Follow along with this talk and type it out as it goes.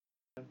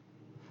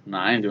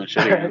Nah, I ain't doing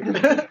shit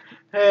again.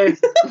 Hey.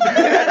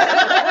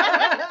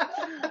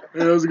 Hey,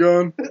 how's it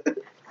going?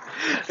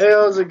 Hey,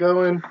 how's it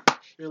going?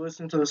 You're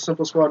listening to the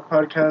Simple Squad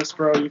podcast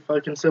for all you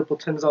fucking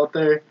simpletons out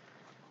there.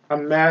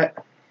 I'm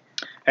Matt.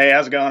 Hey,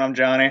 how's it going? I'm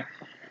Johnny.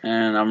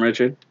 And I'm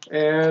Richard.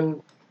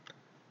 And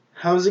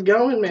how's it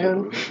going,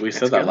 man? We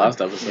said that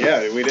last episode.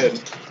 Yeah, we did.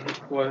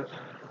 What?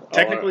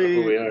 Technically,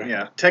 who we are.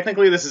 yeah.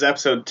 Technically, this is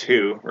episode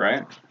 2,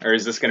 right? Or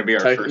is this going to be our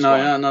first no, one?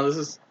 yeah, no, this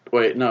is...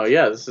 Wait, no,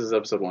 yeah, this is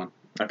episode 1.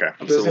 Okay.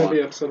 This is Episode going to 1.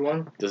 be episode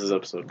 1? This is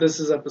episode. This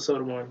is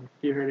episode 1.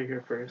 You heard it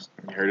here first.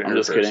 You heard it I'm here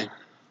just first. kidding.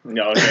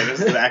 No, okay,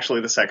 this is actually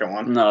the second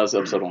one. No, it's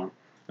episode 1.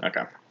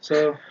 Okay.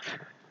 So,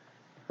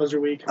 how's your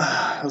week?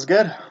 It was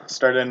good.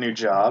 Started a new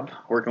job,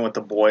 working with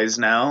the boys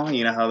now.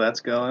 You know how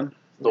that's going?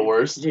 The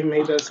worst? You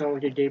made that sound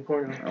like a gay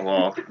porno.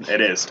 Well, it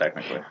is,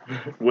 technically.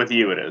 With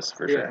you, it is,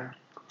 for sure.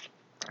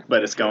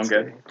 But it's going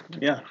good.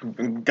 Yeah.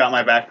 Got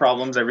my back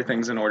problems.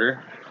 Everything's in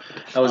order.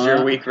 How was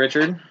your week,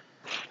 Richard?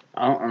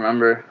 I don't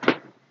remember.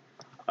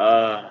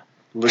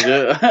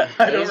 Legit.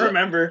 I don't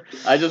remember.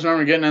 I just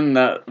remember getting in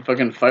that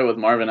fucking fight with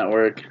Marvin at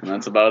work, and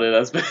that's about it.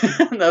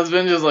 That's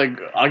been just like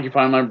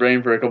occupying my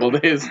brain for a couple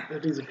of days.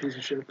 That dude's a piece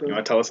of shit, though. You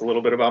want to tell us a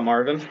little bit about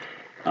Marvin? He's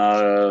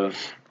a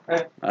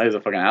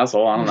fucking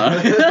asshole. I don't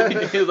know.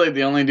 He's like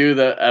the only dude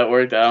that at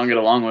work that I don't get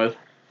along with,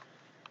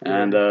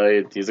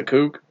 and he's a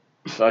kook.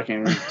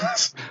 Fucking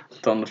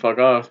tell him to fuck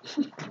off.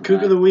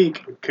 Kook of the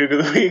week. Kook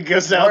of the week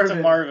goes out to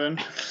Marvin.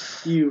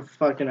 You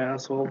fucking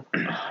asshole.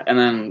 And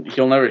then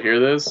he'll never hear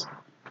this,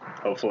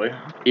 Hopefully.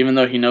 even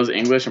though he knows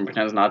English and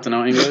pretends not to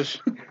know English.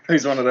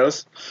 He's one of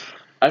those.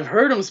 I've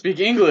heard him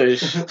speak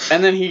English,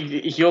 and then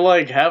he'll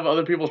like have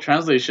other people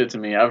translate shit to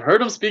me. I've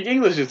heard him speak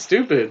English. It's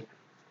stupid.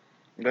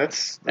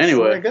 That's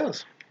Anyway. the way it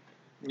goes.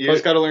 You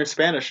just got to learn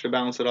Spanish to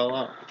balance it all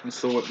out.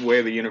 It's the way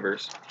of the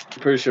universe.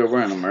 I'm pretty sure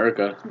we're in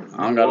America.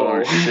 I don't gotta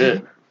learn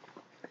shit.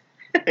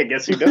 I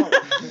guess you don't.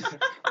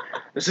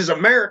 This is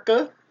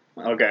America.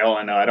 Okay, hold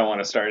on. No, I don't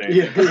want to start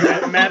anything.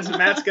 Yeah. Matt's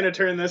going to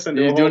turn this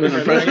into You a whole doing an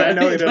different impression? thing. I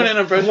know he You doing does. an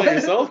impression of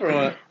yourself or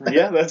what?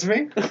 Yeah, that's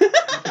me.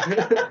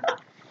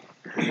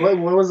 What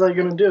was I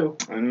gonna do?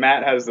 And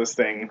Matt has this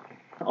thing.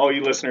 All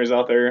you listeners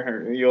out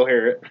there, you'll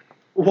hear it.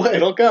 What?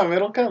 It'll come. I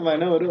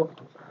know it'll.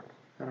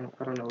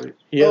 I don't know.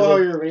 He has Oh,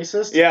 a- you're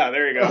racist? Yeah,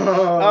 there you go.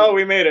 Oh. Oh,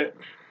 we made it.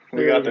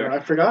 We got you go. there. I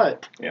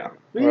forgot. Yeah.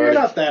 Well, you're Right.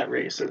 not that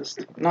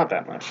racist. Not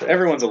that much.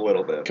 Everyone's a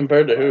little bit.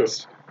 Compared to who?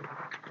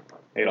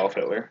 Adolf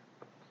Hitler.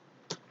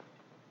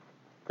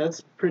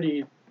 That's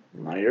pretty...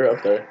 No, you're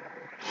up there.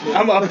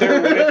 I'm up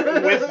there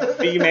with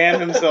the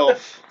man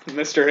himself,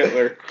 Mr.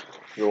 Hitler.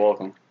 You're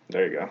welcome.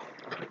 There you go.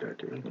 Fuck that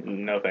dude.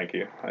 No, thank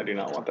you. I do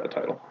not want that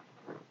title.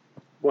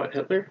 What,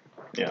 Hitler?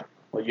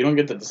 Well, you don't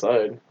get to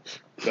decide.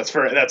 That's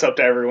up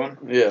to everyone.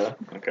 Yeah.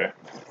 Okay.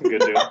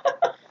 Good deal.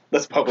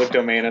 That's public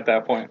domain at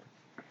that point.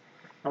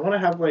 I want to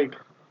have, like...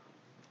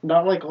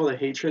 Not, like, all the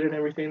hatred and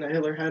everything that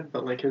Hitler had,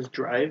 but, like, his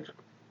drive.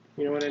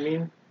 You know what I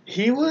mean?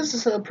 He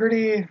was a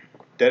pretty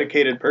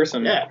dedicated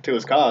person Yeah. to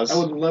his cause. I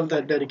would love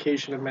that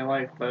dedication of my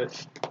life,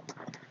 but...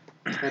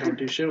 I don't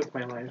do shit with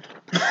my life.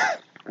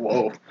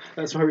 Whoa.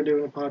 That's why we're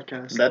doing a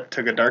podcast. That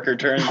took a darker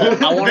turn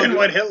I wanna than be-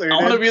 what Hitler did.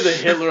 I want to be the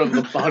Hitler of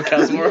the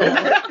podcast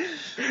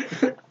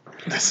world.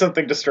 That's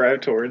something to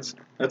strive towards.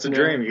 That's a Yeah.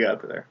 dream you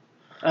got there.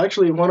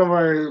 Actually, one of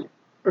our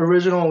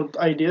original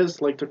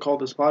ideas, like, to call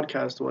this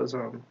podcast was,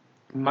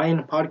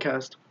 Mein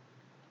Podcast.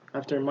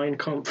 After Mein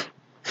Kampf.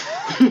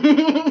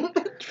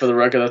 For the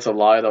record, that's a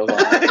lie. That was all.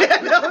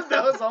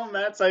 that was all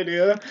Matt's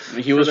idea.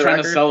 He was the trying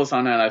to record. sell us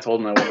on it, and I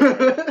told him I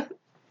wouldn't.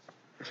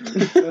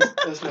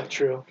 that's not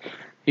true.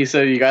 He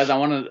said, "You guys, I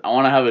want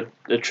to have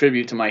a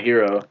tribute to my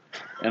hero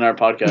in our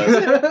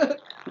podcast."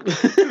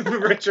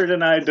 Richard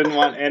and I didn't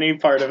want any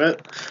part of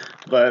it,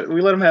 but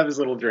we let him have his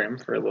little dream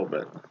for a little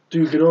bit.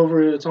 Dude, get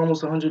over it. It's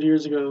almost 100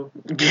 years ago.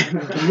 Get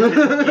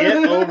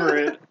over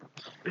it.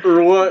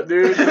 Or what,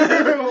 dude?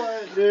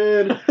 What,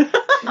 dude?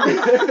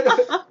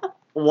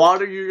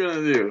 What are you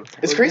gonna do?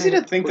 It's crazy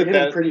to think we're that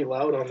getting that. pretty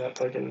loud on that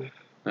fucking...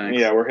 Thanks.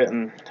 Yeah, we're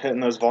hitting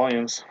those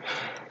volumes.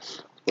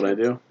 That's what I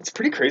do. It's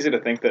pretty crazy to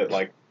think that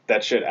like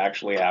that shit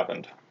actually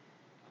happened,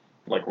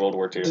 like World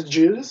War II. The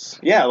Jews?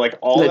 Yeah, like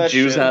all That that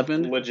Jews shit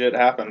happened? legit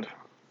happened.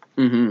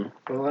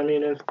 Mm-hmm. Well, I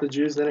mean, if the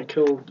Jews didn't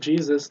kill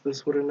Jesus,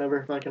 this would have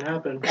never fucking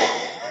happened.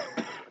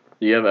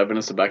 Do you have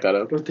evidence to back that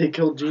up? But they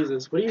killed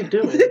Jesus. What are you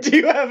doing? Do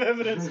you have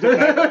evidence to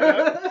back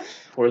that up?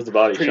 Where's the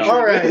body? Pretty Show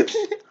sure. me. Alright.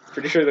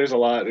 Pretty sure there's a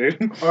lot,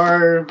 dude.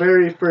 Our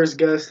very first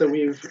guest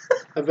that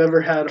I've ever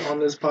had on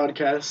this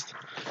podcast.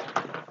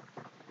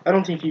 I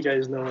don't think you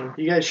guys know him.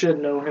 You guys should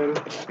know him.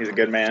 He's a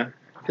good man.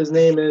 His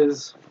name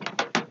is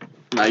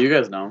Nah, you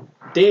guys know.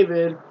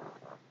 David.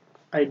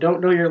 I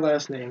don't know your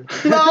last name.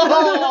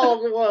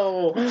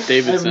 Whoa.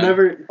 Davidson.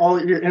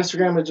 Your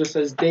Instagram it just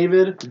says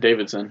David.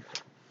 Davidson.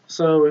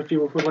 So if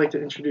you would like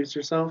to introduce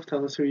yourself,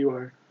 tell us who you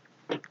are.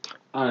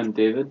 I'm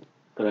David,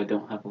 but I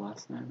don't have a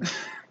last name.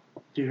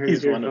 You heard He's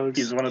it here, one of- folks.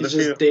 he's one of the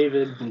just few.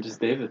 David. I'm just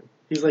David.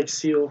 He's like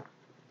Seal.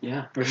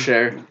 Yeah. For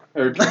sure.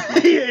 Or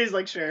He's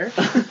like, sure.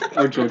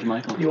 or George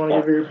Michael. You want to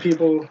give your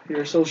people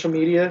your social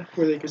media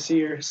where they can see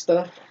your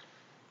stuff?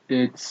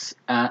 It's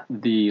at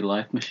the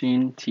Life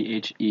Machine,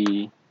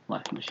 THE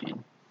Life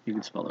Machine. You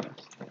can spell the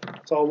rest.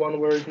 It's all one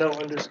word, no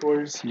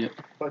underscores. Yep.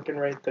 Fucking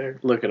right there.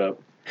 Look it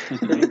up.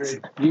 Pretty great.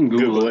 You can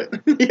Google it.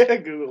 Yeah,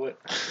 Google it.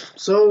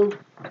 So,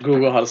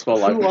 Google how to spell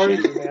life who are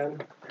machine. you,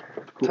 man?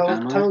 Who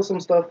am I? Tell us some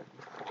stuff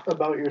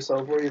about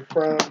yourself. Where you're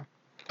from.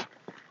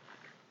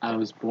 I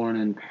was born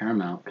in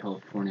Paramount,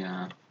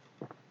 California.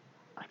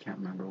 I can't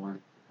remember when,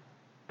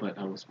 but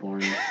I was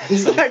born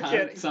sometime,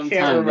 can't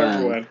sometime remember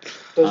then. when.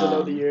 Doesn't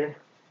know the year.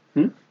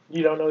 Hmm?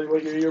 You don't know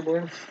what year you were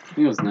born? I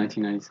think it was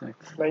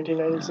 1996.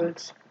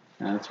 1996.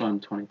 Yeah, that's why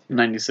I'm 22.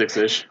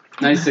 96-ish.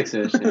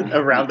 96-ish, yeah.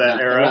 Around that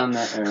era. Around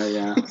that era,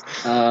 yeah.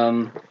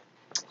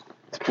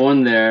 Was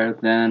born there,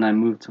 then I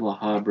moved to La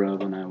Habra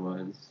when I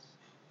was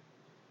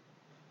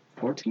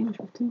 14,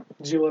 15?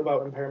 Did you live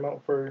out in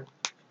Paramount for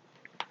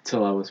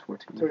Till I was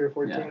 14. till you were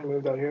 14 Yeah. and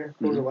moved out here?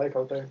 What was it like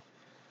out there?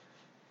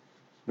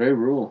 Very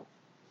rural.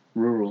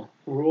 Rural.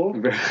 Rural?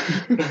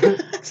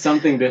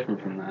 Something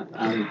different from that.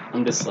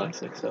 I'm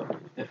dyslexic, so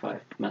if I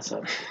mess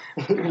up.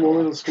 What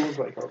were the schools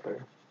like out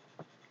there?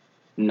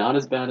 Not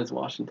as bad as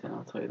Washington,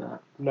 I'll tell you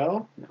that.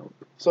 No? No.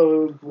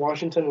 So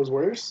Washington was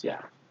worse?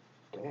 Yeah.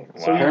 Dang.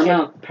 Wow. So you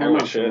can't,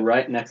 Paramount's shit.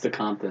 right next to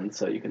Compton,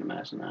 so you can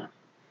imagine that.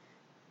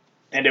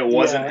 And it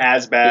wasn't Yeah.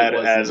 as bad It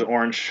wasn't. as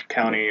Orange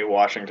County,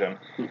 Washington.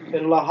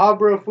 in La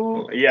Habra,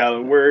 fool? Yeah,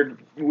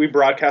 we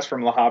broadcast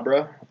from La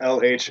Habra,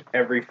 LH,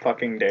 every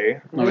fucking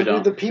day. No, we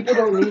don't. The people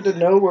don't need to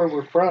know where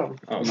we're from.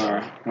 Oh, No,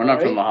 sorry. we're not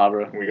from Right? La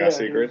Habra. We got Yeah,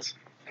 secrets.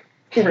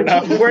 We're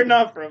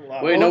not from La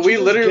Habra. Wait, Why no, don't we you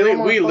just give literally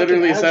them our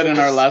fucking said in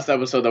our address? last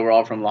episode that we're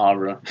all from La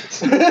Habra.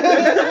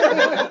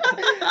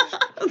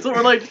 So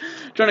we're like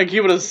trying to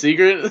keep it a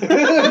secret.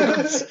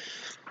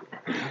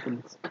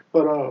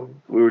 But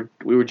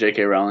we were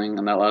J.K. Rowling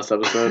in that last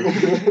episode.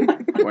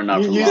 We're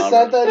not from you La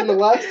said Habra. that in the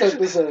last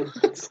episode.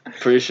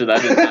 Pretty sure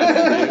that didn't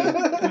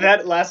happen, dude.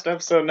 That last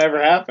episode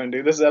never happened,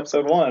 dude. This is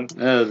episode 1.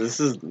 Yeah, this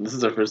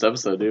is our first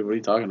episode, dude. What are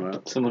you talking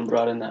about? Someone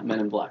brought in that Men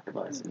in Black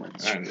device and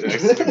went,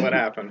 And what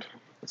happened?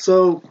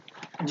 So,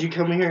 did you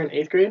come here in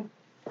 8th grade?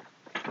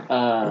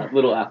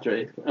 little after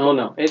 8th grade. Oh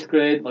no, 8th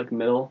grade, like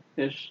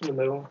middle-ish. In the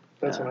middle?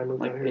 That's when I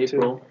moved like out here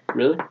April.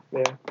 Really? too.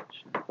 Yeah.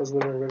 I was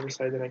living in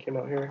Riverside, then I came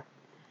out here.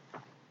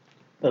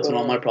 That's when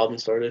all my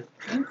problems started.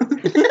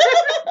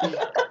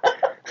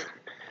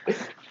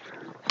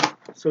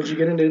 So did you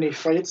get into any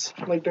fights,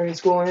 like during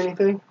school or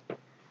anything?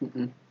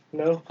 Mm-mm.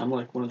 No? I'm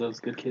like one of those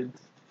good kids.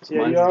 It's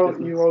Yeah, mine's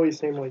business. you always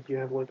seem like you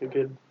have like a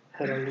good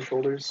head on your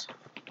shoulders.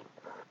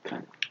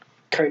 Kind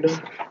Kind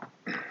of.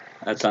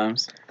 At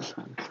times.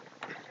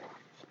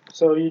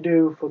 So you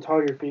do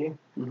photography.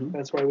 Mm-hmm.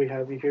 That's why we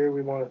have you here.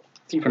 We want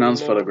It's people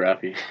pronounced to know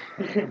photography.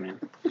 I mean,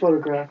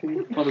 photography.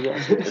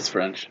 Photography. it's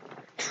French.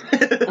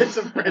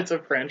 It's a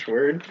French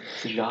word.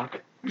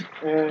 Jacques.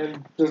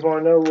 And just want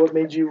to know what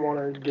made you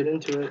want to get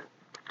into it.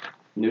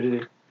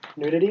 Nudity.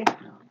 Nudity?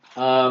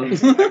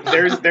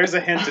 There's a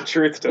hint of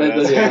truth to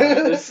this.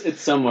 Yeah,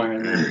 it's somewhere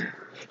in there.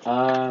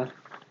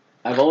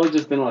 I've always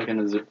just been like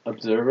an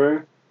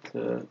observer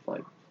to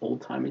like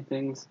old timey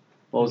things.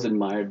 I've always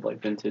admired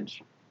like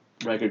vintage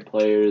record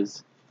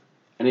players,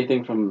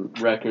 anything from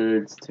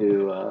records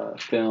to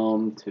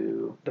film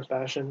to The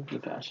fashion. the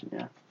fashion.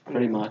 Yeah,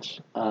 pretty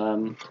much.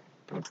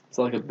 It's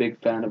like a big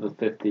fan of the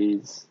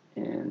 50s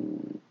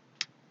in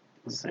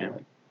Same.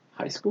 like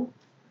high school.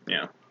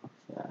 Yeah.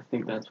 Yeah, I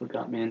think that's what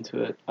got me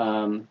into it.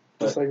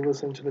 Just like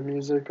listening to the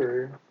music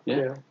or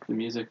Yeah. The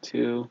music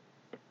too.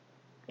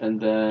 And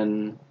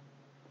then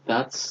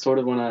that's sort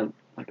of when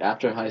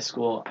after high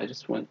school, I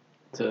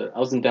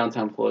was in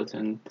downtown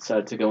Fullerton,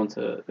 decided to go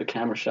into the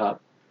camera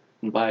shop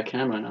and buy a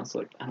camera, and I was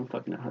like, I don't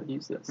fucking know how to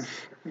use this.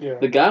 Yeah.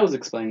 The guy was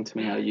explaining to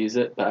me how to use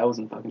it, but I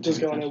wasn't fucking Just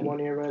paying going in attention. one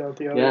ear right out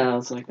the other. Yeah, I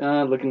was like,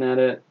 looking at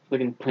it,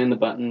 playing the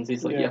buttons.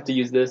 He's like, Yeah. you have to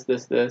use this,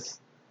 this, this.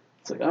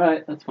 It's like, all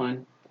right, that's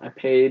fine. I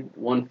paid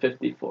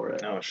 $150 for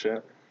it. Oh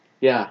shit.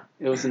 Yeah,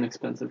 it was an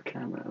expensive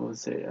camera. It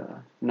was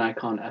a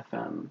Nikon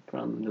FM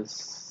from the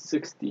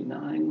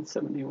 69,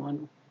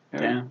 71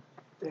 era.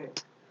 Damn.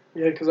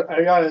 Yeah, because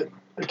I got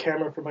a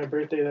camera for my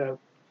birthday, that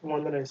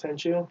one that I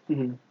sent you.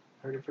 Mm-hmm.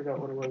 I already forgot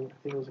what it was. I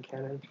think it was a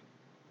Canon.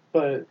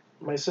 But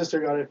my sister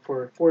got it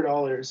for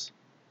 $4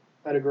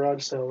 at a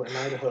garage sale in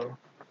Idaho.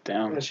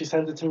 Damn. And she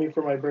sent it to me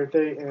for my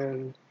birthday,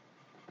 and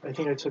I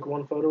think I took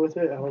one photo with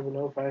it. I don't even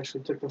know if I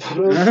actually took the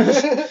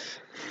photo.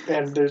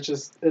 And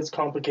it's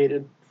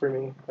complicated for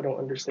me. I don't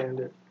understand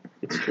it.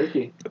 It's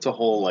tricky. It's a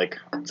whole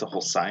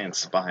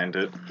science behind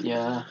it.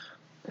 Yeah.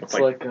 It's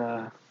Like-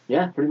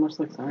 pretty much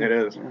like science. It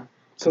is. Yeah.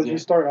 So do you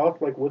start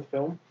off like with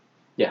film?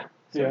 Yeah.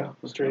 Yeah,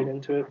 So, straight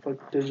into it,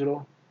 like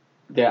digital.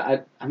 Yeah,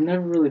 I've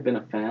never really been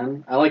a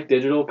fan. I like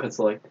digital because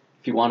like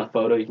if you want a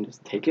photo, you can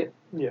just take it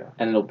Yeah,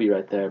 and it'll be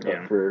right there. But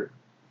Yeah. for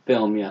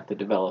film, you have to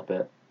develop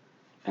it.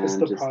 And it's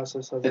the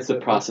process of it. It's the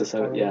that process makes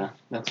of it it. fun. Yeah,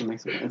 that's what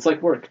makes it. It's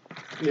like work.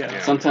 Yeah.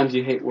 Yeah. Sometimes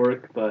you hate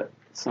work, but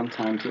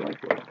sometimes you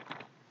like work.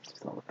 It's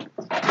just all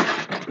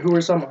depends. Who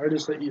are some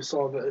artists that you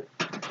saw that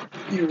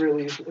you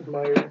really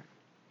admire?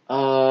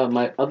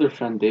 My other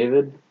friend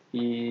David,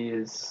 he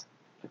is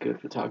a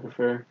good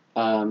photographer.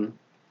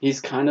 He's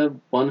kind of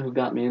one who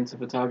got me into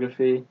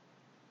photography.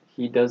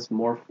 He does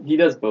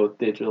both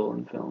digital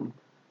and film,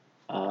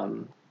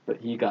 but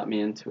he got me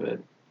into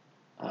it.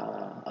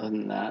 Other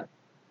than that,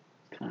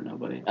 kind of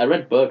nobody. I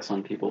read books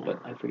on people,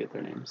 but I forget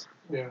their names.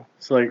 Yeah.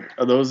 So like,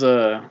 are those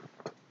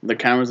the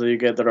cameras that you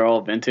get that are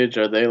all vintage?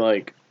 Are they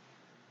like,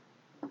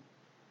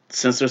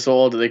 since they're so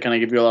old, do they kind of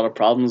give you a lot of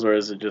problems, or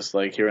is it just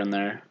like here and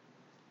there?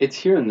 It's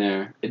here and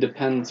there. It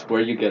depends where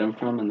you get them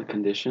from and the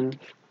condition.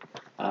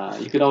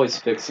 You could always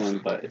fix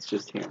them, but it's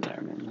just here and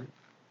there mainly.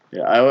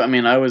 Yeah, I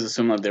mean, I always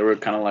assumed that they were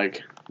kind of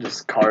like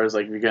just cars.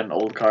 Like, if you get an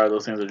old car,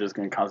 those things are just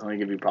going to constantly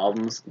give you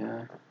problems.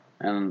 Yeah.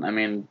 And, I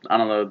mean, I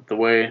don't know, the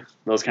way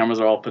those cameras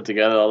are all put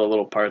together, all the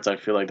little parts, I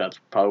feel like that's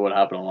probably what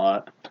happened a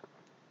lot.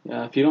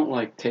 Yeah, if you don't,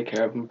 like, take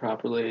care of them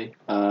properly,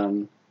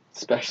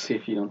 especially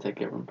if you don't take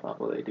care of them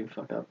properly, they do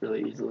fuck up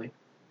really easily.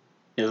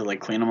 Is it, like,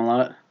 clean them a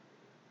lot?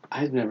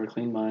 I've never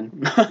cleaned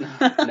mine.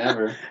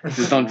 Never.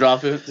 Just don't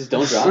drop it? Just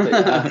don't drop it,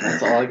 yeah.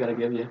 That's all I gotta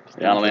give you.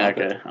 Yeah, I don't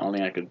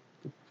think I could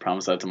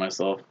promise that to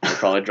myself. I'll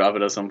probably drop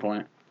it at some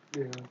point.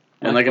 Yeah.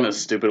 And like in a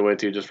stupid way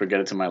too, just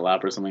forget it to my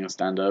lap or something and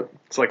stand up.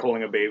 It's like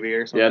holding a baby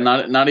or something.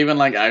 Yeah, not even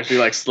like actually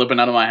like slipping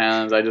out of my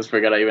hands. I just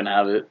forget I even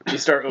have it. You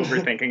start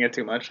overthinking it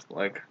too much.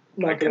 Like,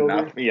 I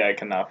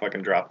cannot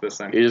fucking drop this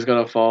thing. You just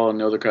gotta follow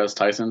Neil deGrasse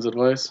Tyson's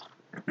advice.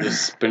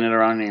 Just spin it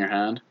around in your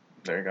hand,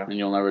 There you go. and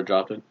you'll never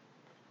drop it.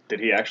 Did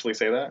he actually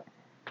say that?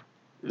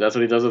 That's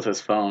what he does with his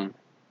phone.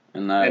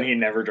 And he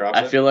never drops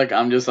it? I feel like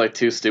I'm just like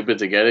too stupid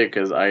to get it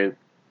because I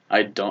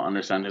don't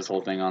understand his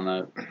whole thing on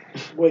that.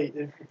 Wait,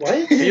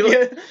 what? He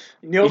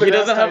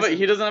doesn't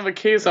have a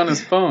case on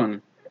his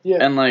phone. Yeah.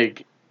 And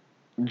like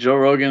Joe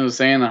Rogan was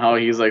saying how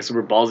he's like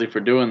super ballsy for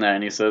doing that,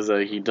 and he says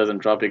that he doesn't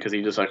drop it because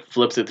he just like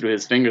flips it through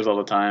his fingers all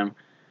the time,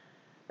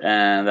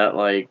 and that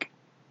like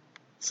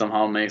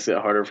somehow makes it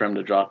harder for him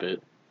to drop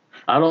it.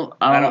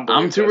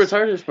 I'm too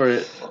retarded for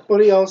it.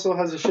 But he also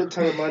has a shit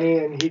ton of money,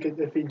 and he could,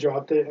 if he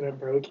dropped it and it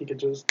broke, he could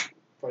just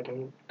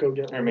fucking go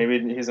get one. Or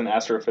maybe he's an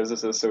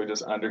astrophysicist, so he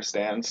just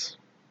understands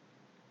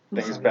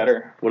things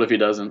better. What if he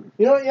doesn't?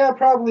 You know, yeah,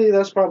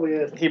 that's probably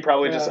it. He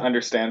probably just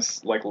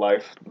understands like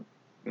life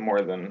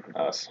more than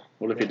us.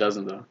 What if he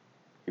doesn't though?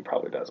 He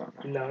probably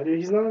doesn't. No, dude,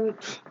 he's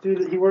not.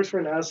 Dude, he works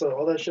for NASA.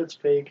 All that shit's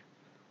fake.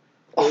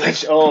 Oh,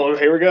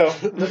 here we go.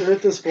 The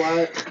Earth is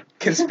flat.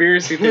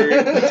 Conspiracy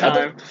theory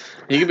time.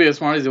 He could be as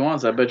smart as he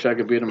wants. I bet you I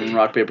could beat him in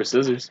rock, paper,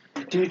 scissors.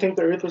 Do you think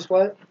the Earth is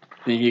flat?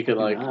 Think he could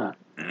like You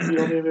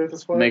don't think the Earth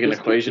is flat? make an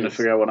equation to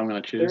figure out what I'm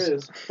gonna choose. There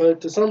is,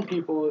 but to some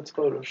people it's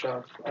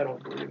Photoshop. I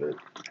don't believe it.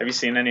 Have you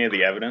seen any of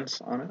the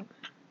evidence on it?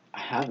 I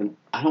haven't.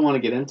 I don't want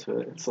to get into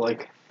it. It's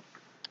like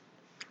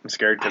I'm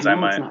scared because I I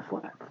know it's might not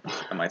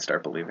flat.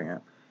 start believing it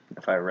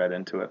if I read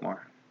into it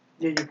more.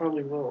 Yeah, you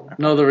probably will.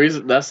 No,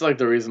 that's like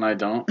the reason I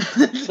don't.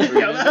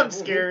 Yeah, I'm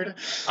scared.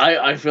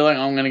 I feel like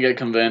I'm gonna get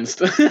convinced.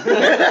 You're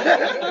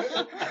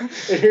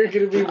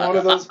gonna be one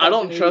of those. I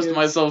don't trust idiots.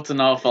 myself to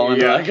not fall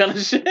into that kind of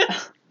shit.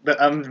 But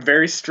I'm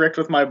very strict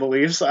with my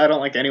beliefs. I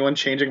don't like anyone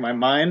changing my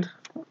mind.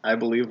 I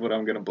believe what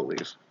I'm gonna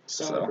believe.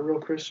 Sound like a real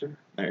Christian.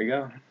 There you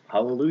go.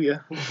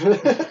 Hallelujah.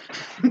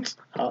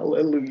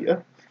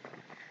 Hallelujah.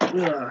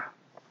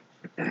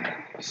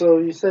 So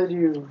you said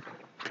you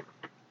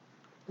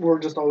were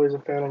just always a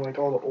fan of like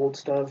all the old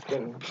stuff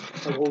and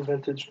like old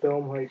vintage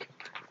film, like.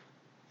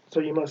 So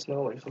you must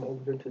know like some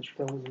old vintage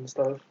films and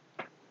stuff.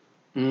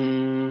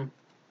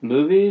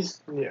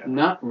 Movies? Yeah.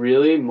 Not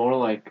really. More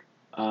like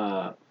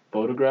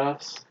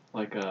photographs.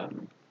 Like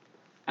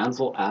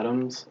Ansel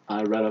Adams.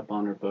 I read up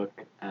on her book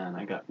and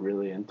I got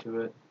really into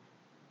it.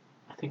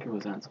 I think it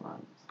was Ansel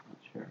Adams. I'm not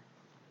sure.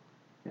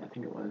 Yeah, I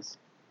think it was.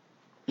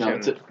 No,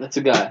 that's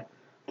a guy.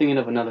 Thinking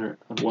of a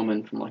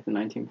woman from like the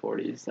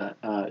 1940s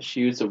that she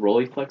used a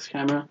Rolleiflex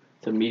camera.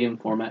 It's a medium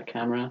format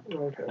camera.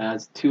 Okay. It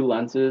has two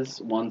lenses.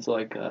 One's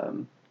like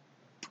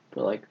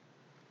for like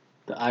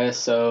the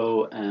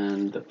ISO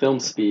and the film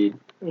speed,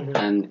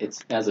 and it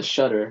has a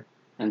shutter,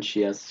 and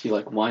she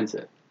like winds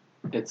it.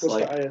 It's What's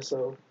like the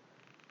ISO?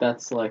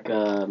 that's like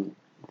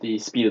the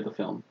speed of the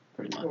film,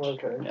 pretty much. Oh,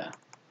 okay. Yeah.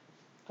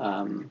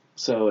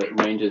 So it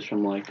ranges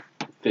from like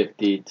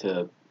 50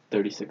 to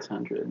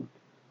 3600.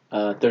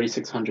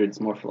 3600 is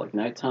more for like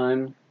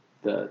nighttime.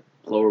 The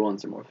lower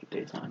ones are more for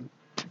daytime.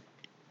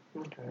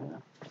 Okay. Yeah.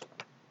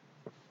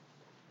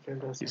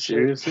 Fantastic. You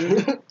serious?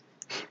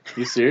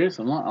 You serious?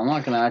 I'm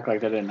not gonna act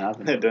like that didn't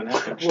happen. It didn't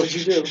happen. What'd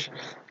you do?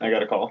 I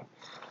got a call.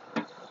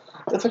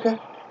 That's okay.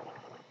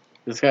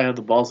 This guy had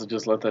the balls to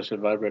just let that shit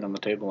vibrate on the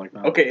table like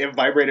that. Okay, it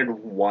vibrated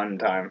one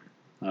time.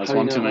 That's How do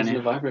one you too know it many.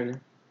 wasn't a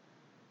vibrator?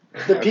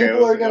 The Okay,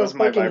 people are it gonna was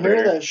my fucking hear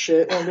vibrator. that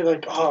shit and be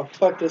like, "Oh,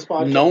 fuck this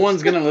podcast." No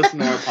one's gonna listen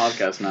to our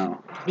podcast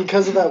now.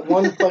 because of that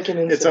one fucking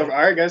incident. It's over.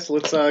 All right, guys,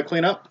 let's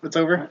clean up. It's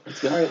over. Let's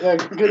go. All right, yeah,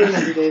 good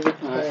interview, David.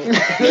 All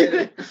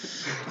right.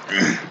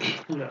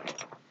 No,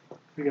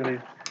 we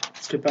gotta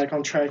let's get back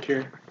on track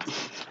here.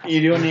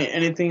 You do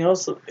anything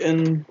else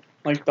in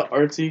like the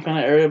artsy kind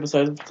of area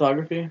besides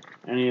photography?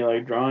 Any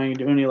like drawing? You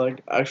do any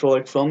like actual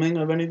like filming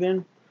of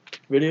anything?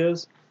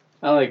 Videos?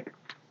 I like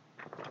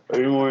Are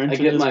you more into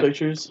get just my-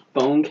 pictures?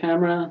 phone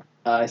camera.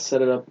 I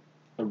set it up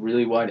a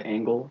really wide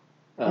angle,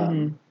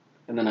 Mhm.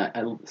 and then I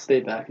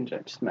stay back and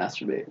just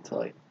masturbate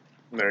until I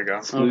There you go.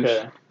 sploosh.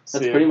 Okay.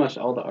 That's See. pretty much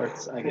all the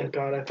arts I Oh get.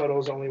 God, I thought I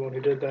was the only one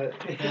who did that.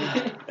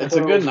 It's a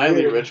thought it good was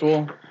nightly weird.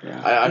 ritual.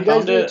 Yeah. I You guys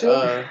found do it it.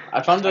 too?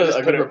 I found I just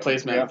a put good it-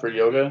 replacement yeah. for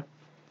yoga.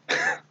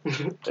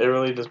 It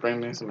really just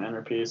brings me some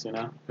inner peace, you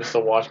know, just to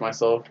watch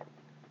myself.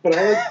 But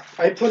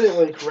I put it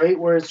like right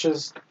where it's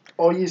just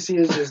all you see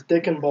is just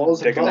dick and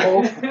balls Dick and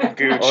and butthole.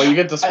 Gooch. Oh, you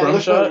get the I scrum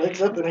lift my shot.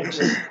 legs up and I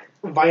just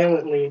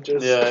violently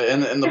just Yeah,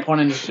 in the porn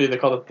industry, they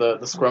call it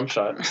the scrum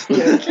shot.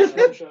 yeah,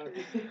 just shot.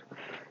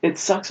 It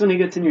sucks when it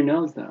gets in your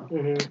nose, though.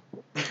 Mhm.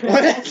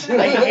 What?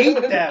 I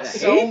hate that I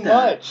so hate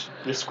that. much.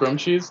 Your scrum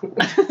cheese. When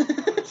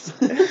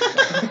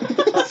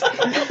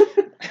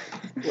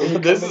you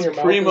This come in is your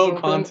mouth primo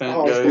or something, content,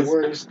 oh, guys. It's the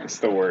worst. It's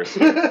the worst.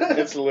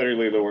 It's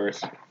literally the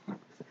worst.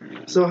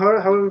 So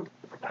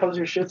how's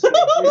your shit been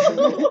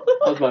recently?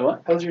 How's my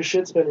what? How's your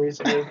shit's been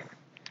recently?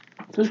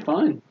 It's been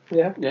fine.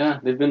 Yeah. Yeah,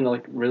 they've been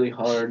like really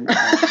hard.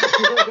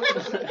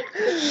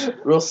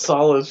 Real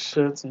solid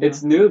shit. You know?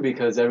 It's new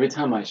because every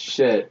time I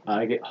shit,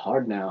 I get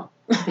hard now.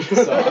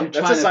 So I'm That's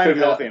trying a to sign of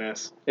figure out-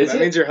 healthiness. Is that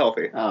it? means you're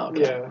healthy. Oh,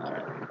 okay. Yeah.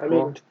 Alright. I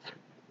Cool. mean,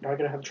 not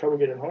gonna have trouble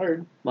getting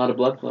hard. A lot of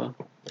blood flow.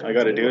 All you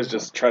gotta do is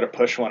just try to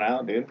push one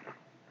out, dude.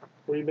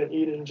 What have you been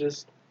eating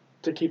just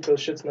to keep those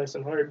shits nice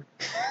and hard?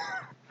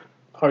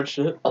 Hard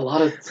shit. A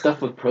lot of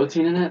stuff with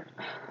protein in it?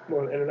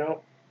 Well, in and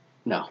out?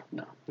 No.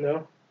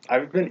 No?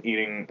 I've been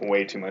eating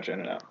way too much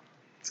In-N-Out.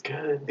 It's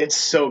good. It's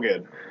so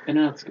good.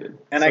 In-N-Out's good.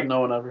 And Said no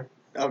one ever.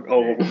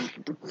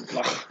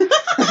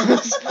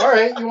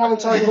 Alright, you wanna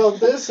talk about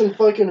this and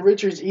fucking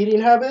Richard's eating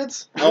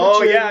habits?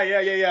 Oh,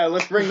 Richard- yeah.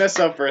 Let's bring this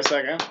up for a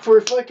second. For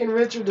fucking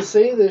Richard to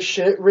say this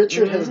shit,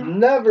 Richard has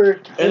never in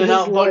In and his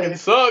out fucking life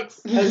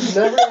sucks. has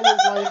never in his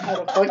life had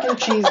a fucking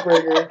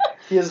cheeseburger.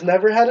 He has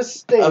never had a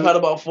steak. I've had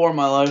about 4 in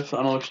my life. I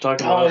don't know what you're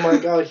talking Oh about. my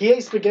god, he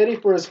ate spaghetti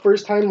for his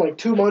first time like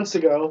 2 months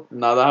ago.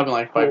 No, that happened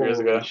like 5 years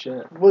ago. Holy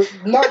shit. Was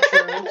not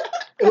true.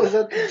 It was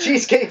at the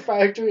Cheesecake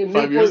Factory in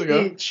 5 years Newport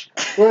ago? Beach.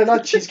 Well,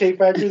 not Cheesecake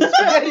Factory, the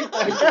Spaghetti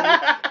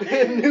Factory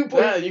in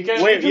Newport Yeah, you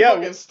can't Wait, make your yeah,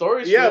 fucking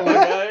story Yeah, shit, my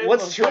guy. what's What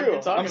the fuck true?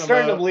 you talking I'm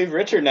starting to about? believe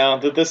Richard now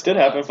that this did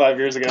happen 5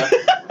 years ago.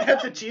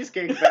 At the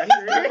Cheesecake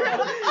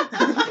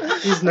Factory.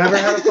 He's never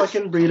had a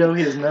fucking burrito.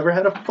 He has never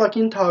had a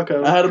fucking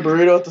taco. I had a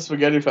burrito at the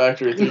Spaghetti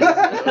Factory 3 years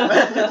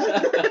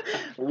ago.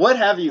 What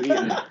have you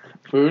eaten?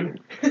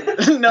 Food?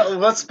 No,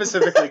 what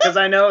specifically? Because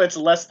I know it's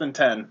less than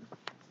 10.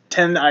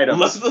 10 items.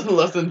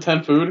 Less than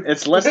 10 food?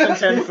 It's less than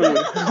 10 food.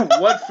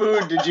 What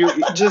food did you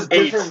eat? Just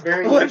Eight. different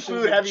variations What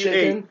food of have you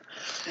chicken.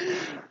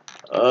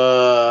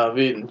 I've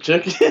eaten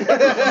chicken.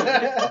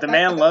 The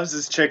man loves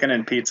his chicken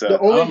and The pizza. I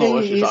only don't know thing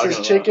what he you're eats talking is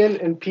about. chicken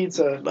and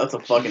pizza. That's a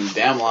fucking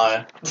damn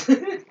lie.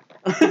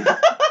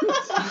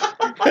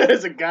 That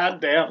is a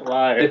goddamn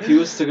lie. If he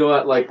was to go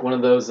at like one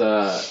of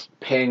those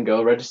pay and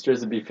go registers,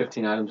 it'd be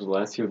 15 items or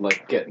less. He would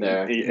like get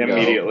there and go.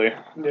 Immediately.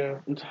 Yeah.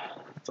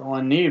 That's all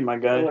I need, my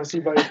guy. Unless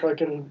you buy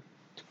fucking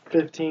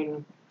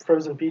 15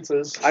 frozen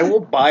pizzas. I will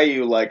buy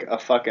you like a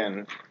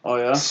fucking Oh,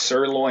 yeah?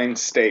 sirloin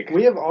steak.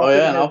 We have Oh, offered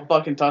yeah, and him. I'll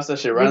fucking toss that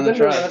shit right in We've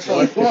the been to a trash.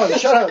 restaurant- Come on,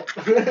 shut up.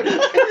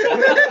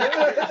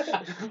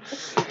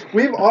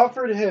 We've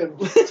offered him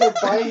to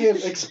buy him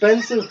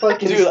expensive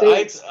fucking Dude,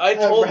 steaks. I at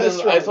told them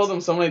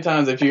restaurants. so many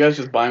times, if you guys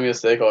just buy me a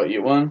steak, I'll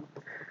eat one.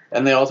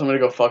 And they all told me to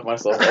go fuck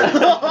myself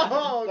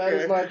That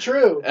is not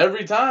true.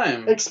 every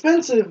time.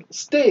 Expensive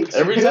steaks.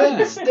 Every good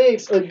time.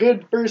 steaks. A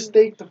good first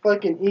steak to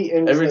fucking eat.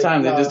 And Every it's like,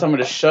 time they nah, just tell me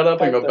to shut up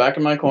and fuck go that. back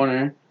in my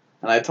corner.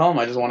 And I tell them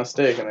I just want a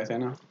steak, and they say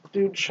no.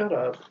 Dude, shut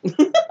up.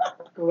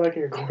 Go back in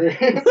your corner.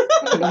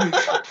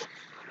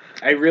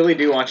 I really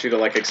do want you to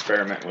like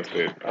experiment with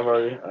food. I've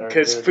already.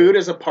 Because food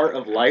is a part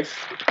of life,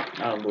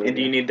 I don't believe and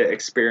you need to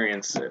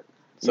experience it.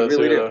 So You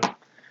really do.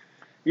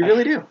 You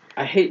really do.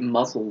 I hate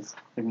mussels.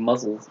 Like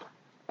mussels.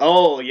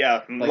 Oh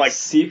yeah, Like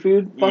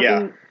seafood? Fucking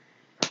Yeah.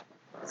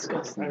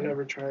 disgusting. I've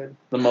never tried.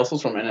 the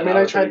mussels from I In-N-Out. mean, I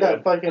are tried pretty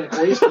that fucking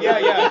oyster.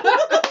 Yeah.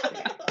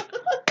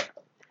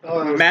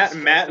 Oh, that was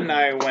Matt and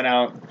I went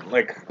out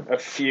like a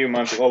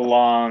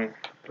long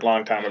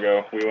time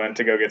ago. We went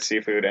to go get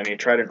seafood, and he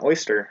tried an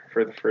oyster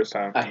for the first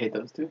time. I hate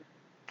those too.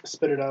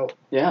 Spit it out.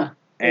 Yeah.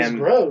 It's And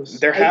gross.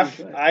 they're I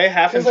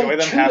half Because enjoy I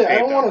them, chewed half it. I hate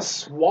don't them. want to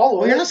swallow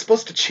Well, it. you're not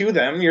supposed to chew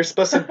them. You're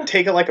supposed to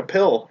take it like a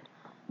pill.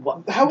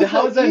 What? How is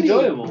that that eating?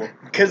 enjoyable?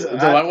 Because So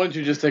why wouldn't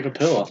you just take a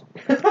pill?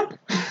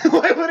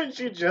 why wouldn't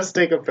you just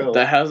take a pill?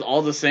 That has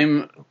all the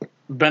same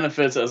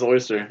benefits as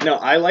oyster. No,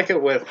 I like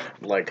it with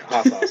like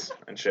hot sauce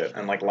and shit,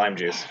 and like lime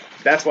juice.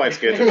 That's why it's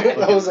good. to me.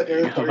 That was an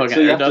air Fucking fart. So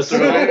you air have to duster.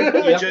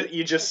 swallow-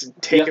 You just You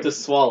take have to it,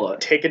 swallow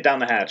it. take it down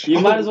the hatch. You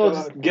might as well Oh,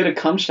 just God. get a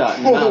cum shot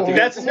in your mouth. You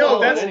That's can no,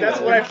 swallow that's it that's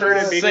anyway. what I've heard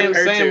it being Same,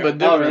 compared same, to. but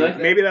Oh, different.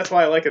 really? Maybe that's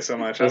why I like it so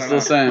much. I It's don't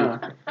the know.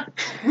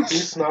 same. Do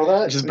you smell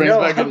that? It just brings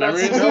No, back good I'm not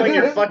memories. smelling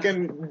your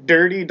fucking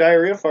dirty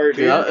diarrhea fart,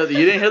 dude.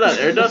 You didn't hear that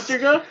air duster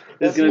go?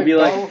 There's That's gonna be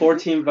like McDonald's.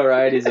 14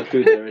 varieties of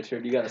food there,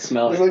 Richard. You gotta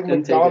smell It's it. like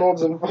and take it.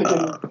 McDonald's and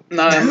fucking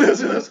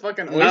those are those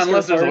fucking oyster Not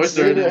unless there's farts.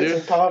 oyster in it, cigarettes dude.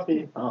 and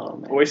coffee. Oh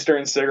man. Oyster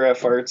and cigarette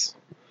farts.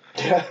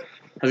 Yeah.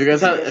 Have you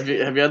guys had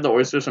the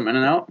oysters from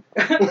In-N-Out?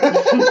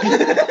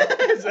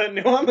 Is Is that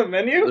new on the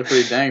menu? They're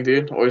pretty dang,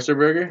 dude. Oyster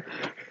burger.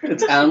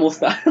 It's animal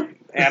style.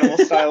 Animal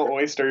style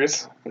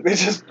oysters. They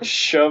just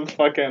shove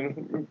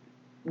fucking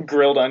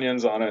grilled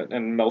onions on it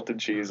and melted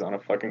cheese on a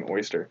fucking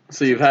oyster.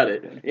 So you've had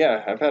it.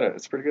 Yeah, I've had it.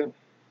 It's pretty good.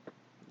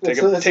 Take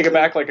It's it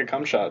back like a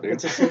cum shot, dude.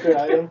 It's a secret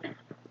item.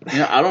 You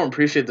know, I don't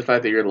appreciate the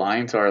fact that you're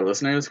lying to our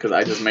listeners because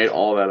I just made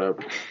all that up.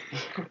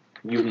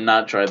 You've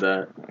not tried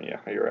that. Yeah,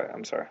 you're right.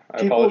 I'm sorry.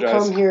 I People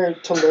apologize. come here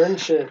to learn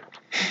shit.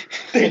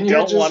 They And you're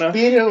don't just want to.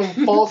 feeding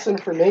them false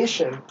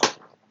information.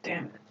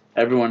 Damn it.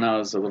 Everyone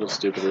else is a little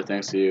stupider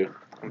thanks to you.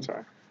 I'm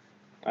sorry.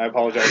 I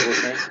apologize,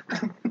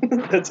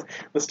 listeners.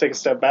 Let's take a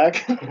step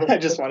back. I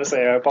just want to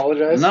say I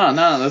apologize. No,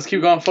 let's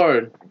keep going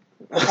forward.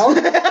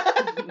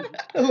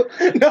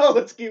 No,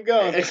 let's keep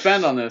going.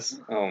 Expand on this.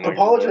 Oh my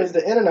Apologize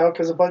Lord. to In-N-Out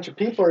because a bunch of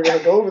people are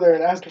gonna go over there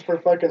and ask for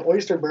fucking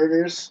oyster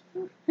burgers.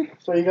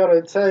 So you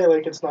gotta say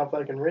like it's not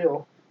fucking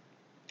real.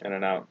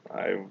 In-N-Out.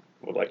 I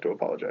would like to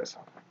apologize.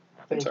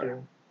 Thank sorry.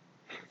 you.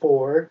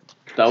 For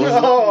That was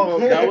Oh,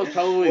 okay. that was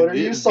probably What are the,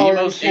 you the sorry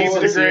most for?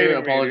 insincere Degrading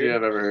me, apology dude.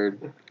 I've ever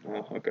heard.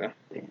 Oh, okay.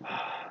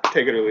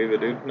 Take it or leave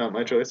it, dude. Not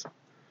my choice.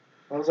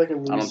 I was like a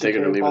Louis I don't take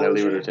it or leave it. I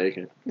leave it or take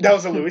it. That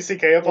was a Louis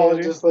C.K.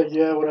 apology? Just like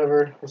yeah,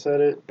 whatever. I said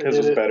it. I His did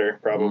was it. better,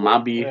 probably.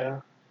 Mobby. Yeah.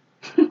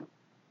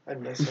 I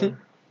miss him.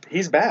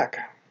 He's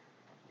back.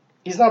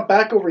 He's not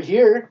back over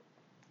here.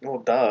 Well,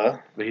 duh.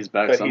 But he's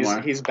back But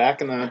somewhere. he's back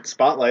in the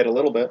spotlight a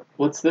little bit.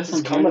 What's this? He's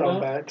I'm hearing coming on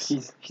about? back.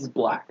 He's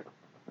black.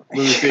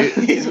 Louis C-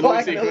 He's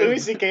black. C- Louis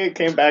C.K.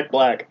 came back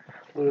black.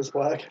 Louis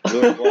Black.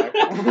 Louis Black.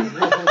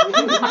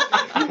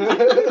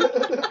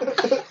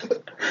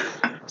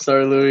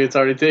 Sorry, Louis, it's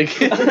already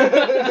taken.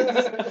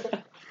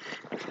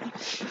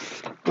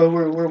 But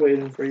we're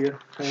waiting for you.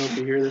 I hope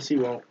you hear this. He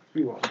won't.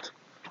 He won't.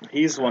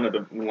 He's one of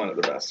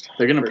the best.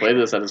 They're gonna For play sure.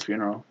 this at his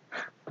funeral.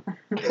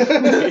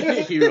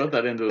 He wrote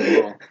that into his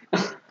will.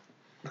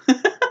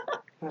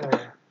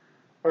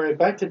 All right,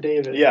 back to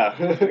David.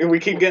 Yeah, we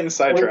keep getting We're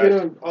sidetracked.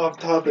 getting off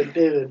topic.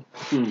 David,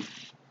 Hmm.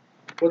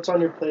 what's on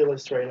your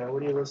playlist right now?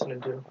 What are you listening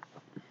to?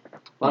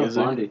 A lot Music.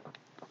 of Blondie.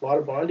 A lot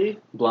of Bondi?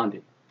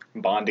 Blondie.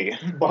 Bondi.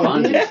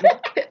 Bondi? A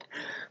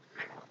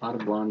lot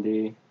of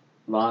Blondie.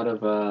 A lot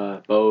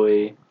of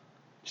Bowie.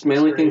 Just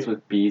mainly That's things great.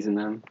 with bees in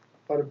them.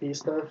 A lot of B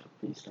stuff?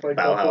 Bee stuff. Like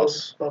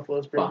Bauhaus.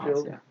 Buffalo Bauhaus,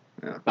 Springfield. yeah.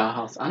 Yeah.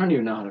 Bauhaus. I don't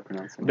even know how to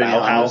pronounce it.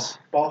 Bauhaus.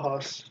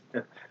 Bauhaus.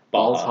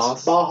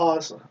 Ballhaus.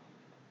 Bauhaus.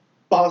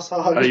 Boss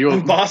Hog. Are you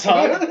a Boss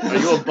Hog?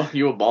 Are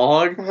you a ball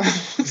hog?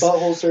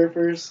 Butthole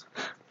Surfers.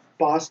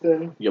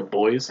 Boston. You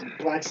boys?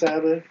 Black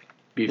Sabbath.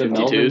 B The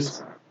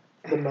 52s?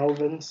 The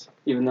Melvins.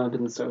 Even though it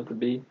didn't start with a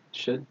B.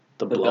 Should.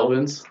 The The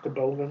Blevins? The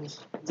Belvins.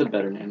 It's a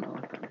better name. I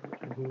like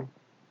that. Mm-hmm.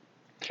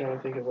 Trying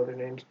to think of other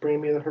names.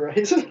 Bring Me the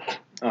Horizon.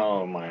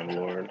 Oh my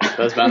lord.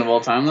 Best band of all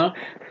time, though?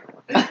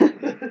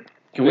 Can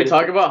we Wait,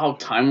 talk about how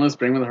timeless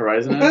Bring Me the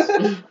Horizon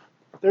is?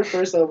 Their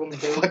first album's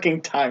good.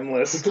 Fucking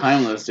timeless.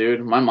 Timeless,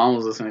 dude. My mom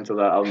was listening to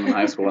that album in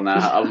high school, and that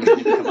album didn't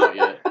even come out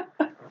yet.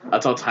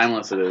 That's how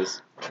timeless it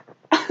is.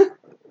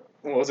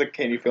 What was it?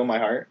 Can You Feel My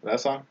Heart? That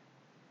song?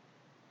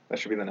 That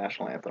should be the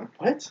national anthem.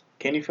 What?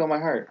 Can You Feel My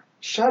Heart?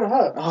 Shut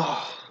up.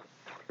 Oh.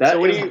 That So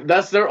what is- do you-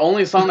 that's their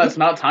only song that's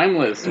not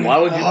timeless. Why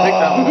would you pick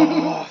that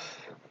one?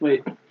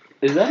 Wait,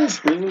 is that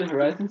a Bring Me the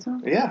Horizon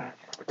song? Yeah.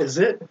 Is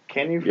it?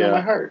 Can You Feel Yeah.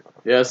 My Heart?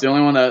 Yeah, it's the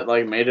only one that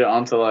like made it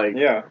onto like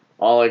Yeah.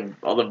 all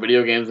the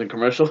video games and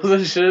commercials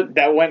and shit.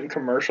 That went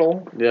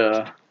commercial.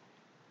 Yeah.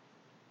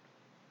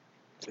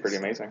 It's pretty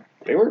amazing.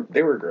 They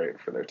were great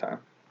for their time.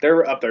 They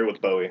were up there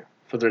with Bowie.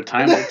 For their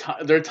time,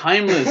 they're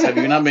timeless. Have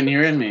you not been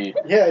hearing me?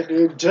 Yeah,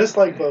 dude. Just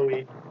like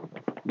Bowie.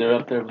 They're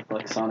up there with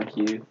like Sonic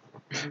Youth.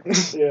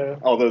 Yeah.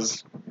 All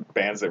those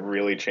bands that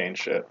really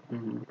changed shit.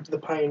 Mm-hmm. The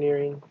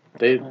pioneering.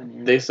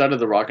 They started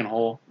the rock and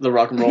roll, the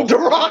rock and roll, The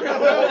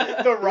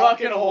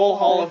Rock and Roll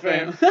Hall of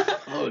Fame.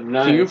 Oh,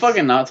 nice. Can you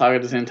fucking not talk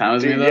at the same time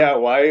as me Dude, though? yeah,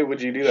 why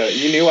would you do that?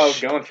 You knew I was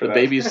going for The that.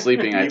 baby's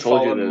sleeping. I You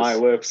told you followed this. my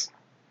lips.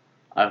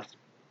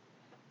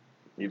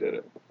 You did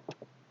it.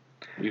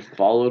 You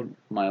followed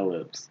my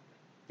lips.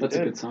 That's a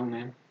did. good song,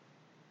 man.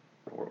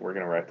 We're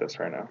gonna write this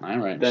right now. I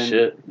ain't writing Then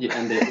shit. you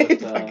end it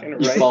with, Fucking you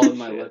right. followed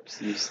my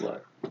lips, you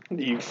slut.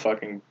 You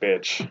fucking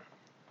bitch.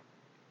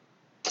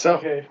 So,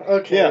 Okay.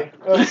 Yeah.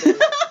 Okay.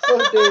 So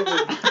like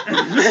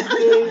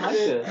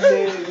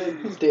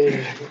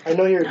David. I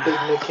know you're a big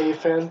Nick Cave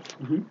fan.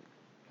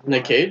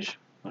 Nick Cage?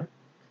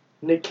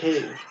 Nick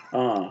Cave.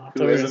 Oh,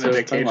 Who isn't a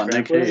Nick talking Cage about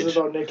fan? Nick What is Cage. it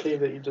about Nick Cave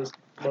that you just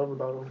love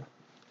about him?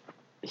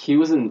 He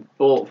was in.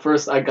 Well,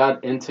 first I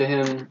got into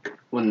him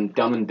when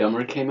Dumb and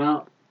Dumber came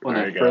out. When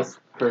There I you go. first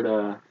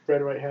heard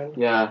Red Right Hand.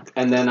 yeah,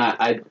 and then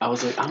I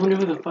was like, I wonder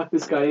who the fuck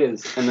this guy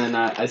is, and then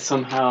I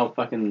somehow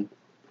fucking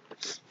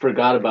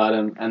forgot about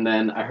him, and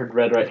then I heard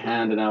Red Right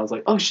Hand, and I was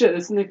like, oh shit,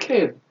 it's Nick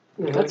Cave.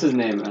 Mhm. That's his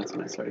name, and that's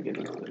when I started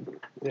getting into him.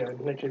 Yeah,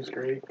 Nick Cave's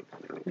great.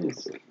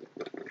 He's,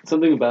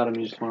 something about him,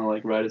 you just want to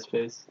like ride his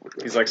face.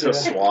 he's like so Yeah.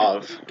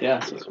 suave. Yeah,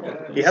 it's just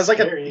He has like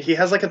Scary.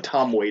 a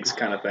Tom Waits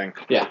kind of thing.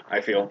 Yeah. I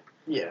feel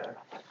Yeah,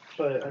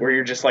 but where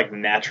you're just like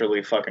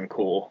naturally fucking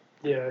cool.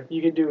 Yeah,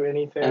 you could do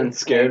anything. And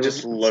scared,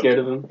 just look- scared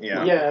of him.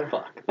 Yeah. Yeah.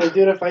 Fuck. Like,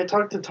 dude, if I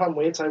talked to Tom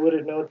Waits, I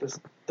wouldn't know what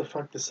the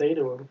fuck to say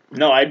to him.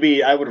 No, I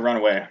would run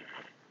away.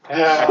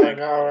 Yeah, think-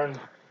 going.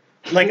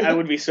 Like, I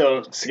would be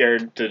so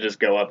scared to just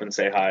go up and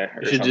say hi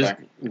or You should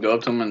something. just go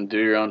up to him and do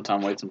your own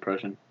Tom Waits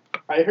impression.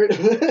 I heard.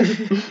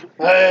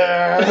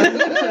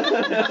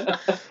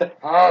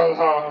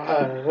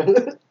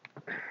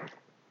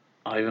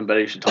 Oh, even better,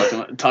 you should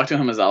talk to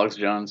him as Alex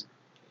Jones.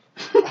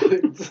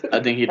 I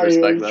think he'd Are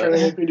you respect trying to that.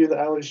 make me do the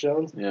Alex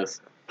Jones?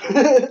 Yes.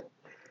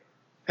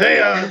 Hey,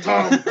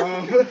 Tom.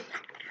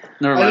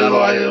 Never mind.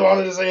 I just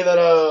wanted to say that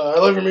I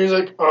love your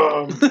music.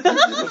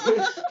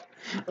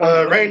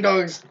 Rain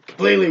Dogs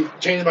completely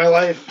changed my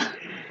life.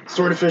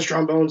 Swordfish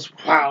trombones,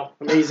 wow,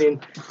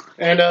 amazing.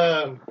 And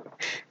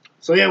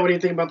so yeah, what do you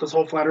think about this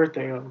whole flat Earth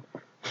thing?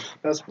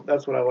 That's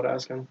what I would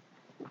ask him.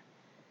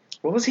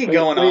 What was he Wait,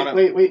 going on?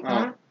 Wait.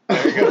 Oh.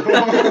 There you go.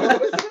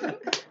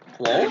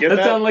 Did you get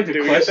That sounded like a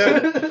Did we get question.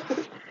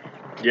 that?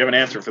 Do you have an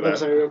answer for I'm that?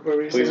 sorry, what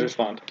were you Please saying?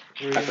 respond.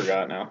 I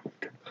forgot now.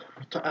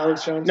 To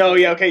Alex Jones? No,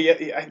 yeah, okay,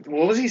 yeah.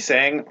 What was he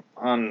saying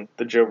on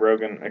the Joe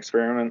Rogan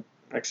experience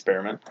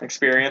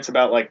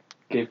about like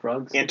Gay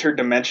frogs.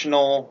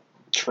 interdimensional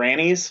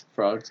trannies?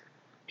 Frogs.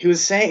 He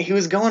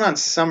was going on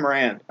some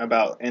rant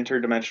about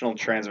interdimensional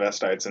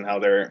transvestites and how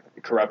they're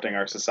corrupting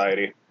our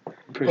society.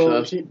 Pretty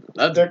Well, sure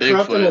that's they're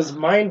corrupting Bigfoot. his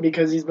mind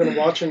because he's been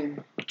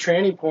watching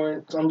tranny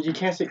porn. You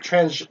can't say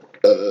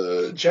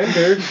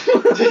gender.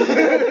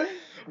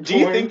 Do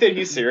you think that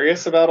he's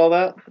serious about all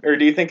that, or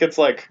do you think it's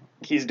like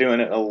he's doing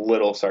it a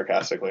little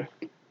sarcastically?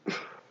 I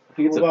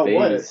think it's About a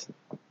what? phase.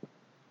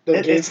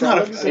 It's not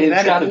a- It's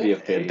that gotta is- be a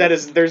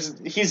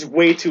phase. He's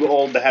way too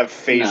old to have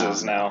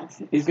phases No. now.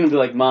 He's gonna be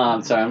like,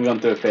 Mom, sorry, I'm going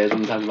through a phase.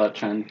 I'm talking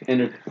about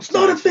It's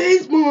not a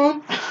phase,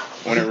 Mom.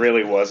 When it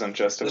really wasn't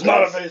just a It's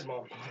not a phase. phase,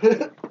 Mom.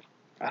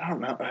 I don't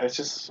know. It's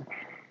just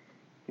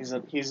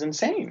he's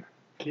insane.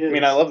 Yes. I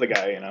mean, I love the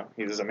guy.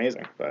 He's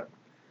amazing. But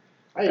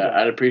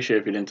I'd appreciate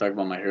if you didn't talk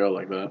about my hero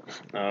like that.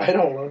 I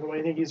don't love him.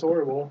 I think he's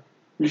horrible.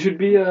 You should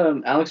be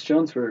Alex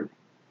Jones for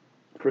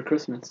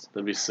Christmas.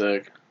 That'd be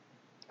sick.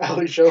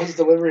 Alex Jones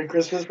delivering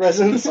Christmas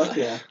presents. Fuck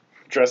yeah.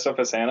 dressed up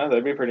as Santa,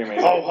 that'd be pretty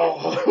amazing. Ho, ho,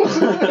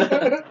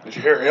 ho. Did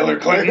you hear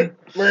Hillary Clinton?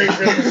 Merry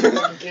Christmas,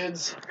 fucking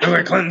kids.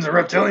 Hillary Clinton's a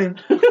reptilian.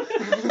 Watch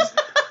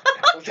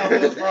out for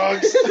those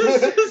frogs.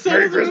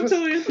 Merry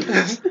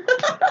Christmas.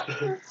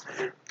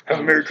 Have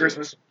a Merry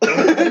Christmas. Don't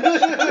let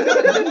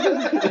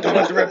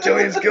the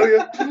reptilians kill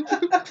you.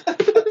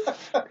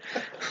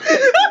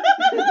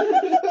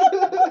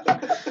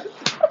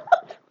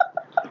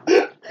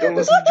 Don't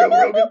listen to Joe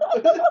Rogan.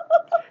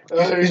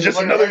 He's just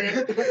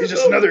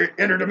another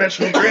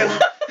interdimensional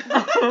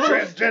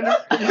transgender.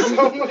 You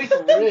sound like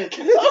Rick.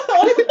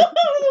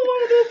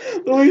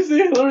 The way you say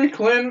Hillary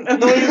Clinton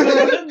and the way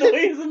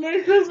you say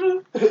Merry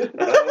Christmas.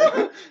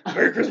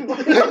 Merry Christmas.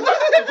 Merry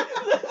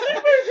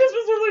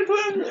Christmas, Hillary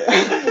Clinton.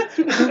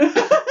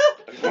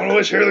 Want to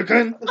wish Hillary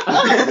Clinton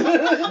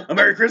a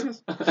Merry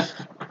Christmas?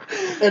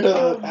 And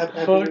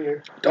Happy New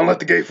Year. Don't let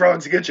the gay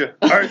frogs get you.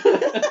 All right.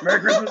 Merry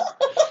Christmas.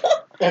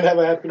 And have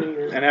a Happy New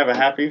Year. And have a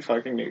happy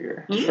fucking New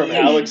Year. From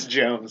Alex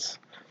Jones.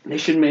 They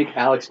should make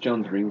Alex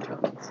Jones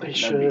ringtones. They That'd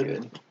should. be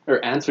good.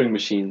 Or answering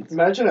machines.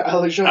 Imagine an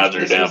Alex Jones How's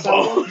your Christmas damn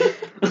phone?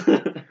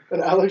 album.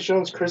 An Alex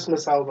Jones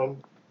Christmas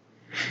album.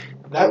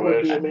 That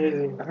would be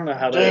amazing. I don't know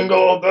how that.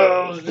 Jingle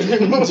bells.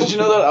 Jingle. Did you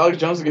know that Alex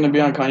Jones is going to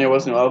be on Kanye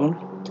West's new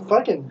album?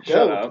 Fucking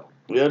Shut dope. up.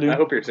 Yeah, dude. I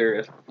hope you're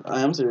serious.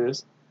 I am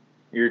serious.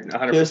 You're He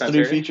 100% has 3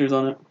 serious. features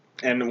on it.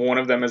 And one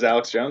of them is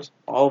Alex Jones?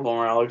 All of them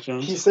are Alex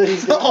Jones. He said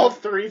he's gonna All have,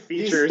 3 he's,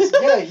 features.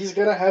 yeah, he's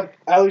gonna have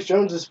Alex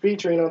Jones is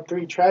featuring on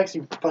 3 tracks.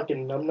 You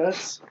fucking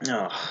numbnuts.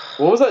 Oh.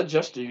 What was that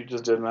gesture you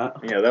just did, Matt?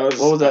 Yeah, that was.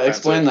 What was that? offensive.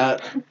 Explain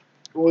that.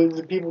 Well,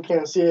 the people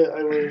can't see it.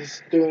 I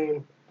was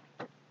doing.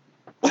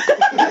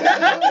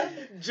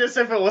 Just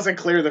if it wasn't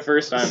clear the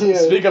first time. Yeah.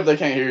 Speak up, they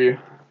can't hear you.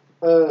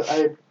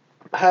 I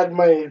had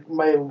my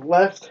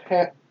left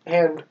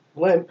hand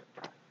limp,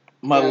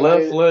 My Yeah,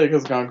 left I- leg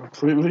has gone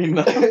completely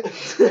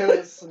nuts. and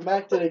I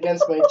smacked it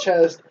against my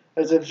chest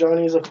as if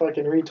Johnny's a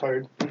fucking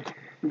retard.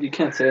 You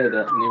can't say that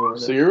anymore.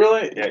 So you're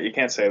really, Yeah, you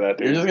can't say that,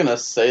 dude. you're just gonna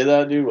say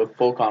that, dude, with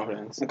full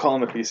confidence. I'm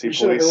calling the PC You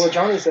should have heard police. what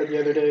Johnny said the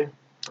other day.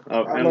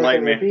 Oh, I'm enlighten not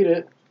gonna me. repeat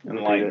it.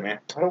 Enlighten me.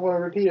 I don't want to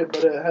repeat it,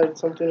 but it had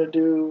something to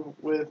do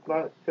with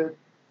not good.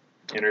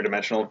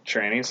 Interdimensional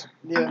trannies.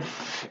 Yeah.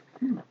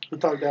 He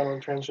talked down on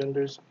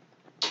transgenders.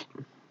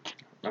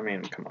 I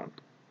mean, come on.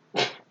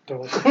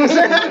 Don't.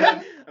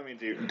 I mean,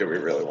 do we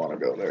really want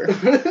to go there?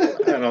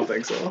 I don't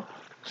think so.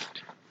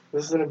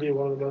 This is gonna be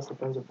one of the most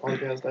offensive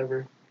podcasts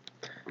ever.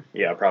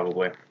 Yeah,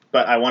 probably.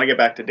 But I want to get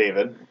back to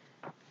David.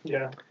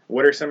 Yeah.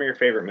 What are some of your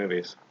favorite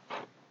movies?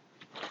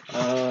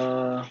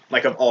 Uh,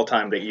 Like, of all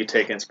time that you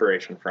take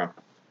inspiration from?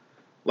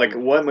 Like,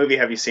 what movie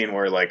have you seen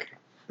where, like,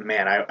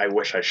 man, I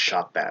wish I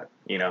shot that,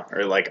 you know?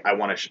 Or, like, I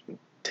want to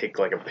take,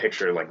 like, a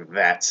picture like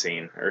that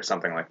scene or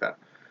something like that.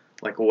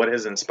 Like, what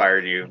has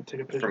inspired you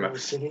Take a picture from a of the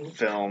scene.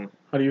 film?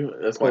 how do you?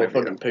 That's Point not a of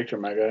view. fucking picture,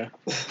 my guy.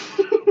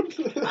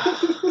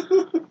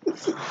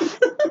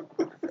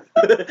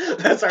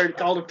 That's already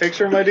called a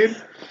picture, my dude.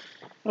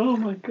 Oh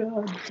my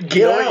god.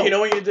 Get out. You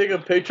know when you take a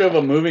picture of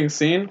a moving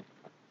scene?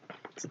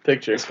 It's a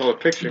picture. It's called a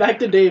picture. Back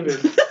to David.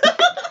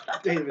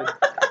 David.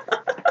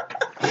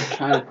 I'm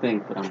trying to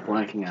think, but I'm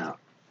blanking out.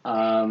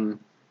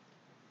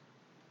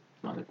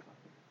 Motherfucker.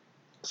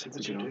 See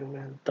what you do,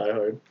 man. Die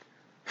Hard.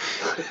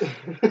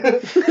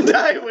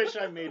 I wish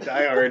I made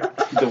Die Hard.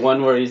 The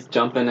one where he's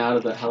jumping out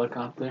of the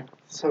helicopter.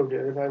 So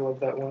good. I love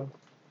that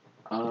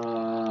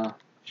one.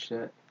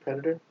 Shit.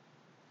 Predator?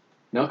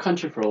 No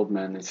Country for Old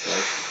Men is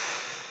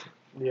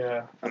like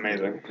Yeah.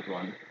 Amazing. a good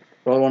one.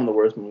 Probably one of the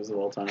worst movies of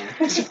all time.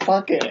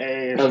 Fucking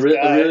A. A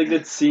really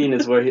good scene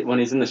is where when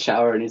he's in the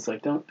shower and he's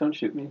like, don't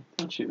shoot me,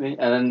 don't shoot me,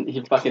 and then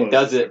he fucking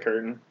does The it.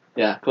 curtain.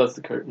 Yeah, close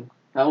the curtain.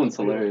 That one's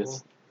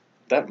hilarious.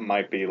 That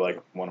might be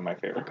like one of my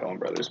favorite Coen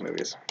Brothers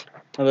movies.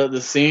 The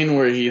scene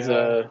where he's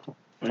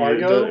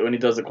Fargo? when he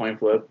does the coin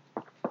flip.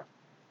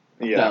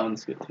 That Yeah.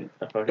 one's good too.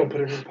 I fucking- Don't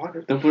put it in your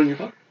pocket. Don't put it in your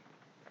pocket.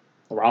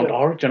 round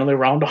R, generally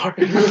round R.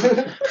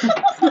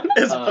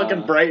 It's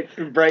fucking bright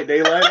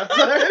daylight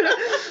outside.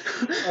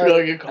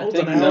 Like it I calls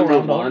think an hour number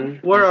round R. one.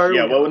 Where are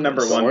Yeah, we? what would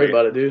number Don't one worry be?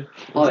 about it, dude.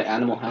 Probably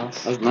Animal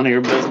House. That's none of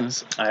your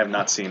business. I have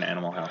not seen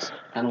Animal House.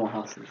 Animal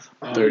Houses.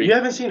 30. You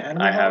haven't seen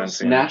Animal I haven't House?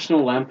 seen it.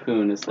 National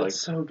Lampoon is like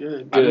That's so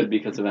good. good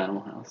because of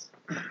Animal House.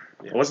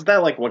 Wasn't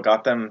that like what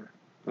got them?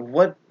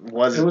 What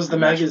was it? It was the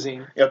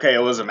magazine. Okay,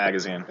 it was a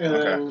magazine. And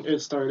Okay. then it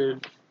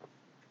started,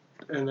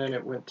 and then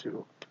it went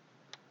to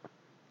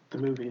the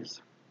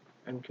movies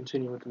and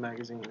continued with the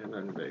magazine, and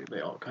then they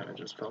all kind of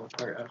just fell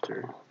apart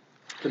after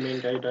the main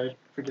guy died.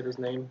 Forget his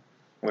name.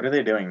 What are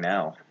they doing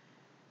now?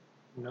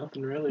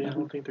 Nothing really. I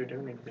don't think they're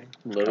doing anything.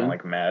 Kind Living. of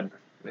like Mad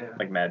Yeah.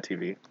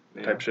 TV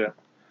Yeah. type shit.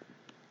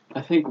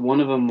 I think one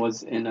of them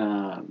was in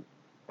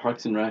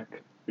Parks and Rec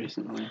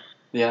recently.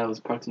 Yeah, it was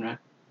Parks and Rec.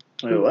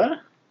 Wait, what?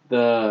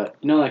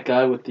 That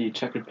guy with the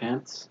checkered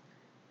pants?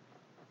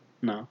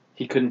 No.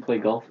 He couldn't play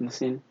golf in the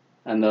scene,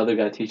 and the other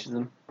guy teaches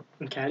him.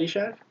 In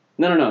Caddyshack?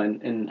 No,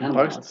 in Animal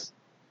Parks? House.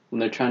 When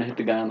they're trying to hit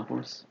the guy on the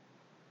horse.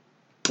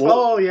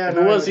 Oh yeah.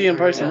 Who was he in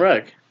Parks and Yeah.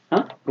 Rec?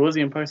 Huh? Who was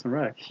he in Parks and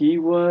Rec? He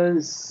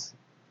was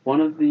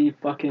one of the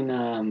fucking,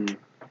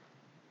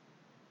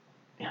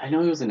 yeah, I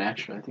know he was an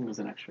extra. I think he was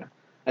an extra.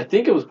 I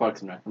think it was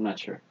Parks and Rec. I'm not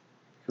sure.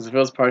 Because if it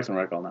was Parks and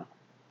Rec, I'll know.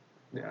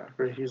 Yeah,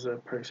 he's a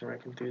Parks and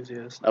Rec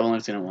enthusiast. I've only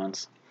seen it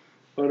once.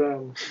 But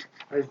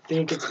I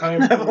think it's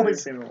time. I've only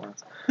seen it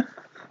once. What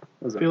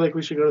was I feel like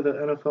we should go to the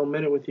NFL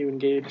Minute with you and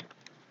Gabe.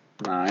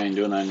 Nah, I ain't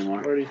doing that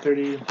anymore. Already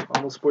 30,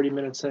 almost 40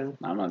 minutes in.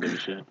 Nah, I'm not doing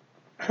shit.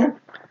 All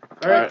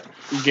right.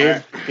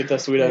 Gabe, get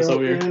that sweet ass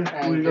over here.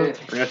 We're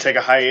gonna take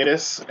a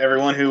hiatus.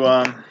 Everyone who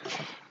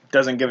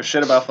doesn't give a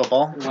shit about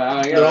football,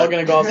 Wow, They're all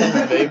gonna go off on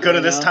the vape. go to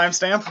right this now.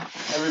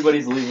 timestamp.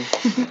 Everybody's leaving.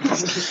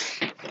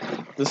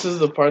 This is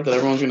the part that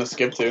everyone's gonna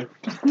skip to.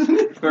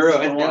 For real,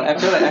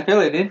 I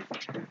feel it, dude.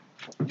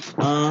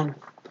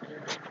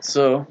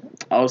 So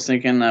I was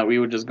thinking that we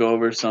would just go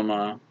over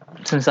some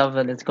Some stuff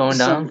that's going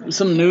down.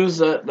 some news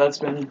that's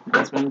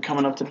been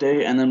coming up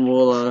today, and then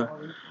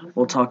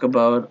we'll talk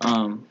about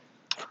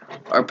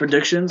our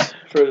predictions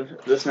for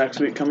this next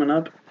week coming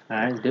up.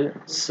 Alright, let's do it.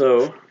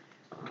 So,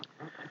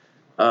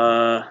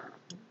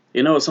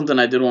 something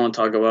I did want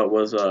to talk about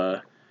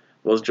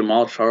was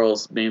Jamal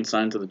Charles being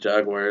signed to the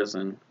Jaguars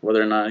and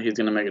whether or not he's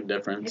going to make a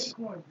difference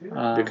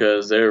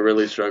because they're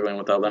really struggling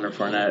without Leonard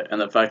Fournette, and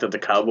the fact that the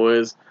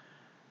Cowboys.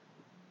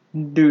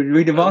 Dude,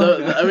 read the ball.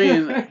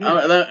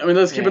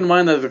 Let's keep in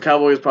mind that the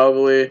Cowboys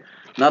probably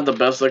not the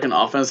best looking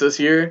offense this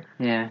year,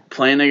 Yeah,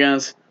 playing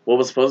against what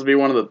was supposed to be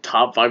one of the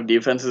top 5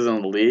 defenses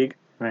in the league,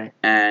 right.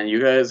 and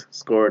you guys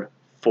scored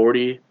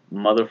 40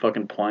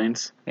 motherfucking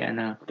points. Yeah,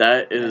 no.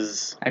 That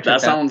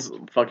tripped sounds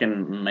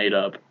fucking made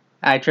up.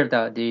 I tripped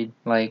out, dude.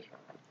 Like,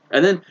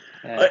 And then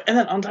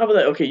yeah, on top of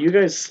that, okay, you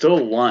guys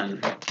still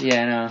won,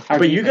 yeah no. Our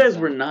but you defense,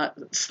 guys were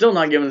still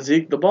not giving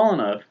Zeke the ball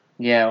enough.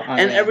 Yeah,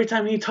 And yeah. every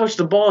time he touched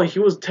the ball, he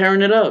was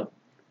tearing it up.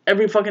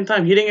 Every fucking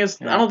time. He didn't get,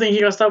 Yeah. I don't think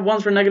he got stopped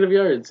once for negative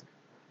yards.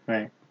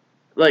 Right.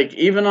 Like,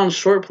 even on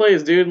short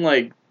plays, dude,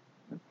 like,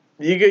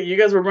 you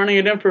guys were running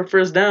it in for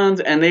first downs,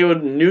 and they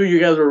knew you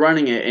guys were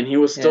running it, and he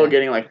was still Yeah.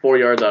 getting, like, 4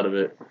 yards out of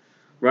it.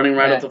 Running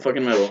right Yeah. up the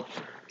fucking middle.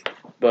 Yeah,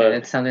 But,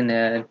 that's something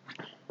that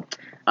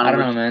I don't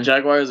know, man.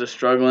 Jaguars are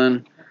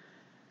struggling.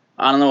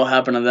 I don't know what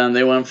happened to them.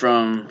 They went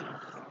from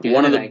Dude,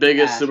 one of the they're like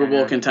biggest ass Super right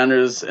Bowl now.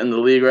 contenders in the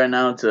league right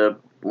now to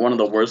one of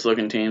the worst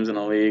looking teams in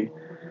the league.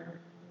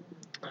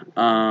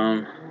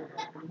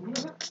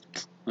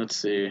 Let's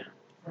see.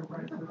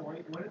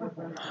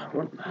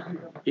 What?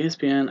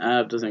 ESPN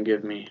app doesn't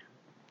give me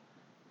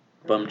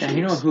bum Yeah,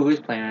 you know cheeks. who is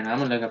playing right now. I'm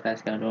gonna look up that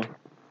schedule.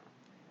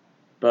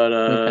 But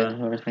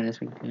Whoever's playing this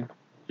week too.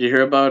 you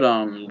hear about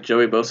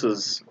Joey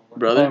Bosa's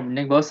brother? Oh,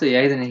 Nick Bosa,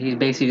 yeah, he's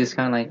basically just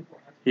kind of like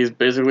He's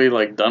basically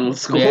like done with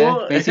school.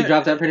 yeah, basically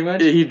dropped out pretty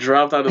much. He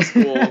dropped out of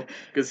school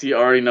because he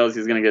already knows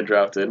he's gonna get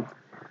drafted.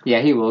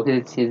 Yeah, he will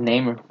because it's his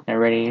name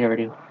already.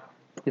 His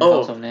Oh.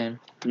 household name.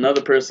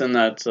 Another person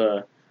that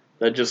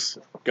just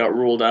got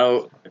ruled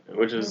out,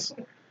 which is,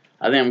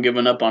 I think I'm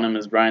giving up on him,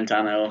 is Brian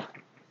Tannehill.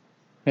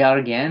 He out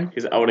again?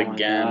 He's out Oh my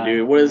again, God.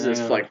 dude. What is this?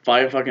 Yeah. Like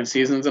 5 fucking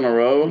seasons in a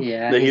row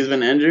Yeah, that he's he's-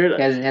 been injured.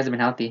 He hasn't been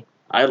healthy.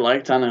 I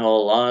like Tannehill a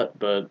lot,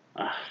 but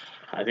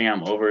I think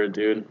I'm over it,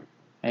 dude.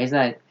 He's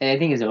not. I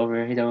think he's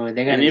over. He's over.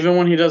 They got. And even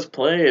when he does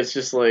play, it's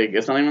just like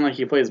it's not even like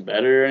he plays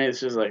better, and it's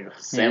just like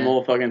same Yeah.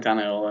 old fucking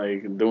Tannehill,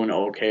 like doing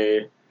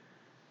okay.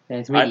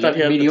 It's I thought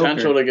he had mediocre.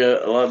 potential to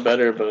get a lot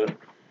better, but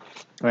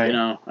Right. you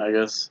know, I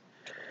guess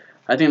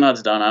I think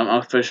that's done. I'm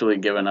officially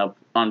giving up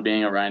on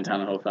being a Ryan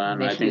Tannehill fan.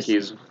 They I should think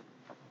just- he's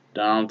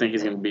done. I don't think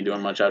he's gonna be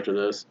doing much after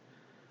this.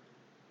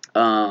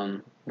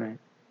 Right.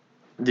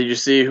 Did you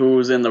see who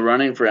was in the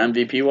running for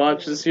MVP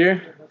watch this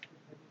year?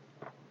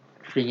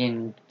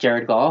 Freaking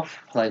Jared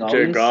Goff, like always.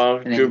 Jared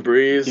Goff, And then Drew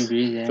Brees, Drew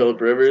Brees, yeah.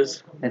 Phillip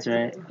Rivers. That's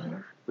right.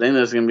 I think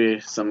there's gonna be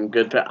some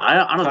good. I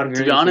don't. Todd To be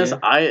Gurley, honest, too.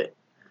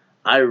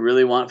 I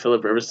really want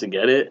Phillip Rivers to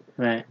get it,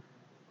 Right.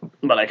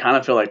 but I kind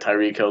of feel like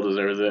Tyreek Hill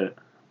deserves it.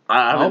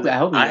 I hope he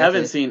gets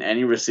haven't it. seen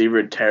any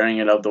receiver tearing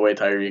it up the way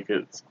Tyreek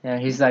is. Yeah,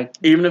 he's like.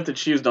 Even if the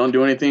Chiefs don't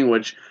do anything,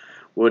 which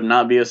would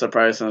not be a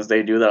surprise since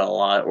they do that a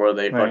lot, where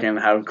they Right. fucking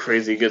have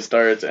crazy good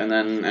starts and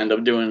then end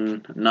up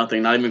doing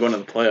nothing, not even going to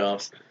the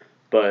playoffs.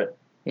 But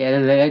Yeah,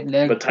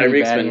 they're but pretty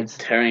Tyreek's bad been against.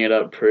 tearing it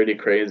up pretty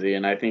crazy,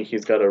 and I think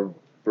he's got a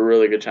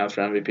really good chance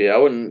for MVP. I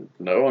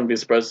wouldn't be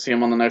surprised to see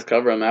him on the next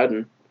cover of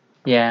Madden.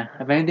 Yeah,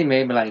 if anything,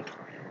 maybe like,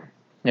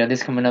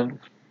 this coming up.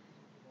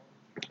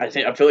 I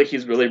feel like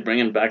he's really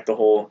bringing back the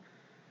whole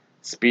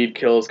speed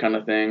kills kind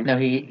of thing. No,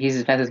 he's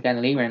the fastest guy in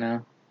the league right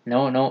now.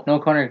 No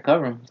corner to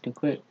cover him. He's too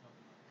quick.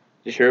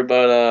 Did you hear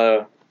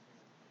about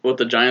what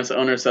the Giants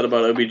owner said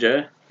about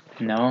OBJ?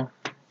 No.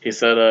 He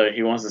said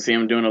he wants to see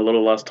him doing a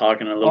little less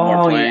talking and a little more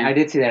Oh playing. yeah, I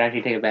did see that.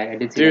 Actually, take it back. I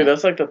did see Dude, that.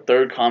 that's like the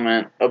third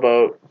comment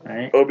about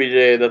Right.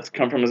 OBJ that's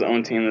come from his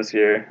own team this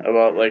year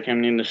about like him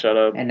needing to shut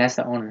up. And that's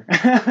the owner.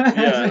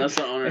 Yeah, and that's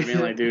the owner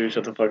being like, dude,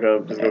 shut the fuck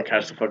up, just go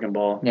catch the fucking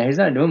ball. Yeah, he's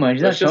not doing much.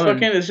 He's not It's just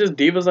showing. it's just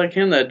divas like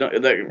him that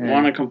Yeah.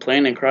 want to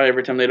complain and cry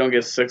every time they don't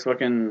get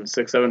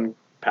 7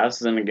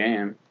 passes in a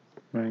game.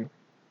 Right.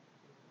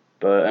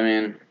 But I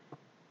mean,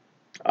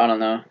 I don't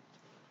know.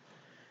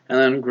 And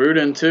then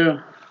Gruden too.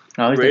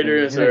 Oh, he's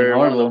Raiders looking are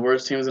one of the horrible.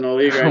 worst teams in the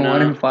league right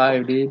 1-5,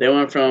 now. dude. They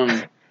went from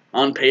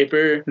on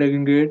paper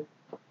Looking good.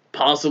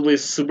 possibly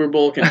Super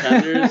Bowl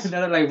contenders,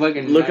 Another like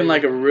fucking. looking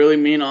like a really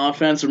mean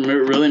offense,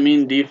 really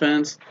mean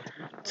defense,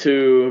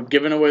 to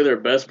giving away their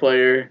best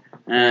player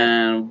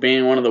and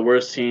being one of the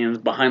worst teams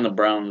behind the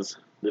Browns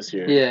this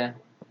year. Yeah,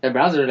 the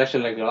Browns are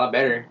actually like a lot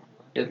better.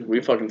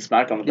 We fucking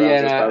smacked on the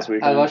Browns this past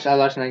weekend. I watched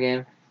that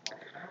game.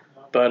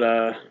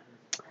 But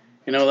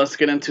let's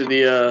get into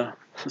the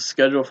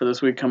schedule for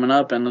this week coming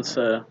up, and let's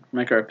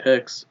make our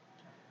picks.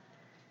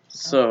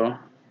 So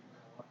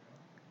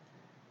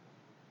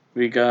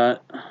we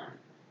got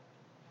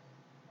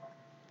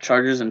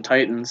Chargers and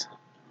Titans.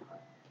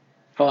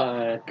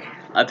 Fuck.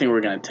 I think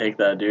we're gonna take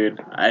that, dude.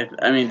 I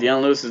mean,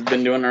 Deion Lewis has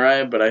been doing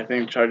alright, but I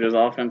think Chargers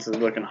offense is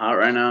looking hot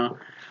right now.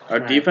 Our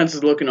Right. defense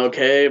is looking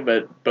okay,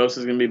 but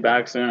Bosa's gonna be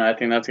back soon. I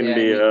think that's gonna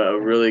be a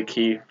really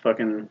key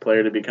fucking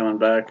player to be coming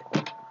back.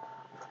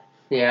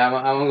 Yeah,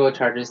 I'm gonna go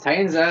Chargers.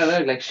 Titans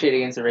looked like shit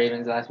against the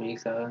Ravens last week,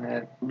 so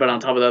But on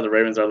top of that, the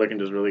Ravens are looking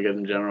just really good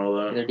in general,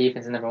 though. their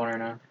defense is number one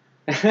right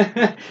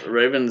now.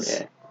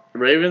 Ravens, Yeah.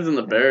 Ravens and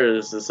the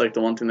Bears. It's like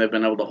the one thing they've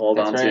been able to hold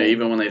That's on to, right.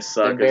 even when they The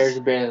suck. Bears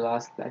barely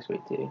lost last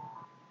week too.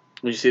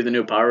 Did you see the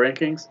new power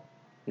rankings?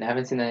 I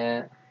haven't seen that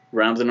yet.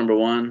 Rams are number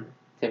 1,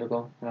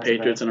 Typical.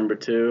 Patriots are number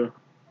 2,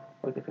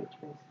 Fuck the Patriots.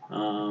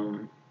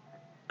 and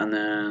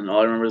then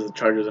all I remember is the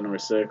Chargers are number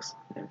 6.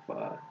 And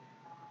fuck.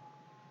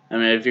 I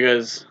mean, if you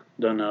guys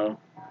don't know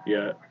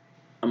yet,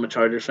 I'm a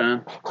Chargers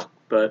fan,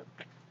 but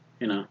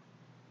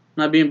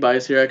not being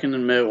biased here, I can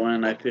admit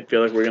when I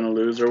feel like we're gonna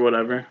lose or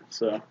whatever.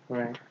 So,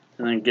 Right.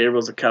 and then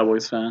Gabriel's a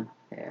Cowboys fan,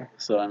 Yeah.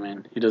 so I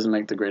mean, he doesn't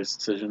make the greatest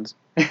decisions.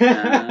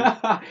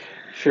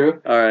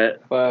 True. All right,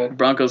 But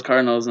Broncos,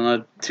 Cardinals, and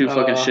the two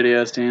fucking shitty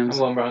ass I'm teams.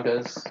 going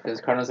Broncos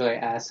because Cardinals are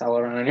like ass all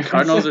around. Anyways.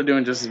 Cardinals are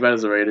doing just as bad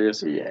as the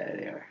Raiders. Yeah,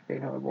 they are. They're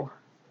horrible.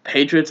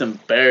 Patriots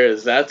and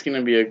Bears. That's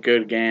gonna be a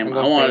good game. I'm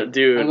I going want, for-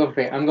 dude.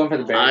 I'm going for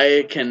the Bears.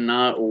 I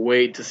cannot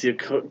wait to see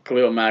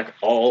Khalil Mack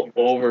all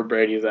over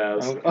Brady's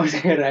ass. I'm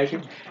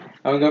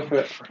going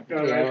for.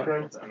 Got Yeah, ice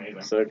cream. That's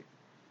amazing. So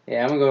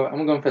Yeah, I'm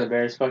going for the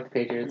Bears. Fuck the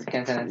Patriots.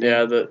 Can't stand that.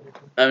 yeah,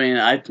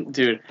 I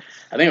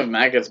think if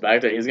Matt gets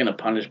back there, he's gonna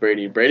punish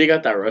Brady. Brady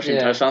got that rushing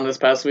Yeah. touchdown this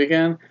past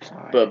weekend,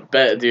 Alright.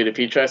 but dude, if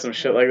he tries some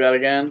shit like that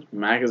again,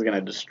 Mac is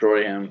gonna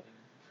destroy him.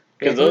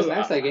 Because Because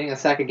Max like getting a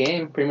sack a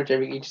game, pretty much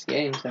each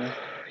game. So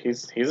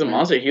he's a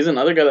monster. He's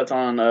another guy that's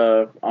on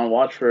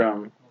watch for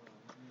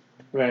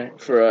right.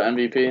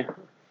 MVP.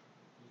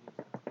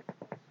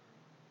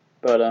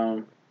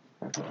 But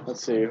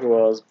let's see who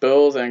else.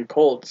 Bills and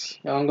Colts.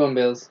 No, I'm going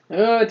Bills.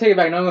 Oh, take it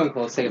back. No, I'm going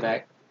Colts. Take it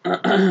back.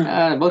 Both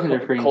of them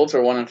are free. Colts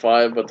are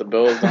 1-5, but the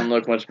Bills don't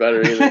look much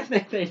better either.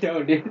 They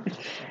don't, dude.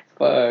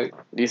 Fuck.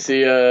 Do you see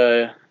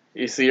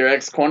your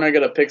ex corner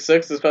get a pick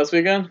 6 this past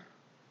weekend?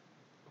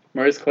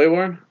 Maurice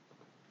Claiborne.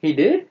 He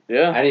did?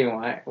 Yeah. I didn't even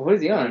want. What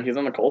is he on? He's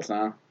on the Colts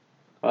now.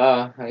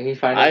 Wow, he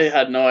finally. I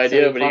had no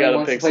idea, but he got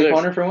a pick play six.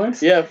 corner for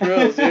once. Yeah, for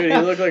real, dude. He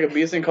looked like a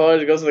beast in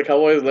college. Goes to the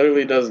Cowboys,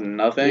 literally does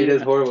nothing. He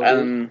does horrible.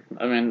 And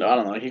I mean, I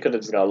don't know. He could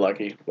have just got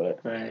lucky, but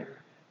Right.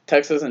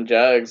 Texas and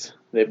Jags,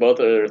 they both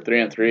are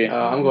 3-3.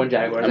 I'm going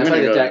Jaguars. I'm I gonna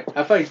feel go- like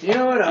I feel like, you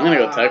know what? I'm gonna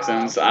go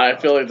Texans. I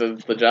feel like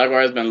the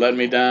Jaguars been letting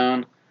me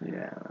down.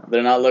 Yeah.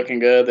 They're not looking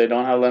good. They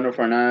don't have Leonard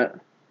Fournette.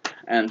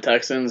 And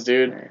Texans,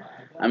 dude.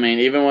 I mean,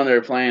 even when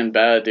they're playing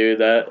bad, dude,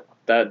 that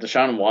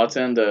Deshaun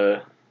Watson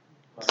to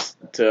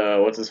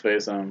what's his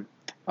face?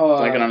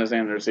 Blanking on his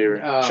name, the receiver.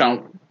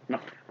 Sean.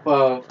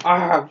 Well,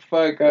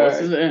 fuck. What's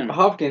his name?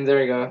 Hopkins. There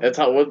we go. It's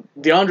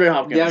DeAndre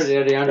Hopkins.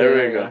 DeAndre.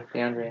 There we go.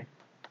 DeAndre.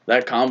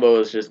 That combo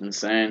is just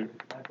insane.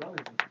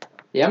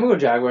 Yeah, I'm gonna go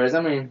Jaguars. I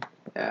mean,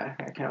 yeah,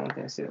 I kind of want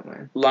Tennessee to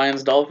win.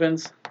 Lions,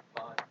 Dolphins.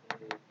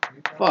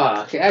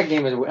 Fuck, that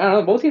game is. I don't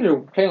know. Both teams are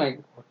playing like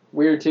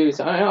weird too.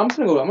 So I'm just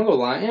gonna go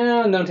Lions.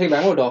 Yeah, no, take it back.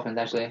 I'm gonna go Dolphins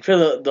actually. I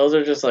feel those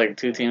are just like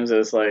two teams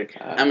that's like.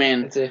 I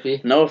mean, it's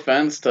iffy. no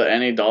offense to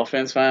any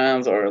Dolphins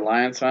fans or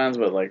Lions fans,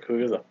 but like, who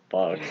gives a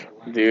fuck,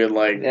 dude?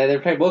 Like, Yeah,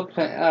 they're both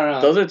playing. I don't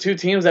know. those are two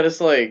teams that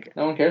it's like.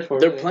 No one cares for.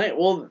 They're really. playing.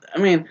 Well, I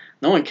mean,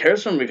 no one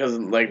cares for them because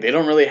like they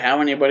don't really have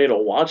anybody to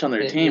watch on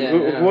their team.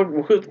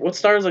 What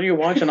stars are you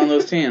watching on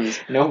those teams?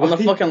 Nobody. On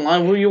the fucking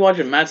line, who are you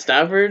watching? Matt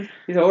Stafford?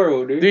 He's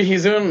horrible, dude. Dude,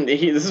 he's doing.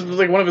 This is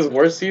like one of his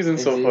worst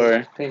seasons so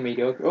far. Playing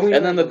mediocre.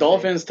 And then the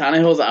Dolphins,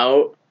 Tannehill's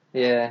out.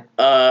 Yeah.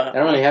 I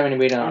don't really have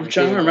anybody on. I'm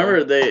trying to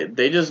remember.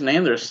 They just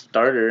named their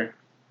starter.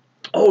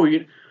 Oh,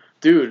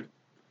 dude.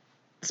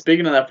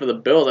 Speaking of that, for the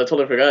Bills, I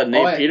totally forgot.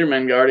 Nate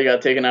Peterman already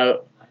got taken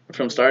out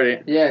from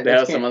starting. Yeah, they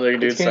have some other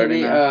dudes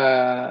starting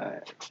now.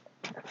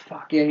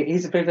 Fuck yeah,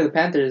 he's playing for the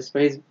Panthers,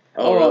 but he's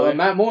really?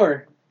 Matt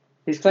Moore.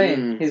 He's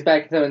playing. He's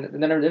back. So they're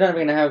not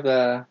even gonna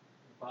have.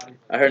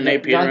 I heard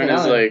Nate Peterman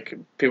is like,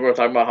 people are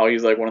talking about how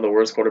he's like one of the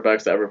worst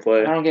quarterbacks to ever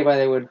play. I don't get why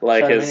they would.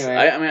 Like start his, him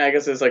anyway. I mean, I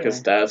guess it's like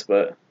his stats,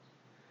 but.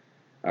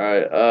 All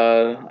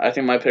right, I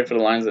think my pick for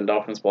the Lions and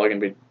Dolphins probably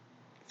gonna be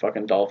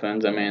fucking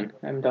Dolphins. I mean,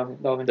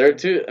 Dolphins. they're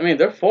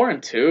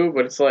 4-2,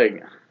 but it's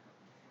like.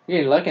 You're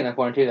getting lucky in the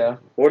 4-2 though.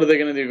 What are they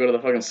gonna do? Go to the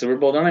fucking Super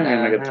Bowl? They're not even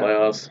gonna make it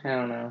playoffs. I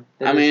don't know.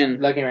 I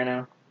mean, lucky right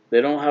now.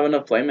 They don't have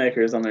enough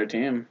playmakers on their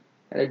team.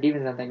 Their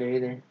defense not that good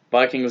either.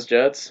 Vikings,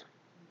 Jets.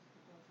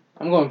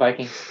 I'm going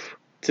Vikings.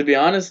 To be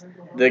honest,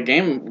 the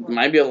game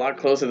might be a lot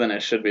closer than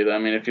it should be. Though I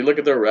mean, if you look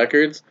at their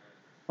records,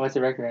 what's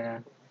the record right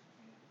now?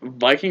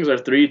 Vikings are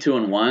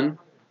 3-2-1.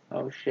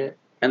 Oh shit.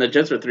 And the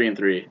Jets are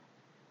 3-3.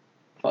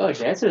 Oh,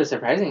 Jets are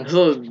surprising.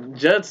 So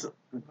Jets,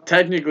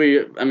 technically,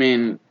 I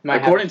mean,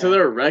 according to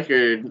their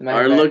record,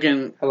 are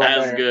looking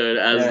as good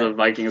as the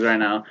Vikings right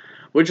now,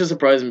 which is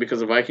surprising because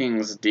the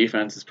Vikings'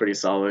 defense is pretty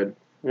solid.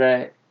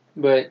 Right,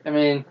 but I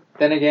mean,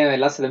 then again, they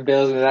lost to the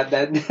Bills, and that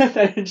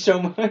didn't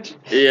show much.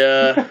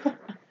 Yeah.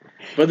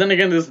 But then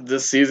again,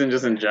 this season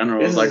just in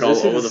general is like all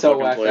over the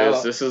fucking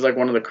place. This is like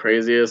one of the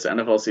craziest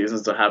NFL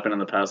seasons to happen in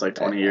the past like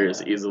 20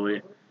 years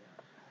easily.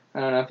 I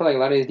don't know. I feel like a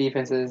lot of these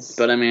defenses.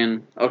 But I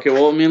mean, okay,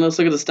 well, I mean, let's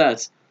look at the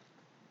stats.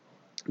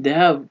 They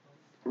have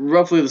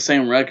roughly the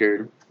same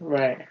record.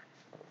 Right.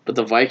 But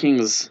the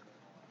Vikings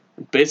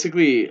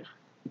basically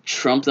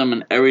trump them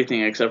in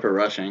everything except for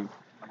rushing.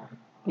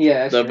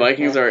 Yeah. The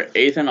Vikings are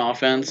 8th in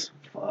offense.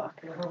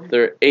 Fuck.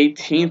 They're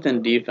 18th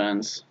in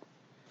defense,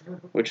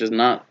 which is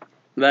not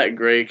that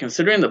great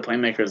considering the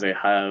playmakers they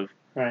have.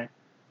 Right.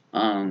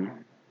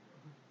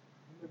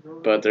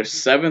 But they're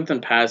 7th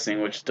in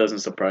passing, which doesn't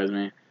surprise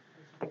me.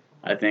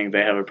 I think they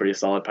have a pretty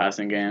solid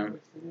passing game.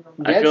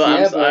 I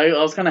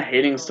was kind of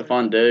hating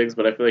Stephon Diggs,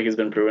 but I feel like he's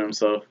been proving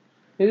himself.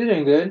 He's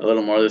doing good. A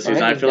little more this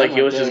season. I feel like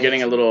he was just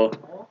getting a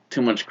little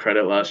too much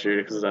credit last year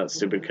because of that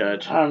stupid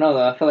catch. I don't know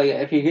though. I feel like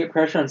if you get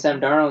pressure on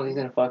Sam Darnold, he's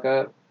gonna fuck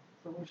up.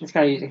 It's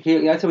kind of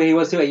that's the way he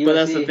was too at USC. But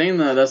that's the thing,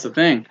 though. That's the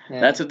thing.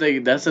 Yeah. That's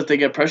if they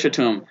get pressure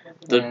to him.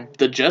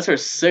 The Jets are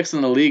 6th in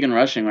the league in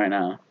rushing right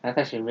now. That's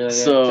actually really good.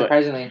 So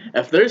surprisingly,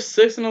 if they're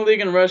 6th in the league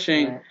in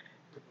rushing,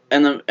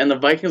 and the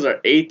Vikings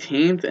are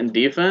 18th in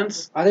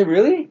defense. Are they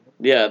really?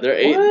 Yeah, they're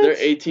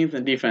 18th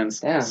in defense.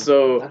 Damn.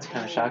 So that's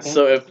kind of shocking.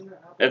 So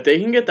if they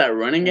can get that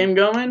running game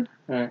going,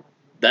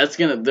 that's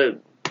gonna.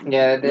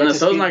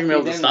 Minnesota's not gonna be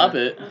able to stop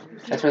it.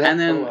 That's where and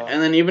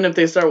then even if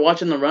they start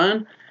watching the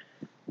run,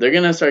 they're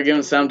gonna start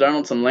giving Sam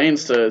Darnold some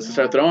lanes to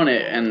start throwing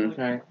it,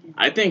 and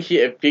I think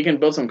if he can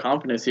build some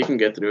confidence, he can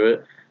get through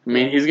it. I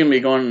mean, he's gonna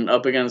be throwing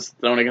against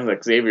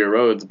like Xavier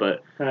Rhodes,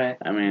 but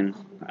I mean,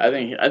 I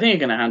think he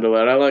can handle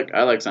it.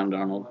 I like Sam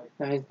Darnold.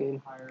 He's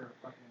good.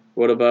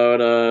 What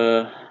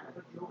about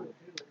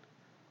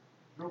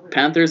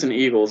Panthers and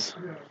Eagles?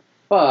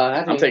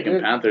 I'm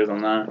taking Panthers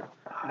on that.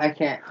 I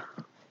can't.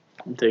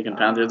 I'm taking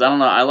Panthers. I don't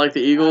know. I like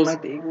the Eagles. I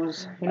like the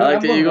Eagles. I'm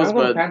going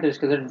for the Panthers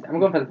because I'm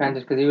going for the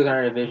Panthers because Eagles are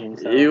in our division.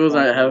 So Eagles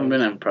haven't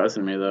been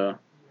impressing me though.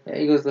 Yeah,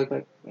 Eagles look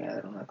like they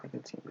don't look like a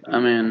team. I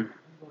mean,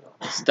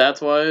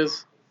 stats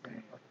wise,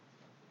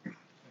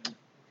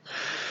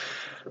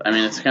 I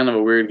mean it's kind of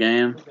a weird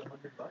game.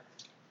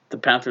 The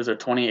Panthers are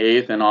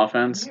 28th in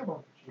offense.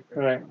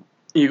 Right.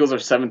 Eagles are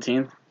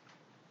 17th.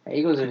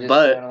 Eagles are just.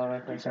 But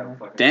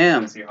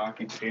Damn. Fantasy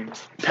hockey team.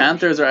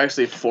 Panthers are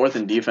actually 4th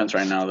in defense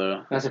right now,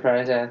 though. Not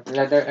surprised. Yeah, I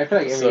feel like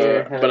every So,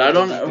 year. but I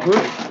don't know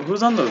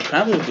who's on the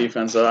Panthers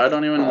defense though. I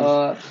don't even.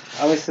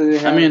 Obviously they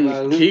have. I mean,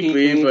 Luke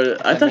Kuechly,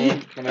 but I the thought main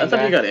he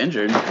guy. got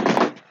injured.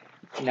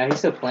 No, he's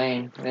still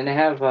playing. And then they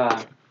have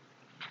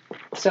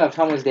still have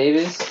Thomas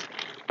Davis,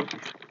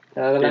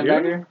 the other They do?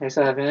 linebacker. They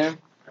still have him.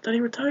 I thought he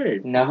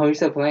retired. No, he's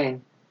still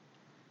playing.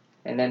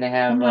 And then they What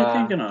have. am I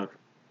thinking of?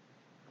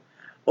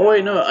 Oh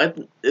wait, no.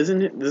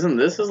 Isn't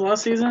this his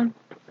last season?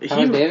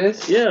 Thomas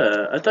Davis?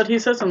 Yeah, I thought he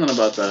said something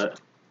about that.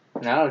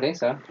 No, I don't think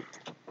so.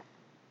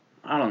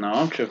 I don't know.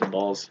 I'm tripping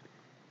balls.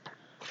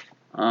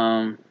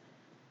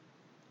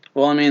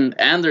 Well, I mean,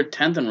 and they're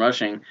 10th in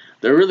rushing.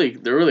 They're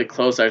really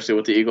close actually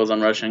with the Eagles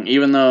on rushing.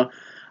 Even though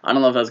I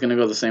don't know if that's gonna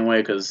go the same way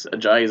because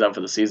Ajayi's out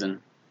for the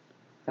season.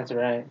 That's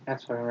right.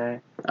 That's fucking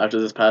right. After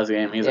this past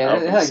game, he's Yeah, out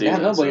they for the have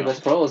season. nobody so. but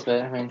Sproles,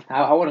 but I mean,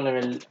 I wouldn't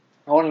leave him.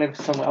 I wouldn't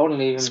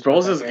leave him.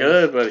 Sproles is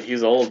good, but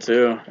he's old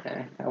too.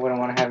 Yeah, I wouldn't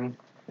want to have him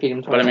feed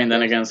him. But I mean,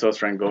 then again, so is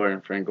Frank Gore,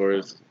 and Frank Gore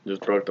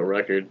just broke the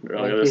record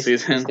earlier this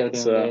season. He's still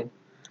doing So, good.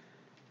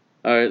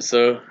 all right.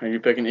 So, are you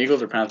picking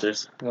Eagles or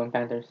Panthers? I'm going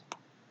Panthers.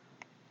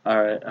 All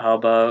right. How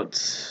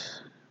about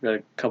we got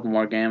a couple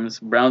more games?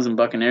 Browns and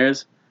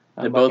Buccaneers.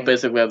 They I'm both Buccan-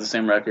 basically have the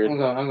same record. I'm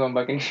going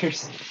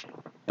Buccaneers.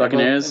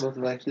 Buccaneers? They both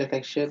look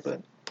like shit,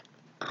 but.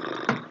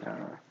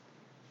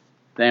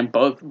 Damn,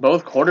 both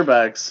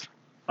quarterbacks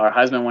are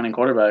Heisman winning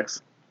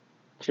quarterbacks.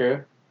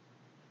 True.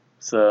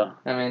 So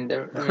I mean,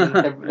 they're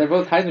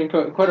both Heisman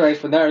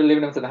quarterbacks, but they're not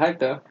living up to the hype,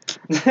 though.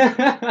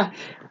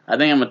 I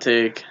think I'm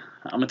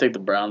gonna take the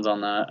Browns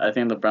on that. I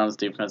think the Browns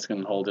defense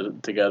can hold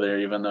it together,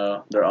 even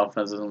though their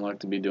offense doesn't look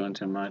to be doing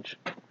too much.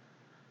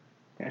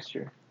 That's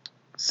true.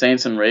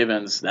 Saints and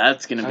Ravens.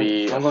 That's gonna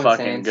be I'm a going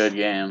fucking Saints. good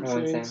game. I'm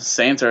going Saints.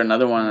 Saints are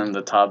another one in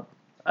the top.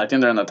 I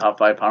think they're in the top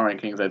 5 power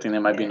rankings. I think they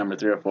might be Yeah. number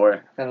 3 or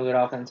 4. They have a good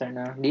offense right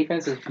now.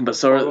 Defense is. But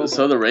so horrible,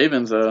 the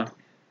Ravens though.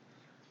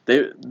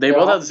 They Their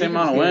both have the same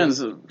amount of defense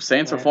wins.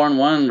 Saints are Yeah.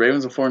 4-1.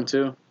 Ravens are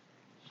 4-2.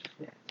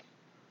 Yeah.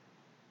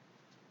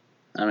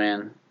 I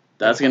mean,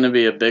 that's gonna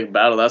be a big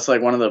battle. That's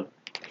like one of the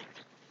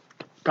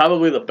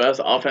probably the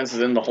best offenses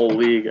in the whole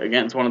league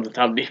against one of the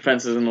top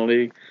defenses in the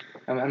league.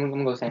 I'm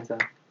gonna go Saints though.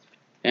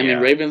 I mean, Yeah.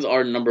 Ravens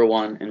are number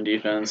 1 in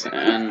defense,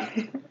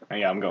 and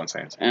Yeah, I'm going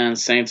Saints.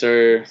 Saints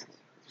are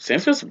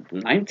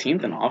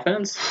 19th in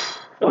offense.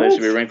 I feel like they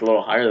should be ranked a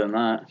little higher than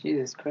that.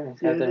 Jesus Christ.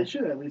 Yeah, Out there. they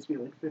should at least be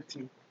like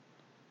 15.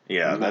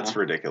 Yeah, Nah. that's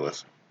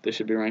ridiculous. They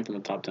should be ranked in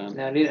the top 10.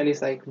 No, at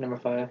least like number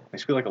 5. They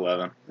should be like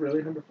 11.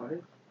 Really, number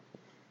 5?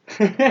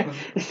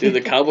 Dude,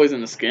 the Cowboys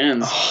and the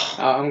Skins.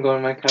 I'm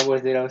going my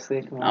Cowboys, dude.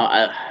 Obviously. Come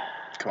on.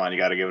 Come on, you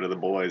got to give it to the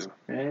boys.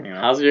 Right? You know,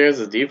 How's your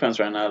guys' defense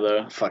right now,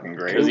 though? fucking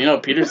great. Because you know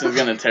Peterson's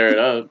gonna tear it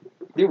up.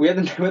 Dude, we have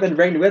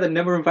the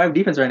number 5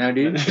 defense right now,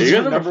 dude. Are you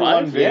guys number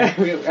 5? Yeah,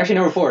 actually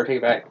number 4. Take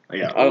it back.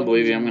 Yeah. I don't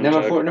believe you. I'm gonna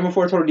check. Number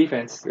 4 total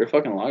defense. You're a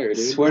fucking liar, dude.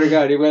 Swear to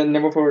God, dude, we're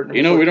number 4.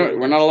 You know we're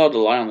not allowed to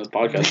lie on this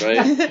podcast,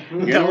 right?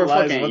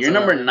 You're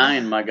number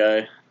 9, my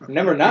guy.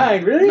 Number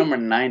 9, really? Number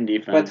 9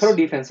 defense. But total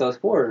defense though is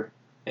 4.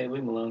 Hey,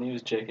 leave him alone. He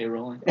was J.K.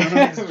 Rowling.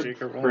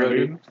 Bro,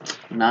 dude.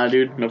 Nah,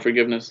 dude, no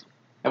forgiveness.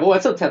 Well,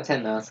 it's still top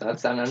 10 though, so I'm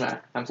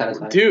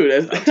satisfied. Dude,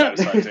 I'm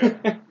satisfied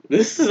too.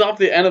 this is off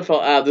the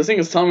NFL app. This thing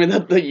is telling me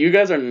that you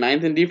guys are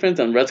 9th in defense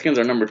and Redskins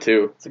are number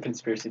 2. It's a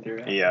conspiracy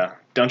theory. Yeah.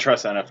 Don't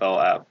trust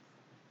NFL app.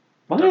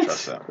 What? Don't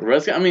trust that.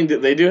 Redskins. I mean,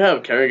 they do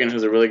have Kerrigan,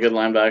 who's a really good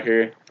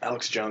linebacker.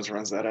 Alex Jones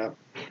runs that app.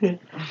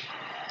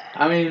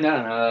 I mean, I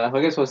don't know.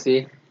 I guess we'll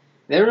see.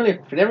 They haven't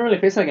really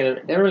faced like a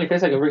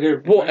really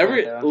good. Well,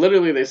 running back, though.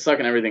 literally they suck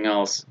in everything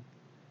else.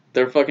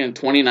 They're fucking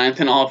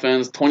 29th in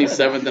offense,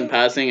 27th in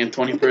passing, and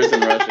 21st in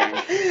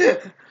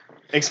rushing.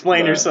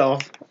 Explain But-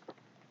 yourself.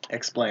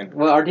 Explain.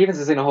 Well, our defense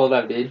is gonna hold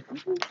up, dude.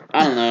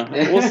 I don't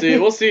know. We'll see.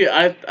 We'll see.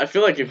 I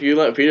feel like if you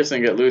let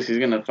Peterson get loose, he's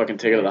gonna fucking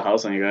take it to the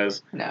house on you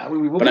guys. Nah,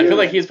 we'll But I feel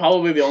like he's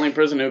probably the only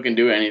person who can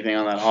do anything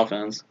on that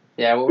offense.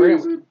 yeah.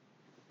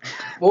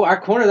 Well,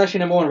 our corner is actually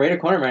number 1 rated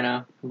corner right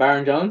now.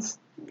 Byron Jones.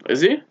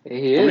 Is he?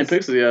 He How many is.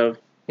 picks does he have?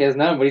 He has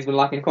none, but he's been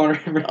locking corner.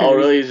 Oh,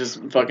 really? He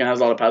just fucking has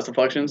a lot of pass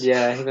deflections?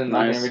 Yeah, he's been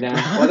knocking Nice. every down.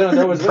 Well,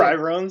 there was Bry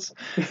runs.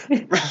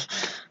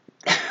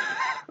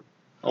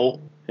 Oh,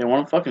 You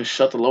want to fucking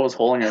shut the lowest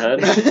hole in your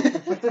head?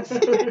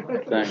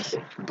 Thanks.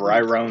 Bry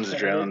Rones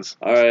Jones.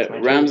 All right,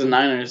 Rams and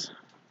Niners.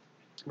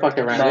 Fuck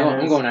the Rams.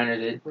 I'm going Niners,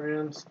 dude.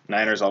 Rams.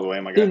 Niners all the way,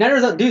 my Dude, guy.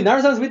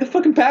 Niners always beat the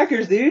fucking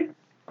Packers, dude.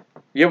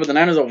 Yeah, but the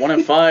Niners are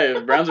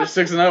 1-5. Rams are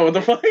 6-0. What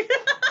the fuck?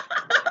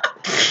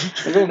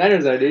 I'm going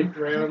Niners, though, dude.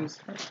 Rams.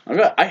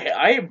 I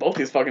hate both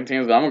these fucking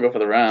teams, but I'm gonna go for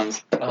the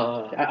Rams.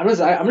 I'm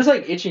just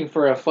like itching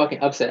for a fucking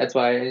upset. That's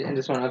why I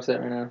just want an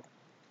upset right now.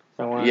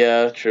 So I want.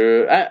 Yeah,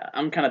 true.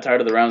 I'm kind of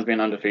tired of the Rams being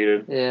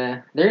undefeated.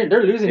 Yeah, they're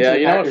losing. Yeah, to the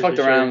you know what? Packers Fuck for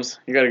the sure. Rams.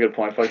 You got a good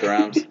point. Fuck the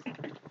Rams.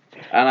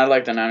 And I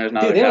like the Niners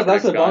now. Dude, that they was lost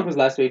Kaepernick's to the gone. Broncos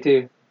last week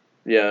too.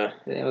 Yeah.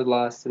 They was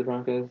lost to the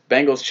Broncos.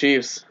 Bengals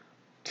Chiefs.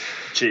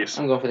 Chiefs.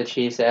 I'm going for the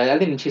Chiefs. I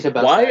think the Chiefs are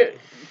about Why?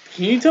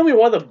 Can you tell me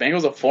why the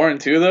Bengals are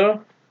 4-2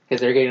 though? because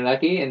they're getting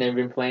lucky and they've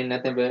been playing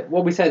nothing but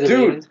besides the Dude.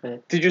 Ravens.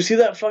 But Did you see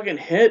that fucking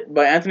hit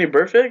by Anthony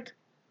Burfict?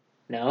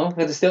 No,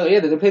 they played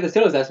the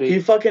Steelers last week.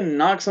 He fucking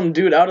knocked some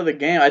dude out of the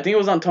game. I think it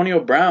was Antonio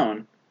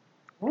Brown.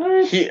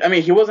 What?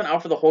 He wasn't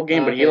out for the whole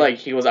game, but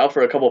he was out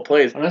for a couple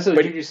plays. Unless it was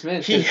But Juju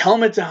Smith. He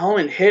helmet to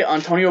helmet hit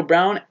Antonio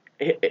Brown,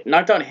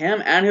 knocked out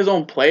him and his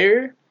own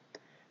player,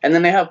 and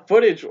then they have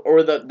footage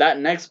or that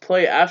next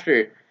play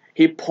after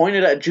he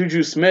pointed at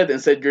Juju Smith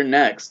and said, "You're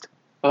next."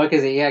 Oh,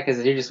 because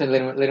Juju Smith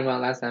let him out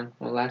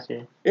last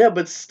year. Yeah,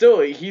 but still,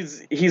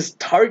 he's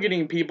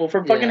targeting people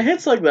for fucking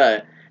hits like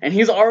that. And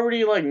he's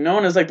already, like,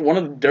 known as, like, one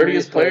of the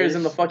dirtiest players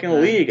in the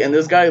fucking league. And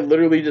this guy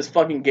literally just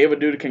fucking gave a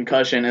dude a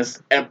concussion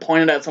and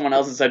pointed at someone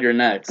else and said, "You're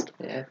next."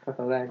 Yeah, fuck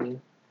all that,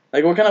 dude.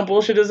 Like, what kind of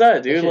bullshit is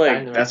that, dude?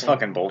 Like, That's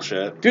fucking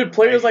bullshit. dude,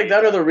 players like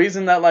that are the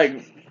reason that,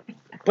 like...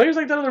 Players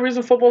like that are the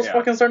reason football's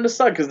fucking starting to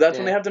suck. Because that's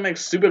when they have to make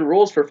stupid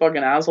rules for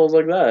fucking assholes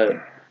like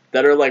that.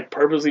 That are, like,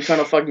 purposely trying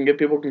to fucking give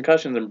people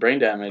concussions and brain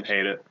damage.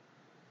 Hate it.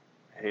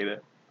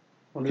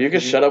 If you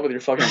could shut up with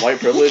your fucking white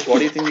privilege, why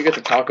do you think you get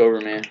to talk over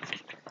me?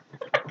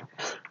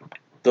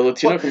 The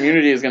Latino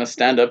community is going to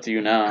stand up to you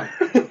now.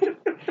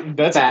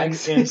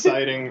 That's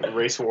inciting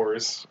race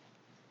wars.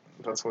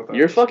 That's what that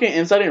You're is. fucking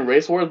inciting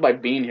race wars by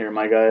being here,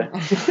 my guy.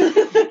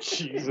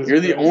 Jesus You're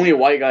the Christ. only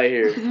white guy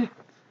here.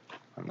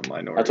 I'm the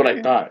minority. That's what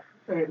I thought.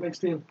 Alright, next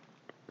team.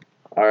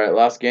 Alright,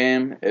 last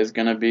game is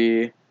going to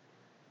be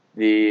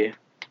the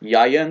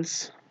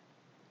Giants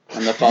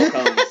and the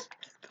Falcons.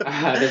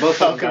 They're both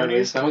fucking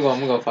garbage. So I'm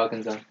gonna go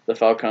Falcons though. The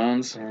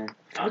Falcons. Yeah.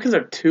 Falcons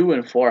are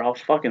 2-4. How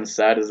fucking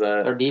sad is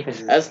that? Their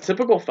defense is As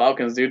typical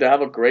Falcons, dude, to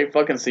have a great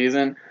fucking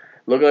season,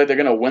 look like they're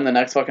gonna win the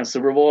next fucking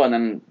Super Bowl, and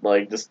then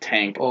like just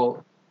tank.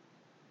 well.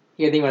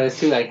 You gotta think about this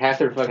too. Like half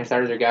their fucking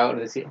starters are out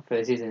for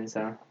the season.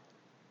 So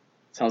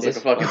Sounds like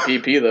a fucking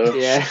PP though.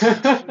 yeah.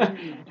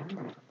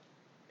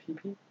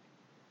 PP?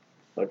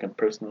 Fucking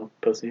personal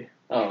pussy.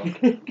 Oh.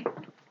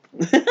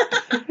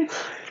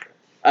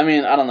 I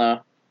mean, I don't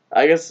know.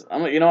 I guess I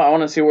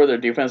want to see where their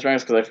defense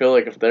ranks because I feel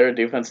like if their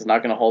defense is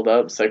not gonna hold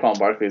up, Saquon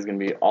Barkley is gonna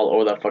be all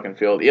over that fucking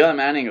field. Eli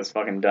Manning is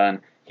fucking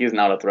done. He's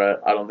not a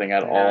threat. I don't think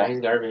at all. He's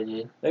garbage,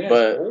 dude. That guy's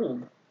But-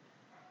 old.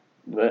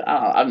 But I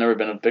don't know, I've never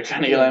been a big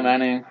fan of Eli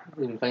Manning.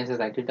 He's been playing since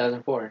like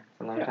 2004.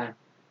 It's a long time.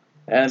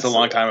 And It's a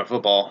long time of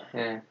football.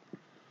 Yeah.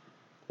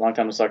 long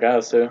time to suck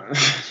ass too.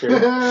 Sure.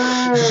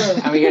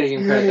 And we gotta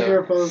give him credit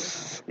though.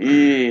 folks.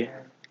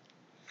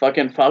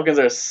 Fucking Falcons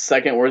are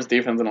second worst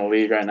defense in the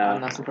league right I'm now.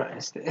 not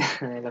surprised.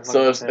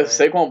 So if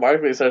Saquon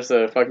Barkley starts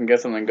to fucking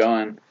get something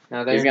going,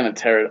 no, he's gonna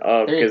tear it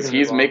up they're because gonna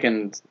he's move on.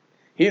 making.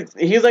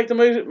 He's like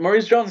the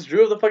Maurice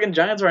Jones-Drew of the fucking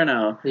Giants right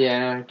now.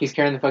 Yeah, no, he's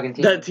carrying the fucking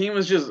team. That team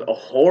is just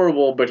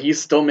horrible, but he's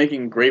still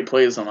making great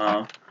plays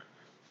somehow.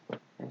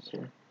 That's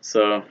true.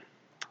 So,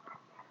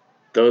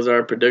 those are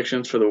our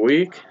predictions for the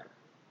week.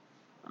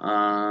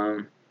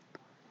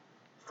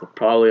 They'll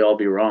probably all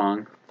be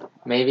wrong,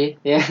 Maybe.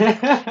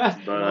 Yeah.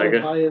 but I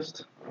guess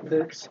Biased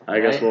picks.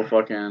 we'll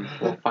fucking.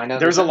 We'll find out.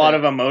 There's a this lot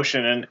Sunday. of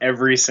emotion in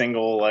every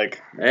single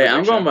like. Hey,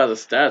 I'm prediction. going by the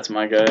stats,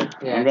 my guy.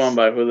 Yeah, I'm going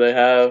by who they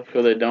have,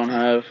 who they don't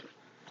have.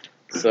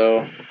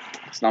 So,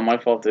 it's not my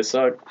fault they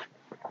suck.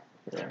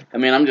 Yeah. I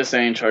mean, I'm just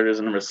saying Chargers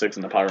are number 6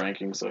 in the power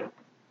ranking, so.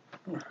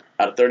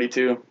 Out of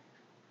 32,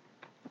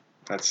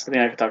 That's I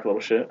think I could talk a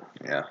little shit.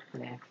 yeah.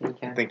 Yeah, you I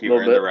can. think you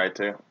Little earned the bit. right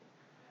to.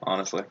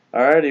 Honestly.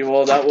 Alrighty,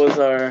 well, that was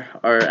our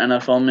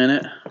NFL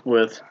Minute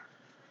with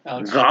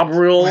Alex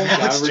Gabriel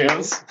Alex Gabriel.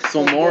 Jones.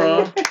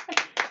 Sonora,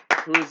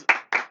 who's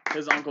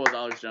his uncle is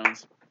Alex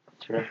Jones.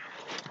 Sure.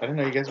 I didn't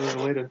know you guys were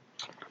related.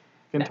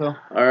 Can tell.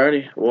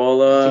 Alrighty,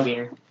 well,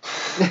 Two-beaner.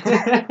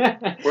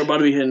 we're about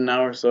to be hitting an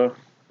hour, so.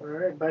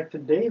 Alright, back to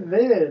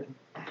David.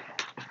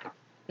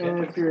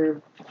 And if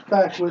you're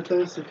back with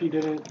us, if you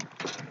didn't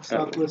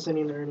stop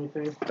listening or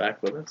anything.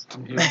 Back with us.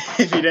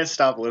 If you didn't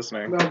stop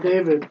listening. Now,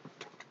 David,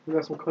 we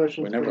got some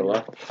questions. We never for you.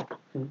 left.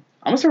 I'm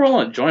gonna start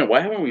rolling a joint.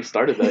 Why haven't we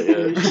started that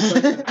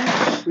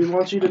yet? We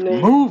want you to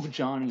name Move,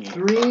 Johnny.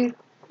 3.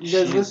 You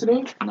guys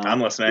listening? No. I'm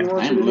We listening.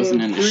 want I'm you to listening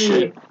name to 3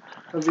 shit.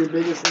 of your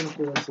biggest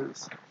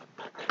influences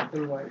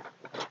in life.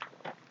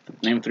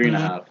 Name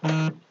 3.5.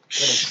 Gonna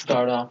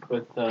start off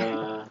with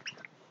damn,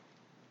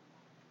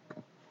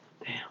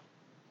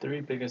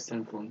 3 biggest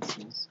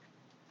influences.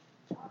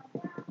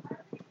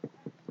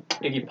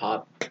 Iggy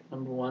Pop,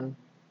 number 1.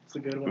 It's a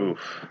good one.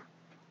 Oof.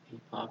 Iggy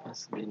Pop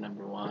has to be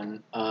number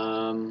 1.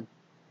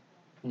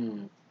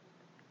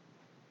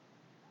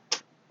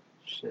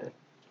 Shit.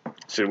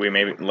 Should we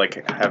maybe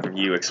like have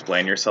you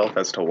explain yourself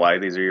as to why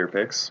these are your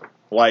picks?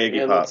 Why Iggy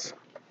Yeah, Pop?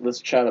 let's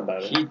chat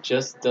about it. He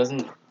just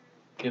doesn't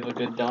give a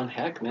good darn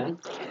heck, man.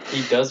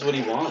 He does what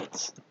he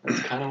wants.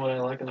 That's kind of what I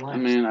like in life. I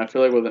mean, I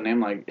feel like with a name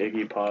like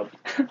Iggy Pop,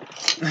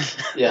 I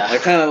yeah,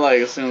 kind of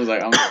like assumes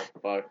like I'm gonna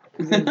fuck.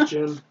 His name's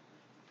Jim.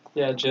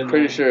 yeah, Jim.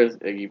 Pretty sure it's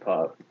Iggy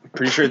Pop.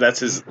 Pretty sure that's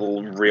his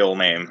real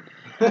name.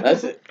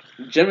 That's it.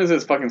 Jim is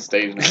his fucking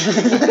stage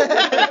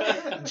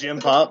name. Jim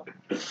Pop.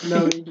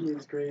 No, Iggy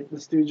is great. The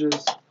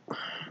Stooges.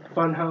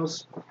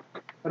 Funhouse.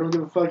 I don't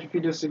give a fuck if you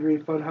disagree.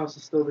 Funhouse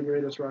is still the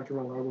greatest rock and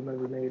roll album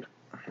ever made.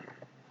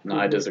 No,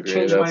 I disagree.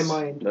 Changed my That's,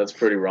 mind. that's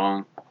pretty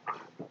wrong.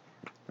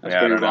 That's Yeah, I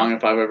pretty don't wrong know.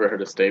 if I've ever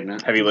heard a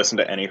statement. Have you listened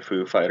to any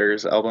Foo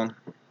Fighters album?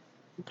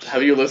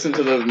 Have you listened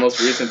to the most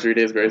recent 3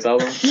 Days Grace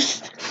album?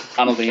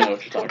 I don't think you know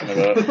what you're talking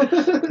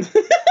about.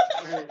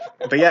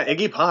 But yeah,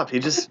 Iggy Pop,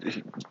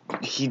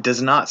 he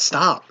does not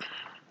stop.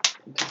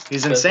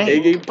 He's insane.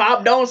 Iggy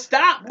Pop, don't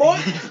stop, boy.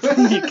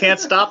 You can't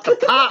stop the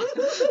pop.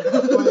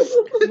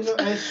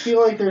 But, I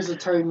feel like there's a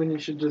time when you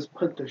should just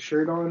put the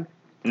shirt on.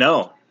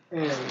 No,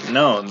 And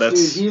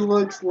that's dude, he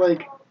looks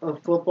like a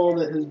football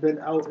that has been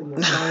out in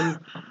the sun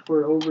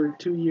for over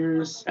 2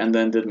 years. And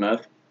then did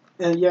meth.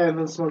 And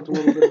then smoked a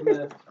little bit of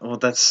meth. well,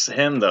 that's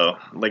him though.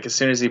 Like as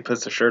soon as he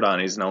puts the shirt on,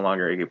 he's no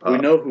longer Iggy Pop. We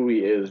know who he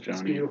is, It's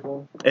Johnny.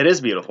 beautiful. It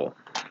is beautiful.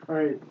 All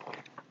right,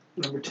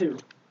 number 2.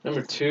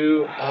 Number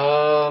 2,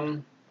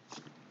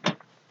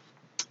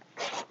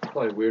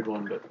 probably a weird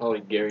one, but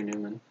probably Gary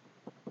Newman.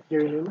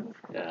 Gary Newman.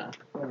 Yeah.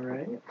 All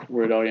right,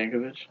 Weird Al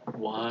Yankovic.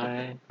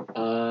 Why?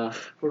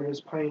 for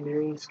his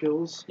pioneering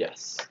skills,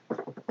 Yes,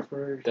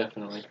 for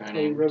definitely. how Kind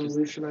he of.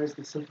 revolutionized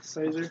the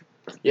synthesizer.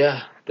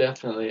 Yeah,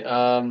 definitely.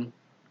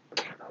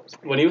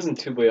 When he was in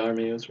Two Boy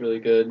Army, it was really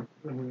good.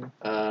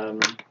 Mm-hmm.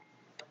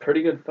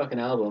 Pretty good fucking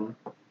album.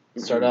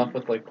 Started off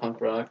with like punk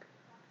rock.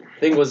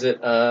 Thing was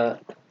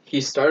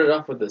he started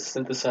off with the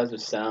synthesizer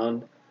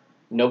sound.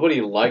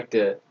 Nobody liked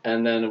it,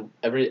 and then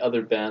every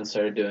other band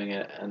started doing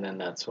it, and then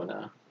that's when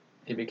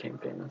he became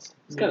famous.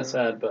 It's kind of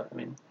sad, but I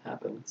mean,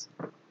 happens.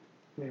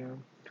 Yeah.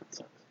 It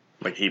sucks.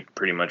 Like he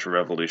pretty much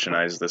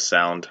revolutionized the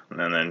sound,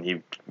 and then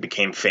he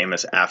became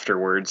famous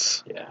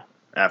afterwards. Yeah.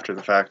 After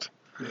the fact.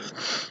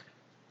 That's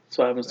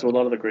what happens to a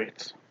lot of the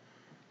greats.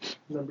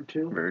 Number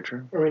 2. Very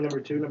true. Or wait, number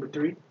 2, number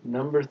 3.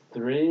 Number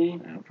 3,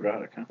 Yeah, I forgot how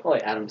to count.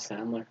 probably Adam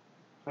Sandler.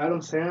 Adam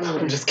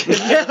Sandler. I'm just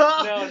kidding.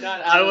 No,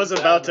 not I was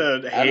Adam about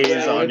Sandler. to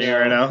haze on you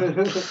right now.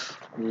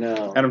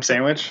 No. Adam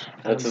Sandwich.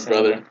 That's his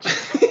Adam brother.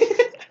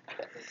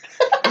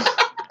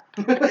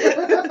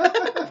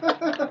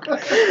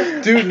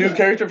 Dude, new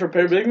character for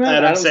Perry Big Man?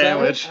 Adam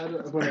Sandwich. I'm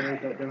gonna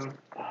write that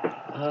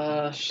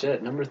down.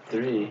 Shit, number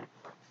 3.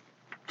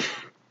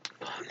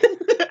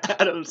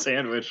 Adam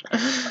Sandwich. I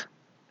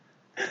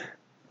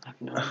have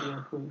no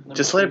idea who. number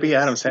Just let it 3 be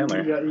is. Adam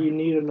Sandler. You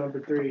need a number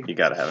 3. You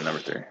gotta have a number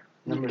 3.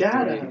 Number You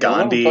gotta 3. have it.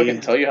 Gandhi. I don't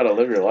fucking tell you how to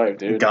live your life,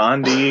 dude.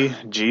 Gandhi,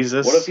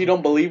 Jesus. What if you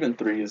don't believe in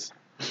threes?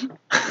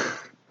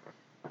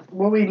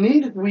 Well, we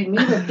need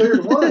a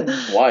third one.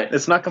 Why?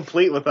 It's not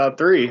complete without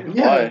 3.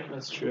 Yeah. Why?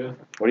 That's true.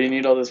 What do you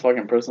need all this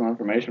fucking personal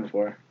information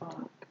for?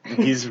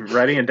 He's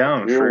writing it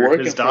down You're for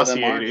working his for them,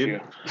 dossier, aren't dude. you?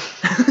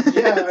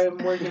 Yeah, I'm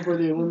working for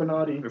the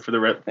Illuminati. For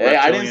the Hey,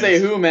 I didn't say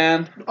who,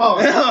 man. Oh,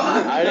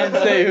 I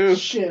didn't say who.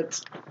 Shit.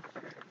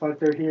 Fuck,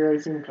 they're here. I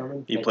see them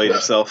coming. You played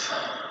yourself.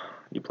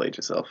 You played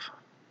yourself.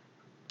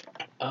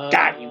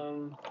 Got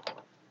him.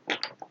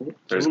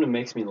 There's- Someone who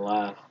makes me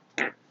laugh.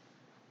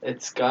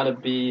 It's gotta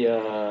be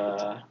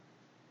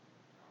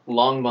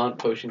Longmont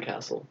Potion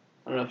Castle.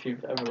 I don't know if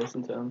you've ever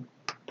listened to him.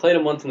 Played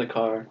him once in the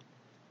car.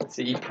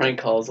 See, he prank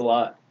calls a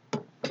lot.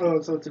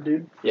 Oh, so it's a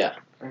dude? Yeah.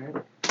 Alright.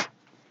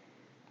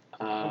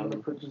 I'm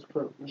gonna just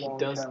put He Long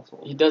does.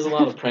 Castle. He does a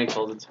lot of prank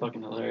calls. It's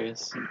fucking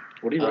hilarious.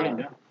 What are you writing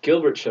down?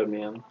 Gilbert showed me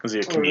him. Was he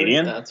a Oh, really?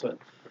 comedian? That's what.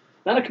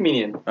 Not a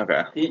comedian.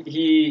 Okay.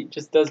 He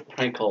just does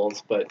prank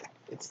calls, but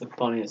it's the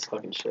funniest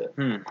fucking shit.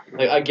 Hmm.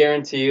 Like I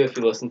guarantee you, if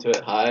you listen to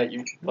it high,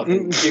 you're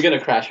gonna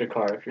crash your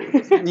car if you're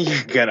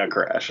You're gonna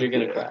crash. you're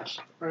gonna crash.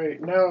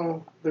 Alright,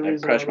 now the I'd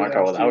reason crash why my we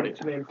car asked without you it.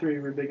 to name 3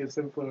 of your biggest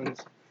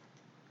influence.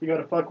 You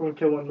gotta fuck one,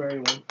 kill one, marry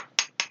one.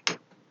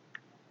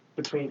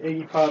 Between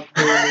Iggy Pop,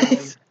 Gary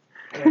Newman,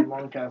 and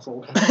Long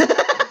Castle.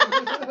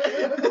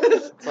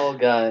 It's all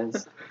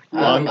guys.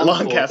 I'm cool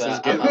with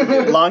that. I'm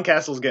good.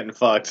 Longcastle's getting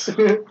fucked.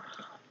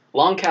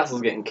 Long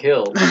Castle's getting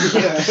killed.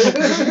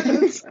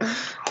 Yeah.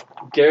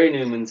 Gary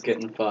Newman's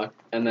getting fucked,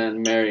 and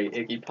then marry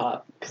Iggy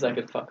Pop because I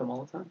could fuck him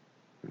all the time.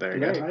 There you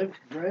go.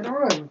 Right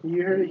on.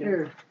 You heard it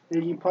here.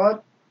 Iggy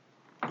Pop.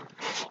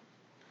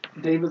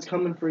 David's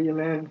coming for you,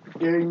 man.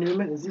 Gary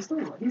Newman, is he still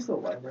alive? He's still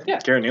alive, right? Yeah.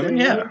 Gary Newman?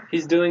 Yeah.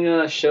 He's doing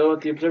a show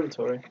at the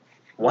observatory.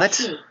 What?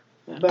 Shit.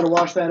 Better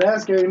wash that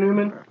ass, Gary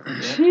Newman.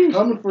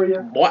 Coming for you.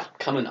 What?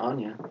 Coming on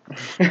ya.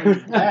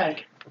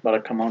 Back. About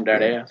to come on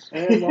that ass.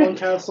 And Long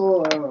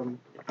Castle,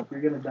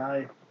 you're gonna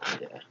die.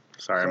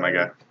 Sorry, my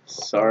guy.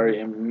 Sorry,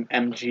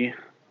 MG.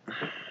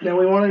 Now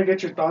we wanted to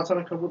get your thoughts on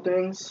a couple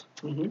things.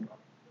 Mm-hmm.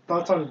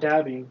 Thoughts on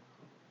dabbing.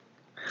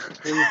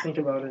 What do you think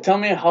about it? Tell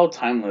me how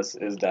timeless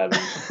is dabbing?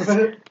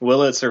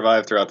 Will it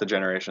survive throughout the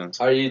generations?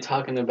 Are you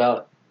talking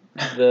about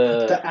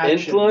the, The action.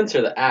 influence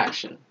or the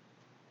action?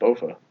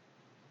 Bofa.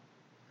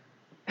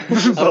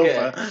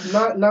 Okay.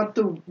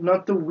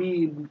 not the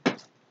weed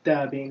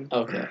dabbing.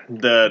 Okay.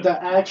 The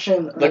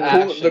action. The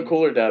action.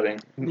 cooler dabbing.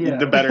 Yeah.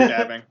 the better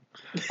dabbing.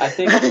 I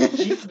think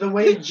The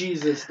way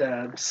Jesus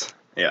dabs.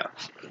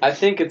 I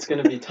think it's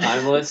gonna be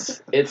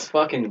timeless. It's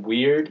fucking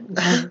weird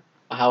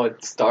how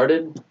it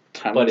started, but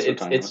Timeless or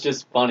timeless? it's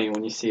just funny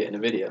when you see it in a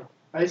video.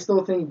 I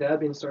still think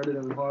dabbing started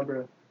in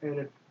Mahabra, and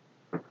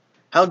if,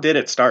 How did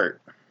it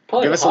start?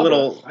 Probably Give us a Mahabra.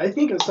 little. I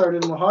think it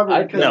started in Mahabra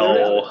I- because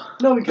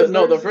No. because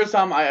No, the there's- first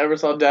time I ever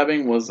saw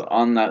dabbing was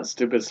on that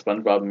stupid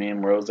SpongeBob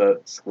meme where it was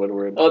at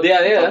Squidward. Oh yeah,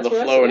 on that's the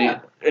where I floor, saw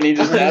and that. he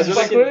just dabs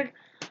really Fucking- quick.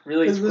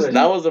 really Is this quick.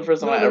 That was the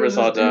first time I there ever was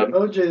saw this dude,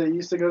 Deb. OJ, that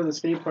used to go to the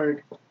skate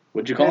park.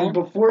 What'd you call And him?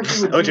 before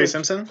he would do O.J. a-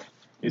 Simpson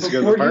used to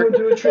go to Before the he park. would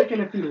do a trick,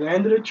 and if he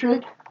landed a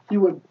trick, he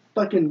would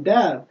fucking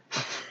dab.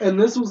 And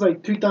this was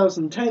like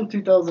 2010,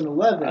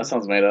 2011. That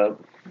sounds made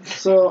up.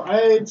 So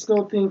I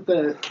still think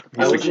that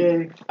I wasn't-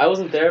 OJ I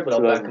wasn't there, but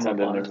I'll back him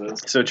 2010 up on didn't it.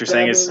 exist. So what you're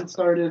saying is, dabbing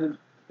started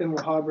in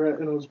La Habra,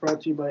 and it was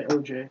brought to you by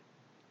OJ.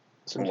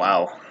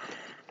 wow.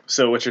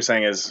 So what you're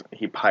saying is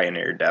he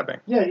pioneered dabbing.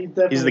 Yeah, he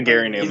definitely. He's the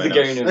Gary He's Newman, the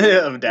Gary of,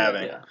 Newman. of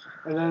dabbing. Yeah.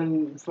 And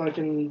then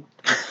fucking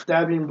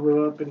dabbing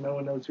blew up, and no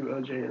one knows who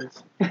OJ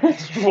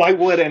is. Why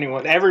would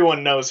anyone?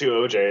 Everyone knows who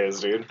OJ is,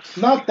 dude.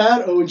 Not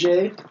that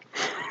OJ.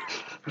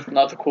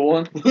 Not the cool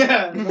one.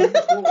 Yeah. Not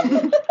the cool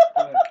one.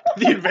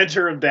 The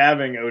Adventure of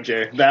Dabbing,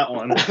 OJ. That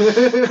one.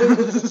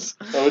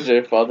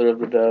 OJ, father of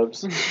the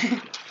dabs.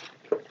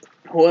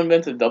 Who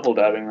invented double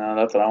dabbing now?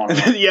 That's what I want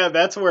to know. Yeah,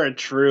 that's where it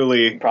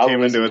truly Probably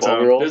came into some its own.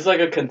 12-year-old. There's like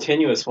a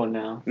continuous one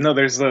now. No,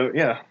 there's the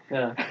yeah.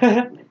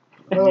 Yeah.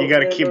 Oh, You got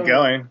to and, keep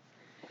going.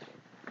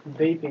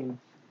 Vaping.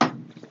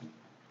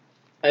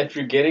 If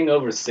you're getting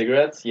over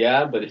cigarettes,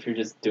 yeah, but if you're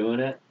just doing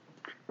it,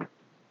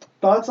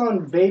 Thoughts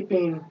on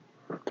vaping,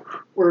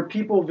 or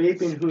people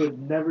vaping who have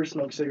never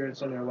smoked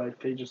cigarettes in their life,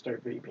 they just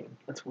start vaping.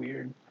 that's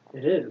weird.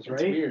 It is,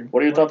 That's right? weird.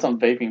 What are your thoughts on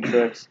vaping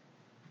tricks?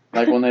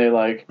 Like when they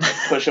like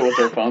push it with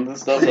their phones and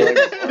stuff.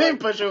 Or, They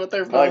push it with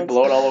their or, like phones.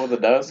 blow it all over the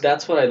desk.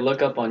 That's what I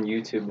look up on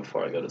YouTube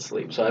before I go to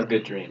sleep, so I have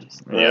good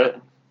dreams. Right?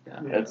 Yeah.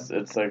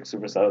 It's like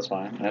super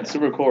satisfying and it's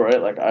super cool,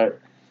 right? Like I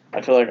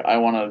feel like I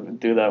want to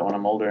do that when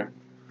I'm older.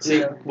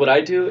 See, Yeah. what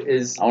I do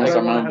is I wanna But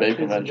start my wanna own have vape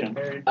kids and get convention.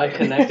 married. I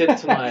connect it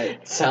to my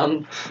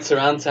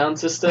surround sound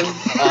system,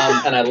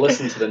 and I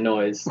listen to the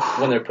noise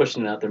when they're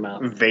pushing it out their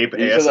mouth. Vape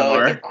You feel that,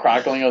 like the ASMR.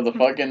 crackling of the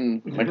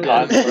fucking like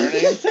cotton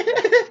burning.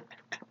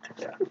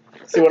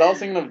 See, what I was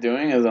thinking of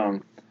doing is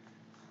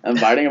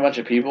inviting a bunch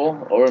of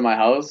people over to my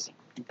house,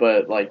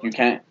 but like you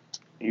can't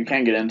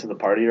get into the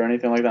party or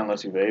anything like that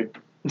unless you vape.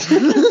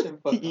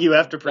 You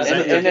have to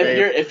present And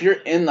your if you're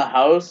in the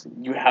house,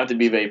 you have to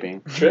be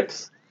vaping.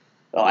 Tricks?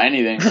 Oh,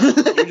 anything.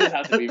 You just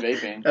have to be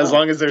vaping. As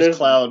long as there's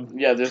cloud.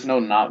 Yeah, there's no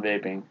not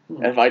vaping.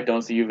 If I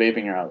don't see you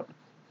vaping, you're out.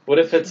 What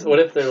if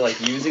they're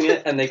like using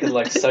it and they could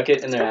like suck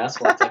it in their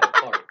ass while it's like a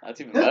fart? That's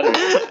even better.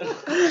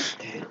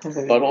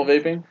 Butthole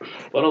vaping?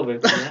 Butthole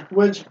vaping, yeah.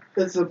 Which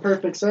is a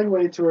perfect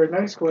segue to our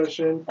next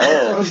question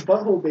Oh. on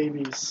butthole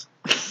babies.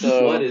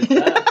 So What is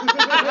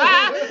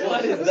that?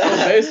 What is So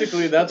that?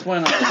 basically, that's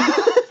when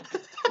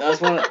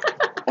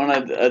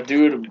a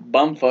dude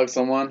bum fucks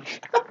someone,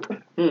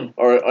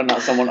 or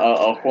not someone,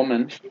 a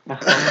woman,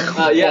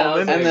 Yeah. I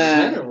was like,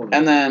 man or woman?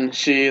 and then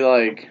she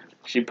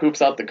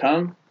poops out the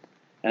cum,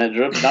 and it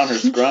drips down her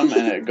scrum,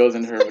 and it goes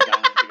into her vagina,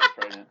 and she gets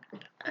pregnant.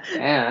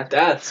 Yeah,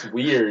 that's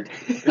weird.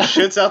 It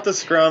shits out the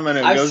scrum and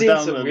it I've goes seen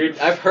down some the. weird.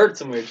 I've heard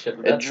some weird shit.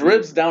 But It that's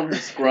drips down her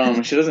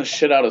scrum. She doesn't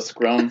shit out a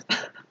scrum.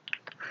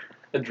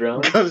 a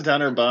drone. Goes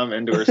down her bum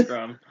into her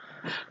scrum.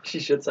 She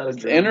shits out a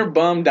drone. In her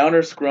bum, down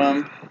her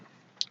scrum,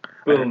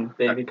 Boom,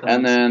 baby comes.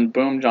 and then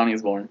boom,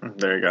 Johnny's born.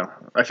 There you go.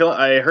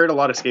 I heard a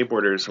lot of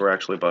skateboarders were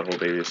actually butthole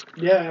babies.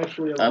 Yeah,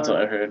 actually, a That's lot.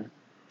 what I heard.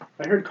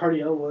 I heard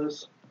Cardiel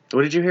was.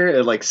 What did you hear?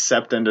 It like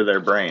seeped into their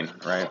brain,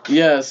 right?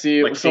 Yeah.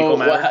 See, Like fecal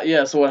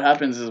matter? So what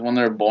happens is when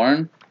they're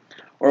born,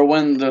 or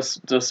when the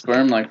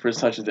sperm like first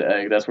touches the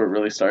egg, that's where it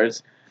really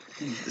starts.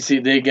 See,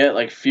 they get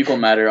like fecal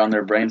matter on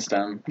their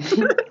brainstem.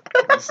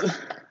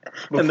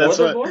 And that's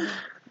they're what. born?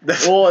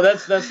 Well,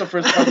 that's the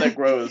first part that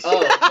grows.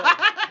 Oh,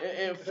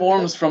 It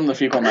forms from the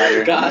fecal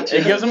matter. Gotcha.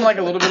 It gives them like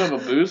a little bit of a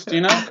boost,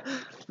 you know,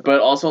 but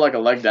also like a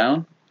leg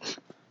down.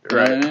 You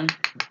know what I mean? Is, And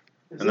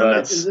it, then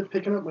that's- is it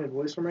picking up my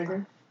voice from right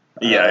here?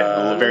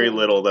 Yeah, very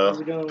little How's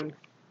though. it going?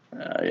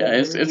 Yeah,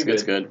 it's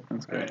good.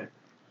 It's good.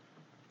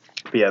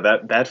 But yeah,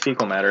 that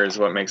fecal matter is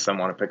what makes them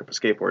want to pick up a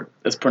skateboard.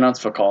 It's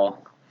pronounced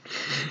fecal.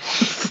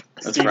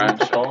 That's French.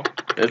 Call.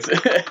 It's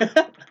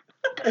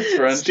it's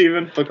French.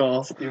 Stephen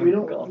Fakal. We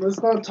don't.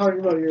 Let's not talk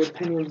about your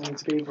opinions on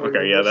skateboarding.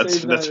 Okay, yeah, We'll that's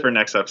save that's that- for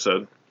next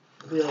episode.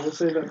 Yeah, we'll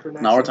save that for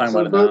next. No, we're talking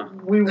episode. about it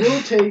But we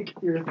will take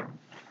your.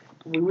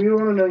 We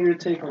want to know your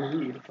take on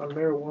weed, on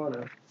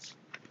marijuana.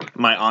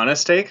 My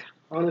honest take?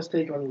 Honest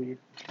take on weed.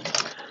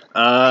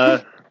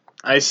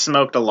 I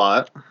smoked a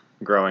lot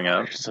growing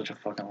up. You're such a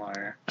fucking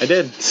liar. I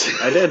did.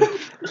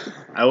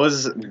 I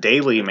was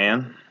daily,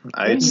 man.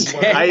 I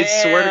swear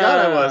to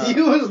God I was. He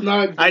was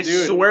not. I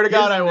Dude, swear to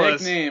God I his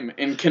was. nickname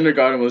in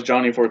kindergarten was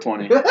Johnny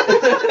 420.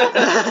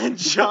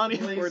 Johnny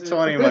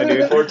 420, my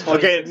dude. 420.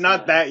 Okay,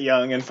 not that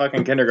young in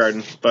fucking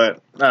kindergarten,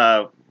 but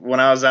when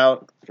I was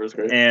out First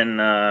grade. in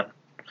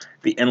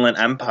the Inland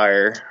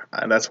Empire,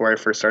 that's where I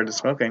first started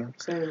smoking.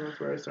 Same, that's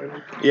where I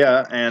started.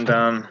 Yeah,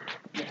 and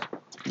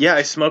yeah,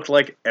 I smoked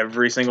like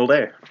every single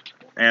day,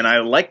 and I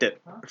liked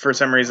it. For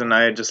some reason,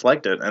 I just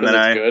liked it, and then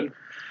it's good.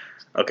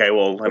 Okay,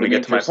 well, let me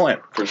get to my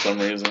point. For some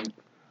reason.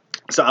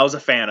 So I was a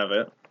fan of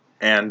it,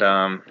 and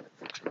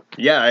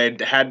yeah,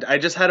 I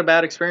just had a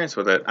bad experience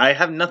with it. I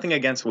have nothing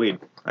against weed.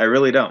 I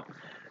really don't.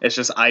 It's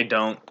just I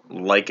don't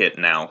like it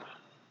now.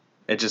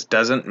 It just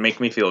doesn't make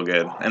me feel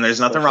good, and there's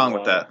nothing Such a wrong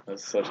with lie. that.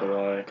 That's such a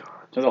lie.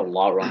 There's a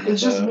lot wrong It with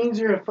just that. means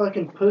you're a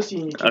fucking pussy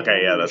and you can't Okay,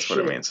 yeah, handle that's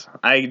your what it shit.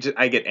 means.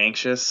 I get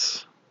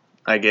anxious.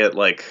 I get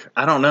like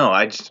I don't know.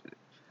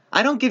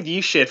 I don't give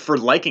you shit for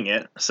liking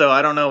it, so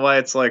I don't know why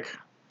it's like.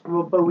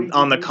 Well, but we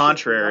On the do shit for not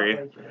contrary.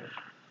 liking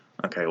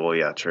it. Okay, well,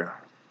 yeah, true.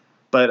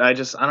 But I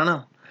don't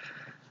know.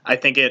 I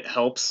think it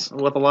helps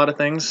with a lot of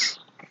things.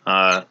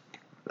 I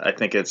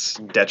think it's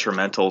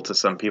detrimental to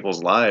some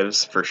people's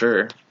lives for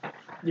sure.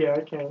 Yeah,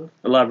 I can.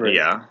 Elaborate.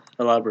 Yeah.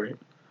 Elaborate.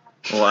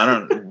 Well, I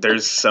don't.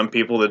 There's some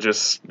people that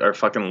just are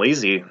fucking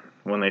lazy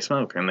when they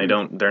smoke, and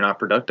they're not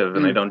productive,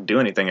 and they don't do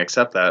anything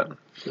except that.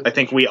 I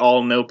think we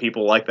all know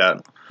people like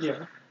that.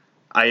 Yeah.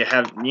 I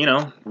have, weed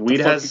What the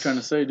fuck has you trying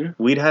to say, dude?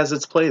 weed has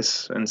its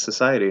place in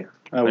society.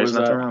 There's Where's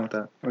nothing that? wrong with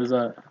that. Where's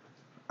that?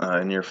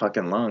 In your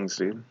fucking lungs,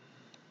 dude.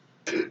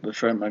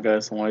 That's right, my guy.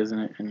 So why isn't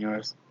it in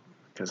yours?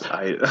 Because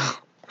I.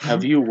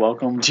 Have you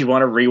welcomed? Do you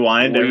want to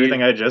rewind Weed.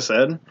 everything I just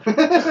said?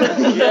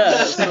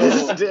 Yeah.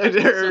 So,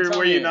 Or tell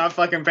were you me- not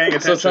fucking paying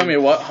attention? so tell me,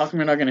 how come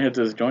you're not gonna hit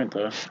this joint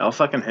though? I'll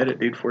fucking hit it,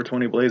 dude.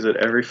 420 blaze it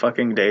every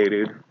fucking day,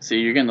 dude. See,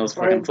 you're getting those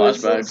Alright, fucking but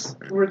flashbacks.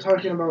 since we're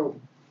talking about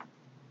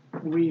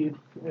weed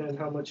and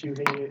how much you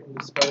hate it and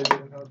despise it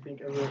and how I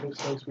think everyone who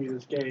smokes weed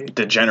is gay.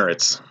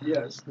 Degenerates.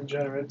 Yes,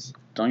 degenerates.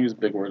 Don't use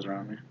big words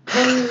around me.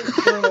 Coming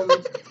from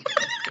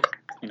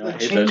You know, I a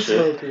hate chain that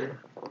shit. smoker.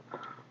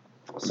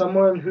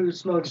 Someone who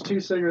smokes 2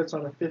 cigarettes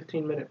on a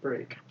 15-minute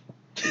break.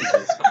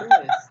 Jesus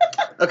Christ.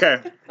 Okay.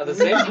 At the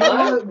same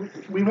time?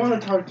 We want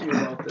to talk to you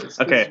about this.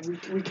 'cause Okay.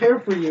 We care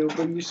for you,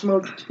 but you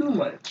smoke too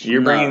much.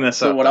 You're bringing this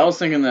so up. what I was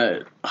thinking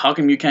that, how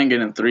come you can't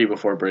get in 3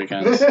 before break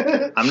ends?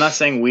 I'm not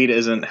saying weed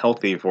isn't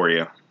healthy for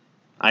you.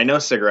 I know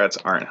cigarettes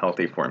aren't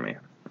healthy for me.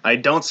 I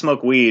don't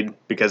smoke weed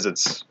because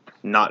it's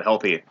not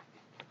healthy.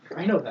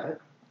 I know that.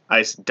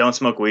 I don't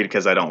smoke weed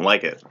because I don't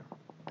like it.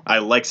 I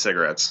like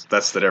cigarettes.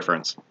 That's the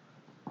difference.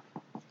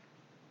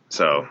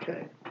 So,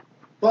 Okay.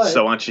 But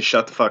so why don't you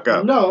shut the fuck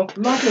up? no,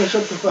 I'm not gonna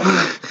shut the fuck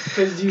up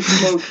because you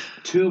smoke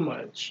too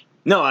much.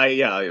 No, I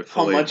How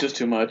fully. much is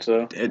too much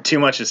though? Too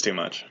much is too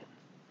much.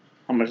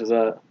 How much is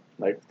that?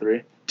 Like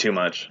 3? Too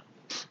much.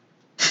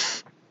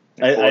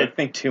 Like I 4?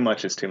 think too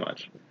much is too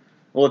much.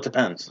 Well, it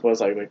depends.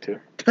 What's like 2?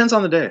 Depends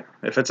on the day.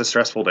 If it's a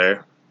stressful day,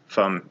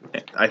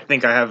 I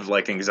think I have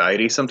like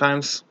anxiety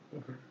sometimes.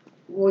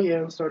 Well, yeah,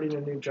 I'm starting a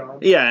new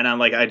job. Yeah, and I'm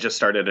like, I just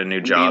started a new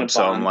job,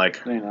 so I'm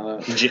like, You know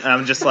that.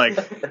 I'm just like,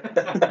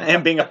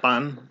 I'm being a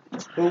fun.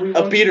 But we A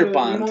want Peter you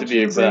Pan, we want to be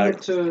you bring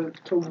exact.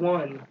 it to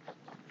 1.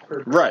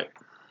 Per Right.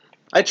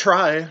 I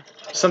try.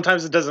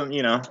 Sometimes it doesn't,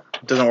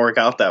 doesn't work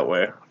out that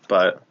way.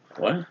 But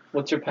What?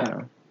 What's your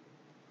pack?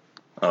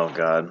 oh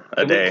god, a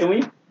Can day.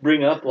 we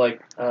bring up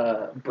like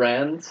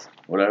brands?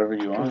 Whatever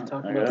you we want.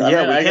 talk I about guess. that? Yeah,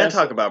 I mean, we I can guess-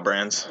 talk about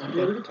brands.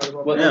 Yeah, we can talk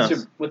about Yeah.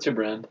 What's your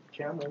brand?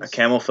 camels.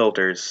 Camel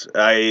filters.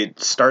 I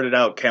started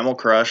out Camel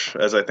Crush,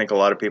 as I think a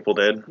lot of people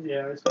did.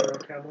 Yeah, I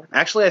started camel.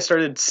 Actually, I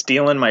started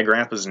stealing my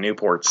grandpa's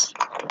Newports.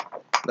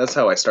 That's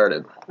how I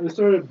started. I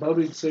started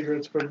bubbling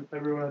cigarettes for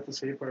everyone at the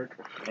skate park.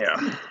 Yeah.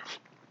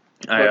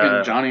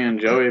 Fucking Johnny and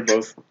Joey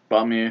both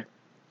bought me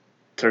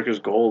Turkish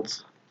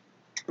Golds.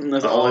 And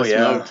that's all Oh, I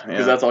yeah, smoked. Because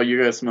yeah. that's all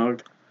you guys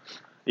smoked.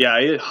 Yeah,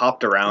 I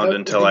hopped around That-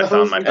 until I that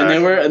found was- my and pack.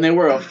 And they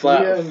were a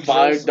flat Yeah, and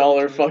 $5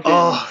 just- fucking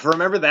Oh,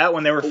 remember that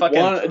when they were fucking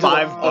One- just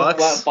 $5 a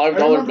bucks? flat I $5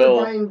 remember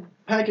bill. buying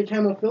a pack of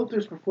camel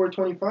filters for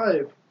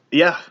 $4.25.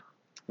 Yeah. At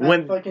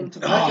When fucking oh,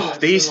 tobacconists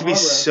they used to in be La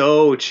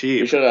so You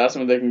cheap. should have asked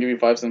them if they can give you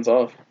 5 cents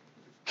off.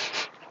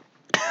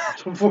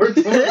 Habra.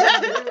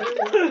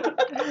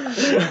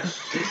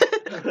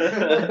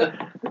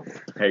 $4.25.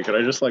 Hey, could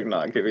I just like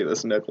not give you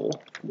this nickel?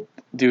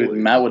 Dude,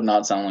 Matt would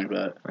not sound like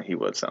that. He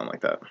would sound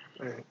like that.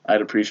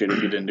 I'd appreciate it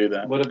if you didn't do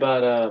that. What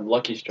about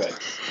Lucky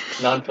Strikes?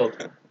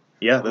 Non-filter.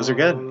 Yeah, those are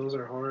good. Those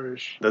are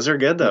harsh. Those are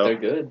good They're though.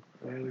 good.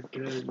 They're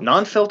good.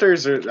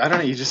 Non-filters are I don't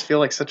know, you just feel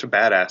like such a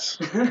badass,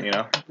 you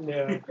know?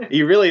 Yeah.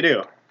 You really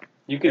do.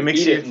 You can makes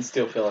eat you- it and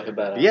still feel like a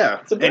badass. Yeah.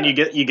 It's a And you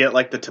brand. get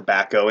like the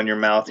tobacco in your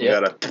mouth, you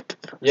Yep. gotta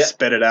Yep.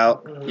 spit it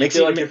out. You You Makes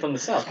feel you like you're from the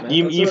south, man.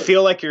 you, That's you what-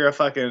 feel like you're a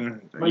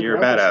fucking My you're a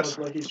grandpa badass.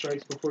 smoked Lucky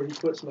Strikes before he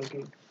quit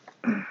smoking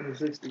in the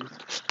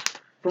 60s.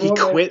 From He what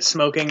my- quit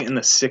smoking in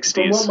the From what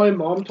 60s. my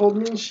mom told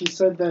me, she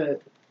said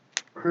that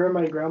her and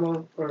my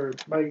grandma, or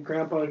my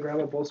grandpa and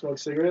grandma both smoked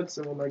cigarettes,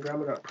 and when my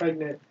grandma got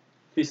pregnant,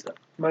 they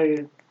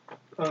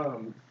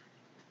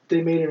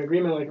made an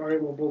agreement like, all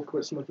right, we'll both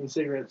quit smoking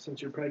cigarettes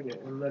since you're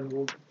pregnant, and then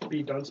we'll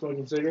be done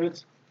smoking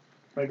cigarettes.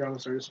 My grandma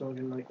started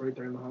smoking like right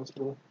there in the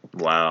hospital.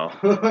 Wow.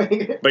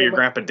 Like, But your my-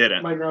 grandpa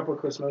didn't. My grandpa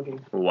quit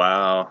smoking.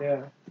 Wow.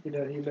 Yeah, he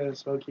didn't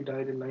smoke. He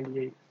died in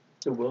 '98.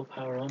 The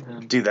willpower on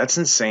him. Dude, that's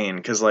insane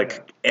because like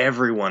Yeah.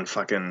 everyone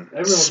fucking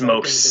Everyone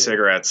smokes fucking did.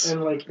 cigarettes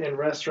And like in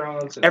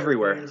restaurants, and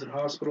Everywhere. airplanes and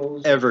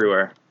hospitals.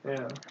 everywhere.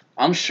 Yeah.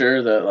 I'm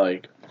sure that,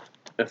 like,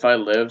 if I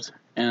lived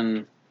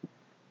in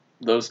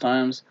those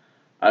times,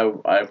 I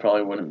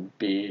probably wouldn't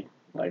be,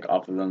 like,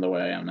 off of them the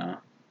way I am now.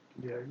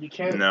 Yeah, you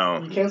can't.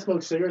 No. You can't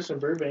smoke cigarettes in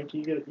Burbank.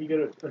 You get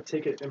a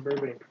ticket in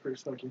Burbank for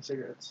smoking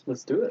cigarettes.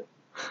 Let's do it.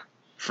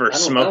 for I don't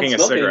smoking a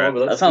smoke anymore, cigarette. but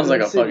That let's sounds do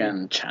like it. a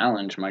fucking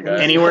challenge, my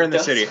guy. Anywhere in the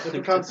That's- city. If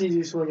it counts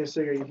easy smoking a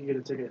cigarette, you can get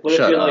a ticket. What if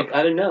Shut you're up. like,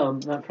 I didn't know, I'm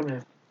not from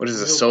here. What is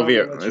this, They'll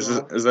Soviet? probably let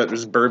you Is that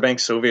just Burbank,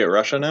 Soviet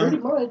Russia Pretty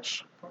now?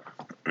 much.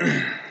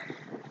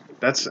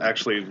 That's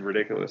actually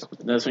ridiculous.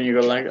 That's when you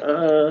go like,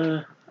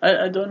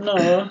 I don't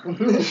know.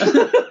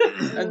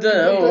 I don't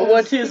know.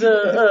 What is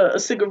a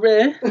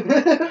cigarette?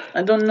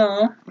 I don't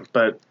know.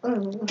 But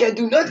Can't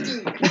do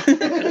nothing.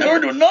 I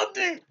do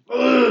nothing.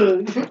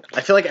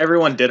 I feel like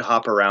everyone did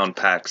hop around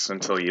packs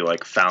until you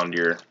like found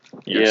your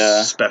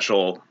Yeah.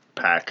 special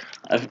pack.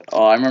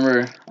 I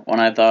remember when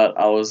I thought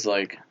I was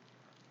like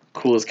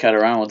coolest cat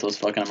around with those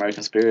fucking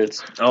American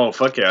Spirits. Oh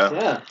fuck yeah!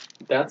 Yeah,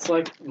 that's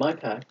like my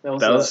pack. That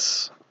That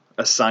was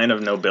a sign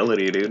of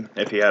nobility, dude.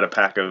 If you had a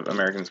pack of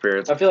American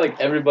Spirits. I feel like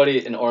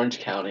everybody in Orange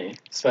County,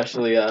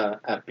 especially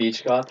at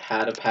Beach Goth,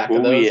 had a pack Oh,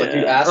 of those. Like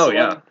you yeah. ask Oh, someone,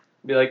 yeah.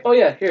 be like, oh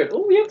yeah, here.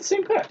 Oh, we have the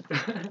same pack.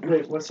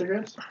 Wait, what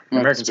cigarettes?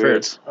 American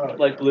Spirits. Oh,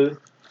 Like blue.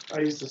 I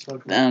used to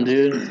smoke. Damn,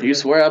 dude. You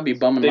swear I'd be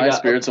bumming They my got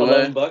spirits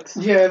 $11. away.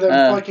 Yeah, then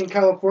Uh. fucking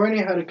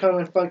California had to come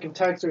and fucking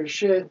tax our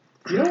shit.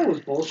 You know what was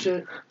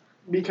bullshit?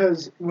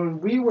 Because when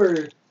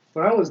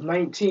I was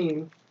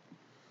 19,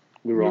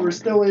 We we were were on.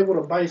 still able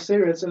to buy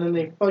cigarettes, and then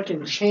they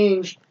fucking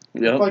changed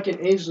the Yep.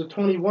 fucking age to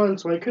 21,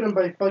 so I couldn't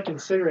buy fucking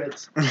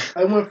cigarettes.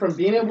 I went from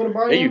being able to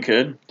buy Yeah, you them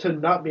could. to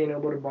not being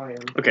able to buy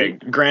them. Okay,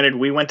 granted,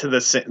 we went to the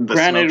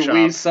Granted, smoke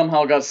we shop.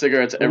 somehow got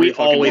cigarettes every We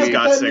fucking always week.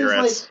 got that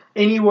cigarettes. Means,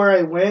 like, anywhere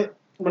I went,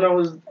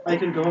 I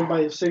could go and buy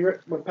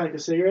a pack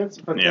of cigarettes,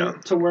 but Yeah. then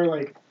to where,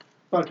 like,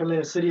 fuck, I'm in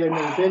a city I've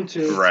never been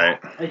to. Right.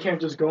 I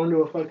can't just go into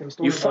a fucking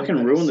store. You and buy a fucking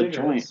pack of ruined the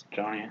cigarettes. joint,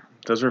 Johnny.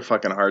 Those were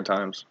fucking hard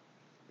times.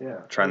 Yeah.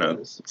 Trying it to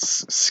was.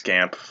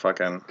 scamp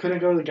fucking. Couldn't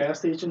go to the gas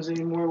stations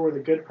anymore where the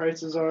good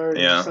prices are.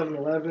 Yeah.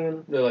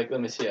 7-Eleven. They're like,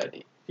 let me see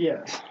ID.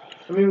 Yeah.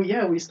 I mean,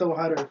 yeah, we still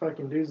had our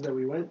fucking dudes that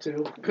we went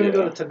to. Couldn't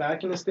go to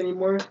Tobacconist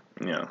anymore.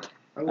 Yeah.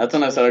 That's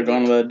when I started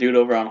going to that dude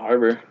over on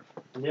Harbor.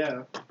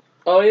 Yeah.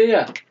 Oh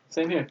yeah.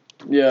 Same here.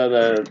 Yeah,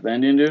 the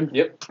Indian dude.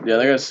 Yep. Yeah,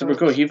 that guy's super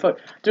cool. He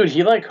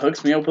like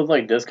hooks me up with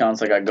like discounts.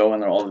 Like I go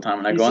in there all the time,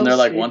 and I He go in there sells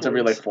like once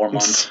every like 4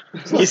 months.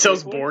 He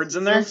sells boards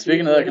in there.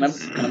 Speaking of that,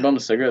 can I bum a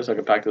cigarette so I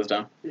can pack this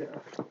down? Yeah.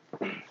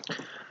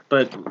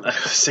 But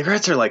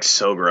cigarettes are like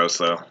so gross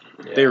though.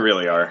 Yeah. They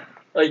really are.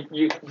 Like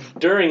you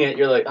during it,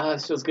 you're like,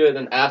 this feels good.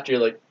 Then after,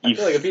 you're like, I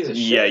feel like a piece of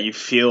shit. Yeah, you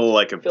feel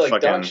like a I feel like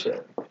dog fucking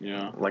shit.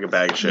 Yeah. like a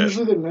bag of shit.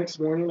 Usually the next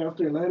morning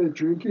after a night of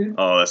drinking.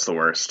 Oh, that's the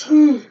worst.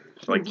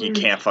 Like you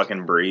can't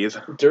fucking breathe.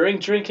 During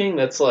drinking,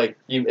 that's like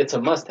it's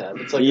a must-have.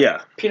 It's like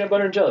Yeah. peanut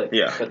butter and jelly.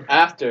 Yeah. But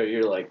after,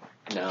 you're like,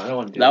 no, I don't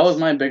want to do That this. was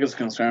my biggest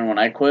concern when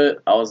I quit.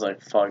 I was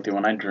like, fuck, dude,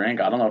 when I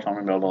drink, I don't know if I'm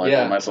gonna be able to like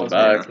yeah, pull myself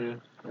that's back.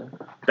 mine too.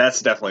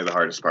 That's definitely the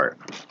hardest part.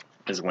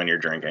 Is when you're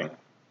drinking.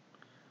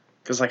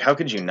 Cause like how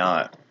could you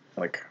not?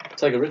 Like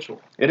It's like a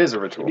ritual. it is a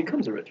It ritual.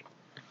 becomes a ritual.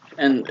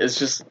 And it's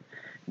just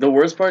the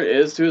worst part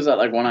is too is that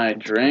like when I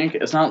drink,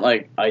 it's not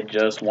like I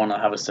just want to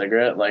have a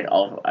cigarette. Like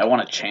I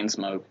want to chain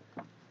smoke.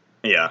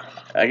 Yeah.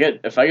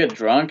 If I get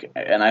drunk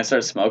and I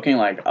start smoking,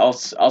 like I'll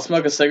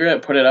smoke a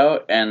cigarette, put it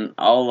out, and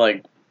I'll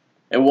like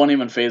it won't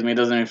even faze me. It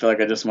doesn't even feel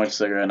like I just smoked a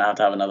cigarette and I have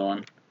to have another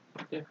one.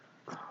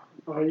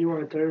 Oh, you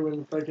weren't there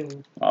when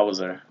fucking I was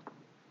there.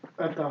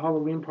 at the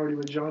Halloween party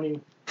with Johnny.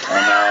 Oh no,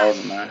 I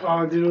wasn't there.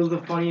 Oh, dude, it was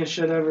the funniest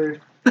shit ever.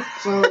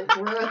 So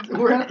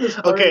we're at this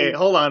party. Okay,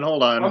 hold on.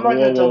 I'm not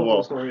gonna tell the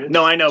whole story. It's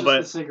No, I know, just the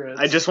but cigarettes.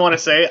 I just want to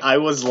say I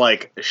was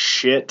like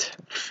shit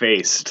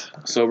faced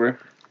Sober.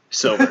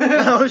 sober.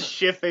 I was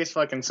shit faced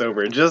fucking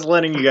sober. Just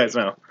letting you guys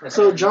know.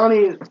 So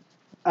Johnny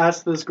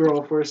asked this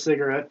girl for a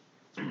cigarette.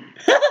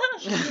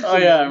 Oh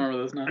yeah, I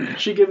remember this now.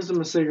 She gives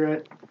him a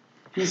cigarette.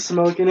 He's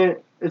smoking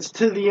it. It's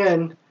to the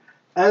end.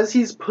 As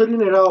he's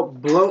putting it out,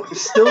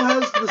 still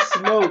has the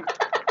smoke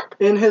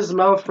in his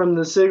mouth from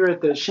the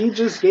cigarette that she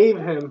just gave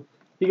him.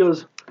 He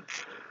goes,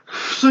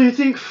 "So you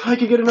think I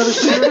could get another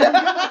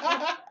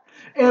cigarette?"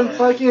 And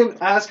fucking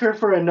ask her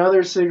for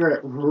another cigarette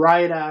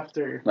right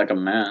after. Like a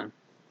man.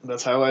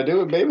 That's how I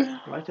do it, baby.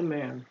 Like a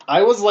man.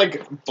 I was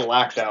like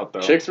blacked out though.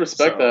 Chicks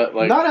respect So- that.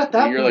 Like Not at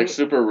that you're like point.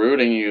 super rude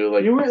and you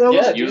like You were, that,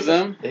 Yeah, was, use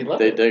them. They love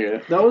They it. dig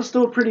it. that was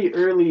still pretty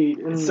early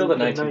in It's still the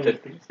night.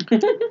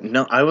 1950s.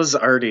 No, I was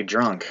already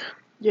drunk.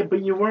 Yeah,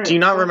 but you weren't. Do you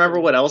not remember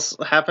what else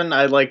happened?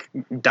 I like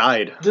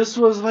died. This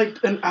was like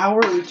an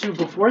hour or two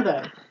before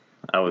that.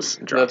 I was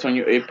drunk. That's when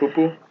you ate poo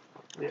poo.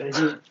 Yeah,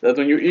 That's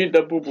when you eat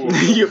the poo poo.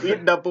 You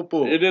eat that poo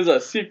poo. It is a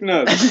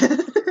sickness.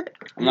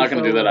 I'm not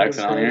gonna do that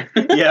accent on here.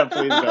 Yeah,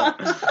 please don't.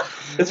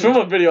 It's from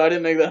a video. I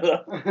didn't make that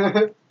up.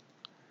 It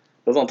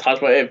was on Tosh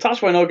Boy. Hey, if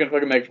Tosh Boy No can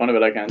fucking make fun of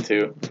it, I can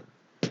too.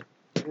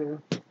 Yeah.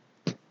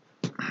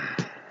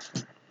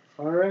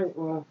 All right,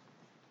 well,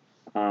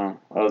 Oh,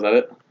 was that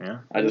it? Yeah.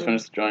 I just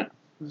finished the joint.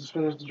 just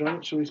finished the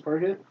joint. Should we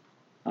spark it?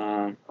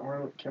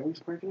 Or Can we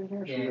spark it in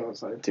here? Or should we Yeah. go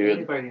outside?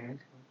 dude,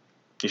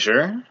 You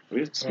sure?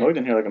 we smoked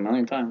in here like a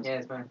million times. Yeah,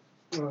 it's fine.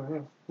 Oh, yeah.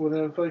 Well,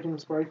 then fucking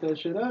spark that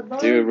shit up, dog.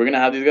 Dude, we're gonna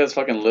have these guys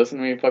fucking listen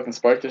to me fucking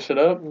spark this shit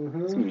up. It's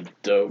Mm-hmm. gonna be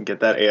dope. Get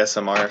that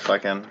ASMR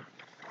fucking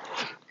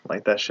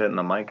light that shit in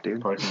the mic,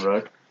 dude. Parks and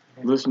Rec.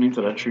 Listening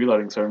to that tree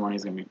lighting ceremony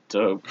is gonna be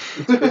dope.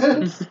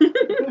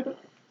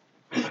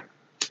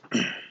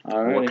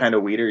 Alright. What kind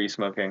of weed are you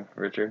smoking,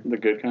 Richard? The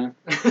good kind.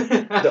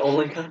 The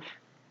only kind.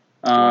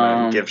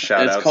 wanna give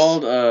shout-outs? It's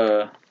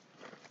called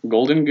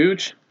Golden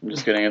Gooch. I'm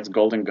just kidding. It's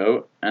Golden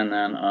Goat, and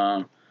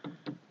then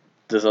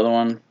this other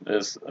one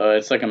is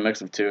it's like a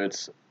mix of two.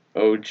 It's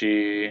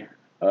OG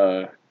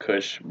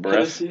Kush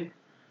Breath. Hennessy?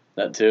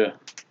 That too.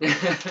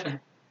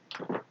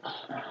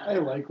 I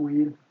like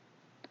weed.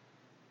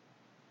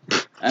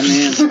 I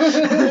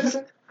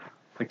mean,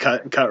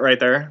 Cut right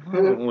there.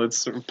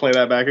 Let's play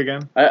that back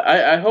again.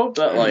 I hope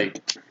that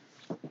like.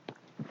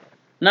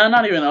 No,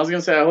 not even. I was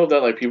gonna say I hope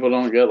that like people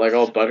don't get like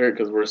all butthurt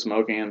because we're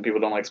smoking and people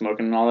don't like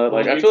smoking and all that.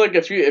 Like I feel like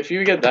if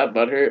you get that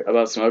butthurt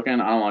about smoking,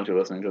 I don't want you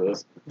listening to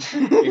this.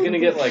 You're gonna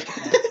get like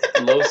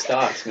low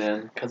stocks,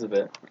 man, because of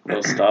it.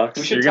 Those stocks.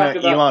 We should You're talk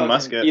gonna about Elon fucking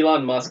Musk it.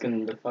 Elon Musk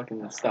and the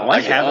fucking stocks.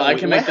 Why haven't I we-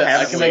 can why make that. I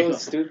haven't can we- make. so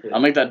stupid. I'll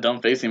make that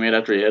dumb face he made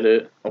after he hit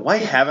it. Why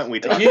haven't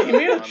we talked He about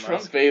made a Elon Trump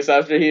Musk? face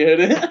after he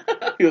hit it.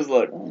 He was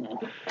like, oh,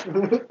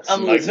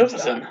 I'm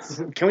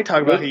magnificent. Can we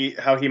talk about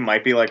how he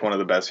might be like one of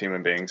the best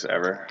human beings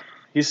ever?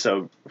 He's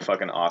so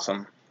fucking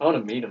awesome. I want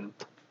to meet him.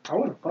 I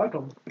want to fuck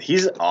him.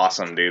 He's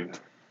awesome, dude.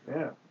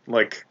 Yeah.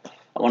 Like,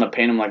 I want to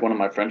paint him like one of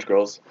my French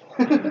girls.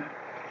 Not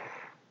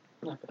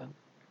bad.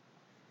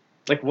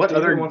 like what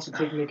David other? wants to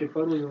take naked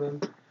photos of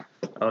him.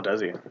 Oh,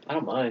 does he? I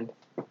don't mind.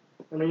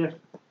 I mean, if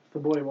the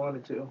boy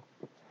wanted to.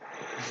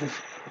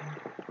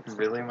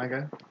 Really, my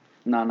guy?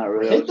 No, not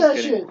really. I was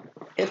just kidding.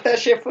 Hit that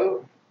shit,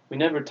 fool. We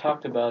never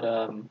talked about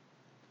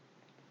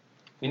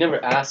You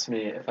never asked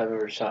me if I've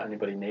ever shot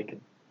anybody naked.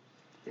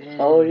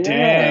 Oh yeah.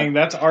 Dang,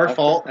 that's our Okay.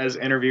 fault as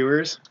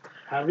interviewers.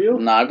 Have you?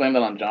 Nah, I blame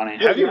that on Johnny.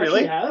 Have you actually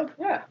really? Have?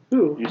 Yeah.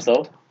 Who?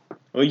 Yourself?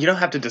 Well, you don't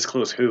have to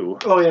disclose who.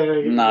 Oh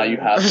yeah. Nah, you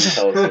have to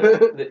tell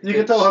us. You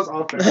can tell us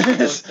off He there.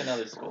 goes to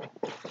another school.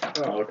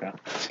 Oh, okay.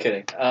 Just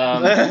kidding.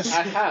 I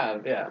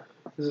have, yeah.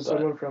 Is it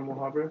someone from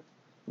Mojave?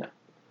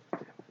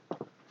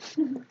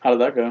 How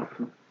did that go?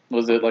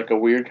 Was it like a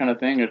weird kind of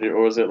thing,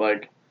 or was it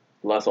like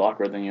less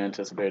awkward than you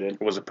anticipated?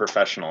 Was a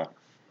professional.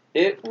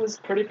 It was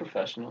pretty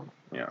professional.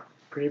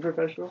 Pretty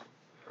professional.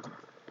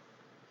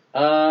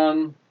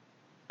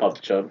 Pop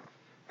the chub.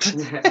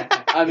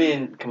 I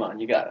mean, come on,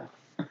 you gotta.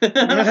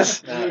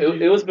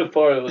 It was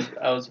before I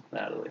was with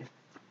Natalie.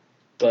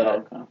 But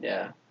Okay.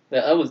 yeah,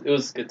 it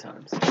was good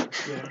times.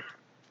 Yeah.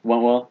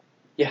 Went well.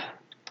 Yeah.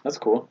 That's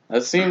cool.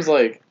 That seems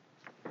like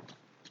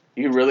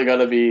you really got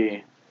to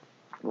be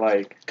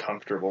like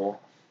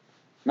Comfortable.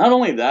 not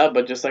only that,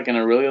 but just like in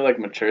a really like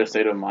mature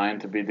state of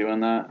mind to be doing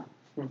that.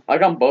 Hmm.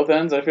 Like on both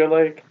ends, I feel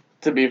like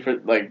to be for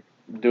like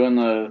doing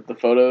the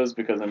photos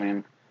because I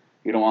mean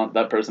you don't want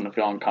that person to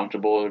feel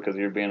uncomfortable because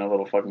you're being a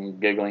little fucking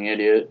giggling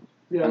idiot.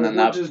 Yeah, And like, then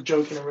we're that- just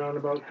joking around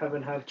about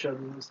having half chubs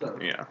and stuff.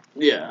 Yeah.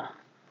 Yeah.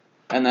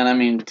 And then I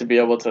mean to be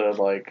able to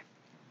like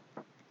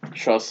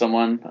trust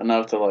someone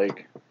enough to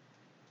like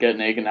get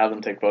naked and have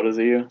them take photos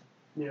of you.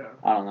 Yeah.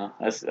 I don't know.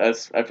 I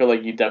feel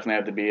like you definitely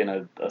have to be in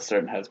a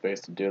certain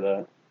headspace to do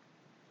that.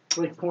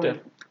 Like porn. Def-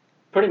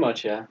 Pretty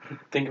much, yeah.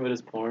 Think of it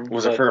as porn.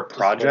 Was it but for a just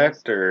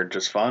project or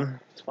just fun? photos.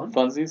 It's fun.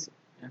 Funsies.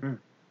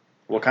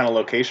 What kind of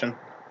location?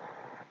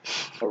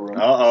 A room.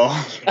 Uh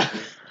oh.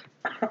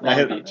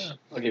 Long Beach.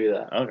 I'll give you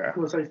that. Okay.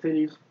 Looks like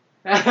titties.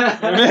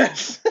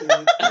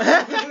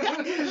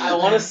 I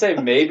want to say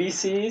maybe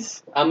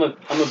C's. I'm a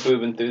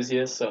boob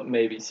enthusiast, so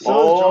maybe C's.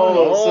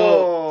 So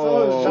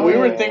is Johnny. We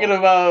were thinking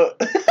about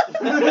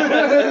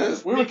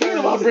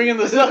bringing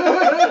this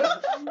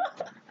up.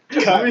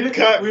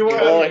 Cut. We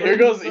want- Oh, here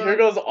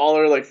goes all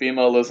our like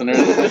female listeners.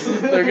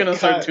 They're gonna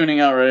start Cut. tuning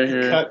out right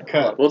here.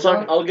 Cut. We'll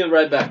talk. I'll get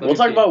right back. Let We'll me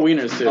talk pee. about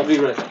wieners too. I'll be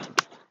right back.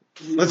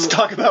 Let's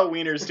talk about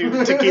wieners too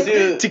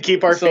to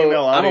keep our So,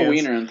 female I'm audience. a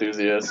wiener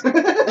enthusiast.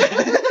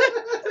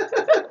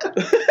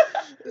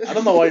 I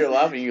don't know why you're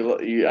laughing.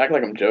 You act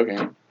like I'm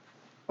joking.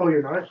 Oh,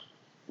 you're not?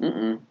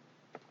 Mm-mm.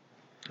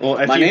 Well,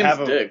 if My you name's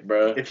have a Dick,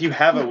 bro. if you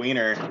have a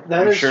wiener,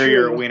 That I'm is sure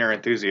you're a true. wiener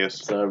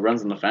enthusiast. It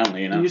runs in the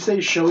family, you know. Did you say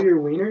show your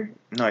wiener?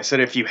 No, I said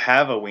if you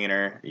have a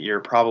wiener,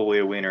 you're probably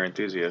a wiener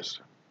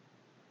enthusiast.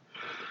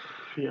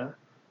 Yeah.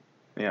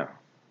 Yeah.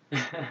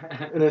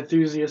 An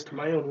enthusiast to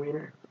my own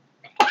wiener.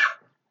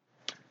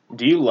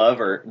 Do you love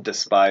or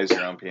despise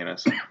your own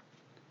penis?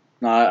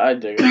 No, I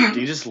dig it. Do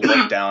you just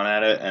look down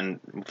at it and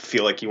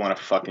feel like you want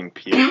to fucking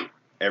puke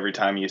every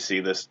time you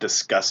see this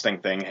disgusting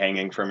thing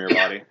hanging from your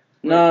body?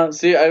 No,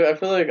 see, I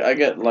feel like I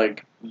get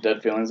like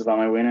dead feelings about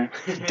my wiener.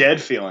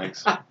 Dead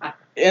feelings.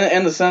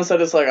 In the sense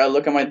that it's like I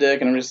look at my dick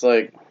and I'm just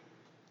like,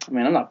 I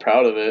mean, I'm not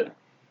proud of it,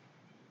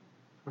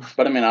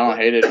 but I mean, I don't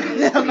hate it.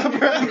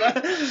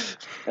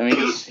 I mean,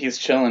 he's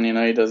chilling, you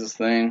know. He does his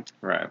thing.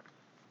 Right.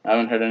 I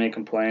haven't heard any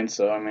complaints,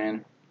 so I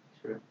mean,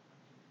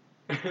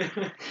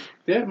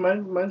 Yeah,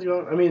 mine's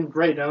going. I mean,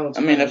 right now it's.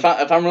 I mean, if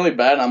I'm really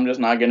bad, I'm just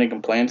not getting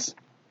complaints.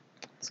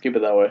 Let's keep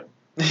it that way.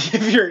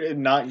 If you're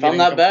not If I'm getting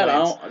that bad,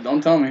 complaints.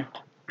 don't tell me.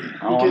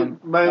 I don't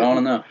want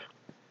to know.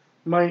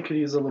 Mine could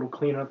use a little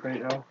cleanup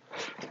right now.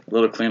 A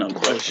little cleanup.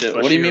 Oh shit!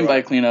 But What do you mean you,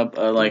 by cleanup?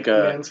 Like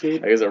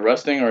Manscaped, is it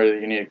rusting or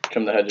you need to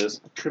trim the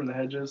hedges? trim the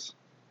hedges.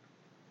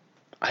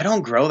 I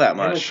don't grow that And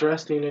much. it's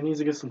rusting. It needs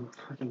to get some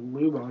fucking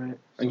lube on it.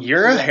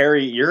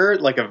 You're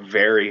like a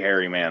very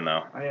hairy man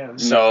though. I am.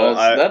 So, No,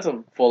 that's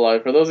a full lie.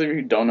 For those of you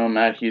who don't know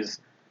Matt, he's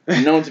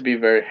known to be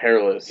very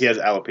hairless. He has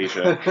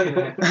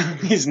alopecia.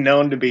 He's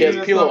known to be. He has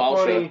It's Kilo not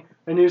Alpha. funny.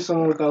 I knew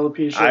someone with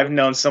alopecia. I've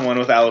known someone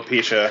with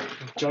alopecia.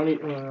 Johnny.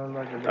 I'm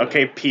not gonna do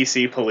Okay,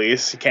 PC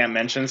police. You can't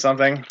mention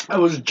something. that. I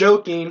was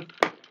joking.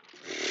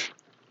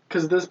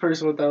 Because this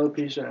person with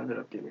alopecia ended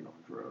up getting on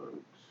drugs.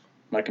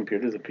 My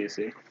computer's a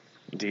PC.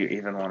 Do you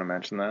even want to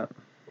mention that?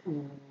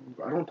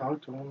 I don't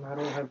talk to him. I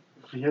don't have.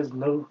 He has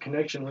no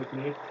connection with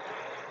me. He's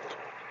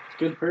a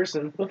good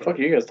person. What the fuck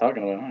are you guys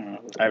talking about? I don't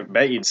know. I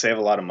bet you'd save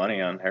a lot of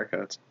money on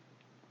haircuts.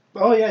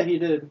 Oh yeah, he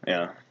did.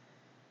 Yeah.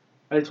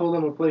 I told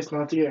him a place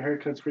not to get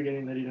haircuts,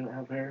 forgetting that he didn't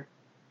have hair.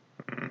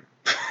 Mm.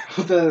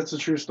 That's a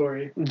true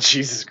story.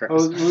 Jesus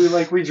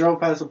Christ. We drove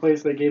past a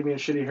place that gave me a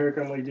shitty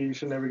haircut. I'm like, dude, you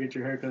should never get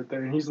your haircut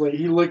there. And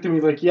he looked at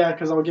me like, yeah,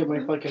 because I'll get my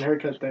fucking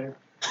haircut there.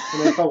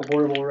 And I felt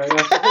horrible right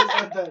after he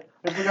said that.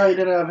 I forgot he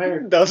didn't have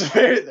hair. That was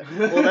very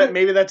well.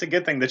 Maybe that's a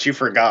good thing that you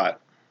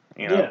forgot.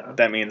 You know, Yeah.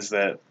 that means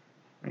that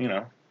I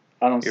don't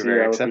You're see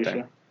very alopecia.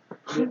 accepting.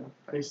 Yeah,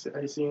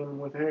 I see him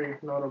with hair,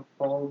 not a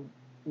bald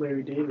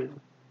Larry David.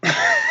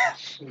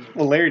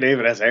 well, Larry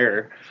David has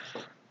hair.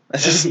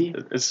 Does he?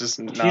 It's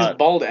just He's not,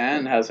 bald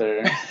and has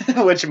hair.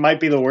 which might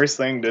be the worst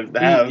thing to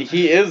have.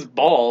 He is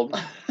bald.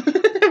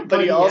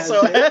 but he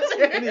also has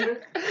hair.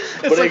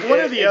 It's like one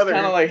or the other. It's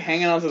kind of like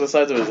hanging onto the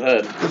sides of his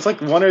head. It's like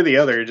one or the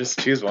other. Just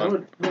choose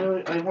one.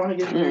 I want to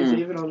get Larry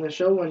David on the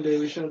show one day.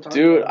 We shouldn't talk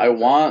Dude,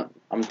 about it.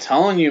 I'm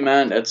telling you,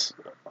 man, it's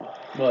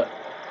What?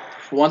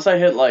 once I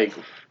hit like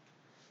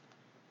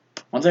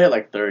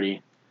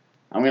 30,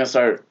 I'm gonna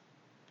start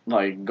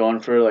like going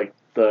for like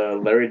the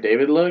Larry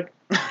David look.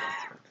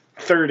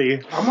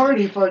 30. I'm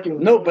already fucking.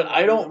 No, but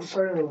I don't- I'm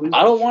starting to lose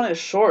I don't my want it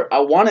short. I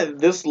want it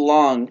this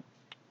long,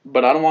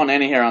 but I don't want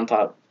any hair on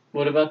top.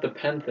 What about the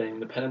pen thing?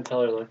 The Penn and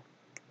Teller look?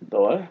 The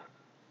what?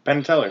 Penn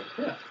and Teller.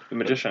 Yeah. The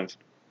magicians.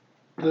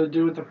 The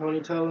dude with the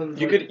ponytail and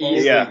You like, could bald-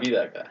 easily Yeah. be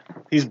that guy.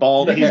 He's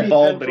bald. You He's could be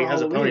bald, Penn but he for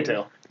has a Halloween.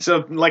 ponytail.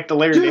 So like the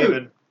Larry Dude.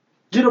 David.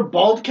 Get a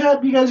bald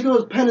cap. You guys go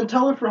as Penn and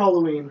Teller for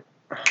Halloween.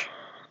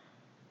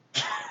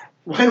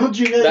 Why don't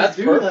you guys That's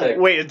do perfect.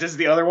 Wait, does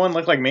the other one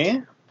look like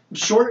me? that?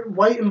 Short,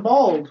 white, and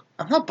bald.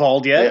 I'm not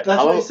bald yet. That's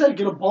how what I about- said.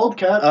 Get a bald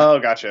cap. Oh, How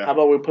gotcha.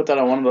 about we put that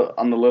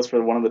on the list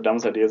for one of the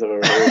dumbest ideas I've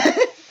ever heard?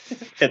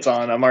 It's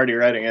on. I'm already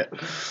writing it.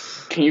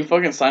 Can you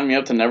fucking sign me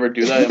up to never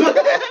do that?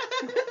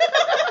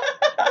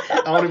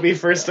 I want to be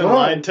first in Whoa.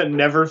 line to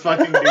never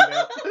fucking do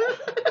that.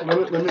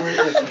 Let me write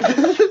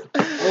that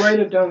down. I'll write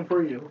it down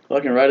for you.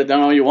 Fucking write it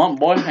down all you want,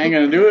 boy. I ain't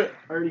gonna do it.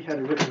 I already had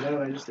it written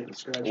down. I just need to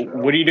scratch it out.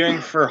 What are you doing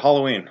for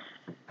Halloween?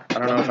 I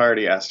don't know if I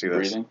already asked you this.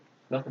 Breathing.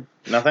 Nothing.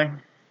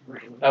 Nothing?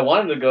 I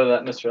wanted to go to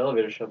that Mr.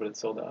 Elevator show, but it's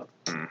sold out.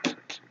 Hmm.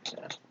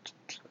 Yeah.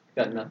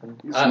 Got nothing.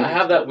 I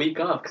have that week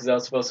off because I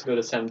was supposed to go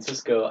to San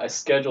Francisco. I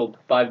scheduled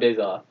 5 days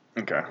off,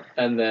 Okay.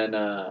 and then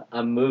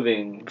I'm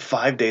moving.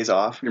 5 days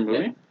off? You're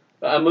moving?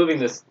 I'm moving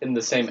this in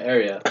the same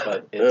area,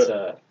 but it's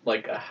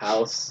like a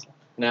house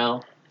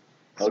now.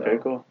 So, Okay,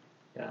 cool.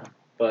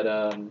 But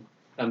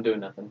I'm doing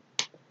nothing.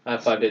 I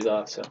have 5 days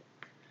off, so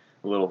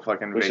A little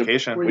fucking We should-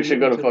 vacation. Where We you should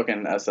go to moving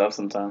fucking SF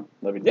sometime.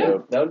 That'd be yeah,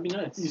 dope. that would be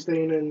nice. You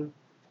staying in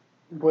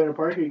Buena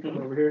Park or you come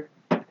over here?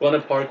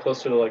 Buena Park,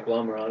 closer to like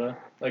La Mirada,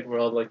 like where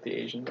all like the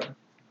Asians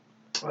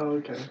are. Oh,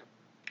 okay.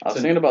 I was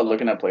thinking about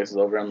looking at places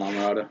over in La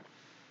Mirada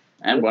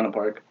and Buena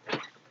Park.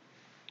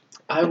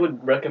 I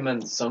would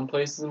recommend some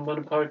places in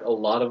Buena Park. A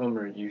lot of them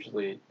are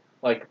usually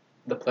like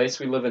the place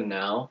we live in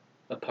now,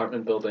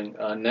 apartment building.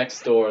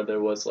 Next door, there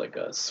was like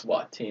a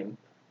SWAT team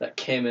that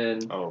came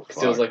in. Oh,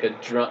 'Cause it was fuck. like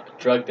a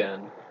drug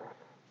den,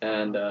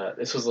 and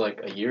this was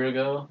like a year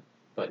ago,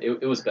 but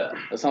it was bad.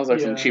 That sounds like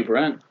some Yeah. cheap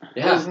rent.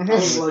 Yeah, I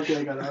was lucky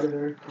I got out of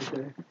there.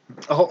 Okay.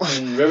 Oh.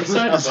 in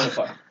Riverside or Buena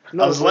Park.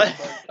 I was Buena like-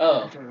 Park.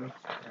 Oh,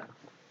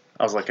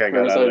 I was like, I got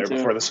out of Riverside, there too.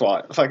 before the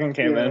SWAT fucking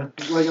came Yeah. in.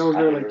 Like I was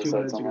I there hate like 2 Riverside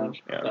minutes so ago.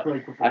 much. Yeah.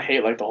 Like before. I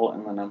hate like the whole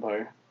Inland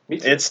Empire. me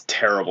too. It's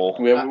terrible.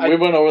 We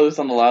went over this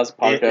on the last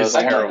podcast. It is I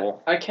wanna-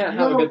 terrible. I can't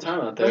have a No, good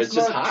time out there. That's It's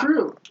just not hot.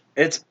 true.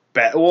 It's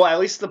bad. Well, at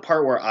least the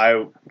part where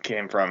I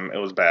came from, it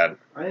was bad.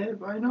 I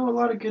know a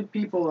lot of good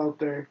people out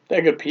there.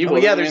 They're good people. Oh,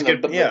 yeah, I there's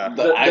mean, good- yeah.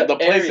 The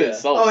place area.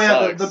 itself Oh yeah,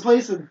 sucks.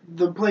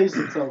 the place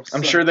itself.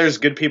 I'm sucks. sure there's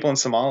good people in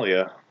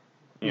Somalia.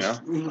 You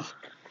know?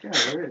 Yeah,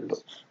 there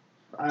is.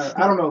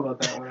 I don't know about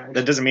that one actually.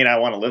 That doesn't mean I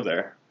want to live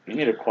there. You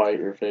need to quiet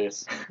your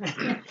face.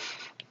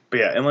 But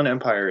yeah, Inland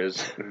Empire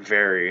is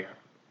very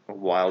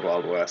wild,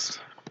 wild west.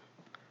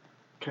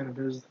 Kind of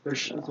is.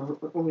 There's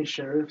only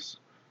sheriffs.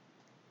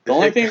 The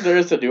only thing there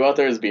is to do out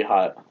there is be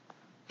hot.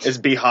 Is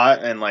be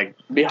hot and like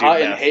Be Do hot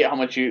and meth. hate how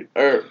much you,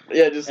 or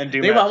yeah, just And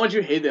do think about meth. how much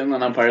you hate the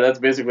Inland Empire. That's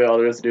basically all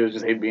there is to do is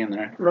just hate being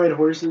there Ride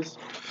horses.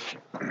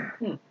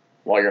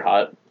 while you're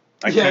hot.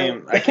 I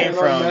came And on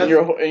from meth.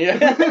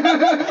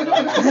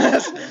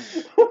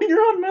 When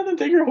you're on meth and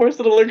take your horse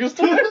to the liquor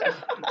store.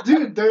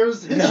 Dude,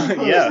 there's hitching No,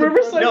 posts. yeah.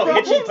 Riverside No,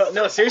 problems?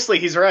 no, seriously,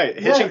 he's right.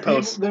 Hitching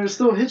posts. There's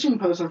still hitching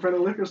posts in front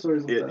of liquor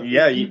stores and stuff.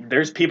 Yeah,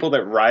 there's people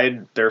that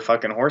ride their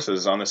fucking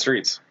horses on the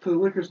streets. To the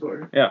liquor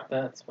store.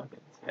 That's fucking.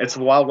 It's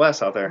the Wild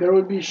West out there. There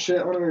would be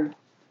shit on our.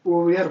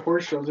 Well, we had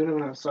horse shows. We didn't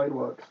even have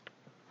sidewalks.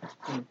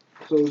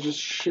 So it was just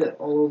shit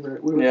all over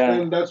it. Yeah.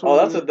 And that's Oh,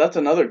 what that's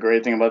another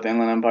great thing about the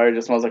Inland Empire. It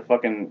just smells like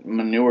fucking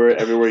manure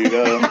everywhere you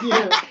go.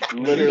 Yeah.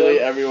 Literally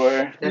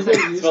everywhere. That's You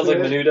like, get used Smells to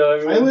like it. menudo I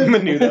everywhere.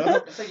 lived, Menudo.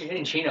 that's like you're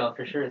hitting Chino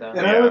for sure, though. and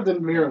I Yeah. lived in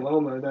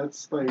Miraloma.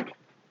 That's like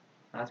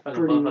That's probably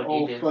pretty both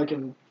all ages.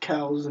 fucking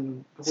cows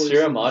and horses.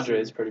 Sierra Madre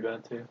is pretty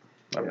bad too.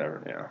 I've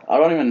never, yeah. I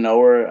don't even know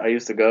where I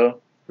used to go.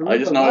 I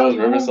just know it was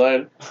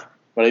Riverside.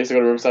 But I used to go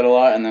to Riverside a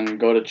lot and then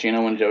go to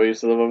Chino when Joey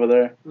used to live over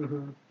there.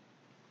 Mm-hmm.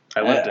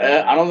 I lived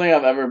I don't think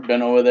I've ever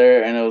been over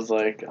there and it was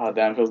like, oh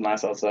damn, it feels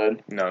nice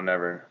outside. No,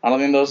 never. I don't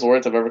think those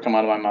words have ever come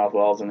out of my mouth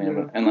while I was in the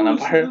Inland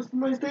Empire. This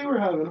nice day we're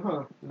having,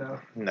 huh? No.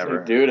 Never.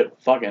 Like, dude, it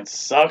fucking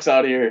sucks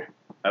out here.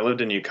 I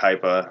lived in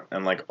Ukaipa,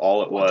 and like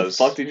all it What was.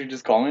 the fuck did you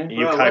just call me?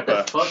 Bro, what the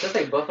Ukaipa. fuck? That's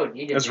like Buffalo,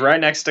 Egypt. It's right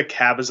next to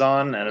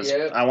Cabazon, and it's,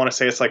 Yeah. I want to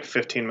say it's like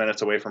 15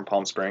 minutes away from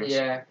Palm Springs.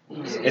 Yeah.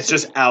 It's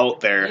just out You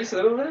there. used to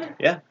live over there?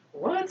 Yeah.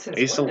 What? Since I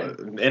used to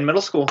when? in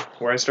middle school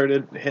where I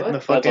started hitting What? the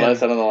That's what I fucking.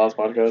 said on the last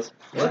podcast.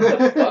 What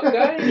the fuck,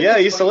 guy? Yeah, I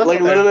used to live Like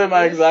out there. literally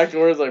my exact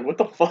words, like, what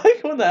the fuck?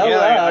 What the hell Yeah,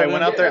 did that I happen?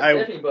 went out there. That's I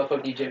definitely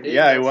Buffalo, Egypt, dude.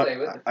 yeah, That's like,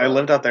 what the I fuck?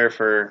 lived out there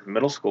for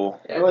middle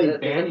school. Yeah, I like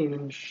there's- Banning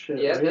and shit.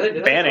 Yeah, right? there's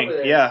nothing Banning, over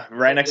there. yeah,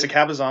 right next to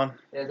Cabazon.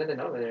 Yeah, there's nothing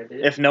over there,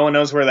 dude. If no one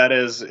knows where that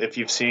is, if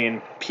you've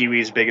seen Pee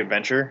Wee's Big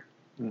Adventure,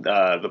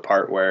 the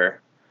part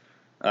where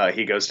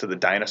he goes to the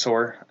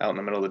dinosaur out in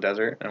the middle of the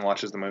desert and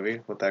watches the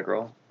movie with that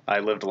girl, I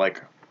lived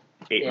like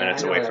 8 Yeah,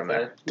 minutes I know away where from that's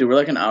there. at. Dude, we're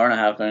like an hour and a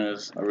half in.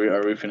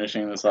 Are we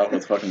finishing this off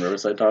with fucking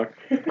Riverside talk?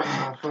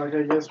 Ah, fuck,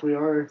 I guess we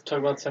are. Talk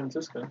about San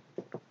Francisco.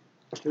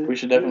 We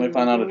should definitely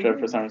plan out a trip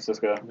for San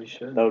Francisco. We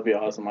should. That would be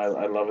awesome. I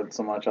love it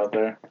so much out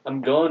there.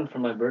 I'm going for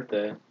my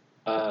birthday,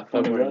 February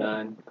Congrats.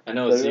 9. I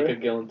know February?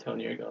 Zika, Gil, and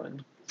Tony are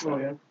going. Oh,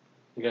 yeah.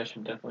 You guys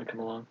should definitely come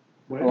along.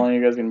 How Where? long are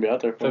you guys gonna be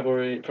out there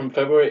for? From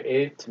February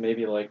 8th to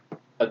maybe like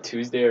a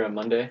Tuesday or a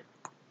Monday.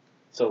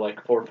 So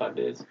like 4 or 5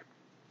 days.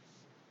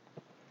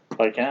 If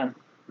I can,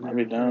 I'll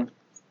be down.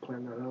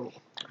 Plan that out.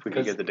 If we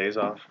could get the days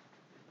off.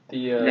 The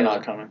You're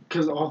not coming.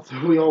 Because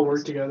we all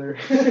work together.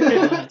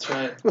 Oh, that's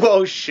right.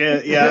 Oh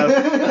shit,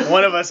 yeah.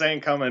 One of us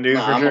ain't coming, dude,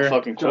 Nah, for I'm sure. a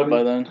fucking quit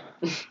by then.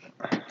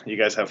 You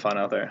guys have fun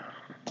out there.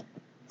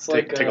 It's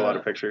like Take a lot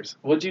of pictures.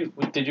 Did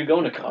you go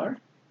in a car?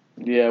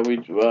 Yeah,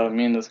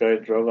 me and this guy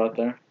drove out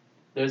there.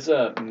 There's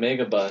a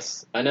mega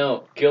bus. I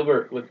know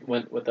Gilbert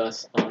went with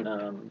us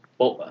on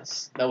Bolt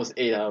Bus. That was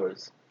 8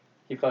 hours.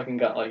 He fucking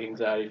got like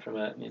anxiety from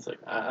it, and he's like,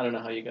 I don't know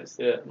how you guys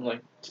did it. I'm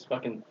like, just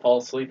fucking fall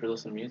asleep or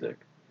listen to music.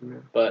 Yeah.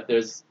 But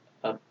there's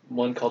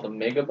one called a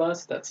mega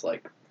bus that's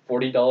like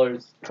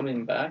 $40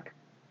 coming back,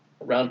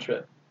 round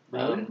trip.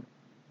 Really?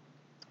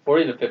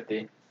 40 to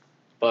 50.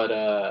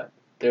 But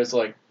there's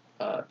like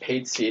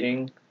paid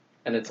seating,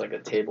 and it's like a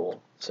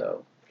table,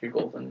 so you're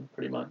golden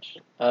pretty much.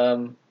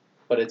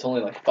 But it's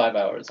only like 5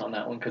 hours on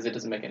that one because it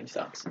doesn't make any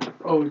stops.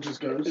 Oh, it just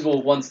goes.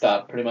 Well, one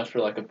stop pretty much for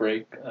like a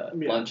break,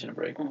 Yeah. lunch and a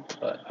break.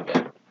 But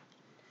yeah,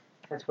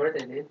 That's worth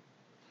it, dude.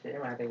 Shit, I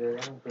might have to go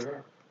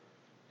there.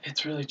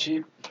 it's really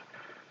cheap.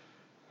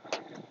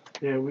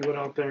 Yeah, we went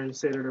out there and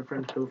stayed at our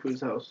friend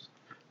Tofu's house.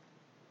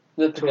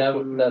 The guy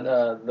Tofu.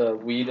 that the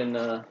weed and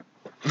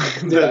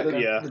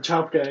The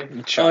chop guy.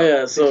 Oh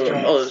yeah, so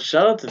Chops.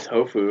 shout out to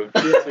Tofu.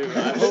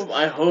 Too.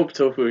 I hope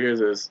Tofu hears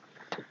this.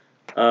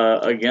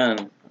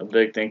 Again, a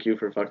big thank you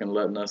for fucking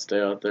letting us stay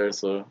out there,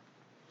 so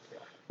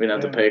we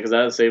didn't have to pay because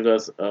that saved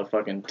us a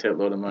fucking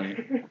titload of money.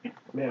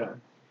 Yeah.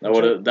 That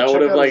would Check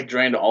have out like his-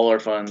 drained all our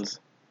funds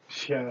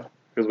Yeah.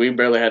 because we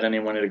barely had any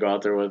money to go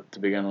out there with to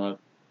begin with.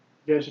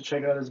 You guys should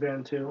check out his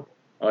band too.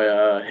 Oh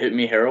yeah, Hit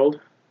Me Harold.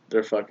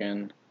 They're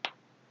fucking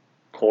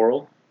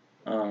coral.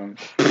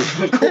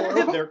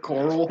 They're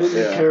coral. Hit me,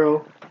 Yeah.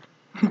 Carol.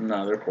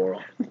 No, they're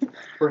coral.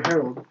 Or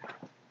Harold.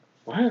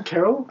 What?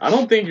 Carol? I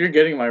don't think you're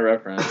getting my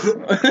reference.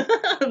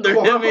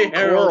 They're Hit Me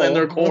Harold and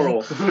they're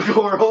coral.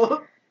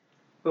 Coral.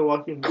 The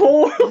Walking Dead.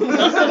 Coral.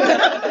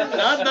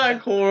 Not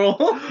that coral.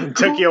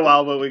 Took you a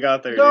while, but we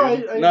got there, No,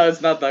 dude. No,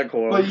 it's not that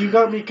coral. But you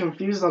got me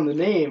confused on the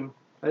name.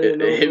 I didn't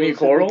know Hit it Me was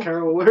Coral?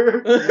 Carol.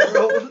 Where?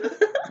 Harold.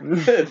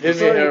 Hit Me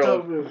Sorry,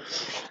 Harold. Tofu.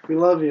 We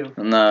love you.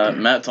 And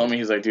Matt told me,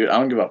 he's like, dude, I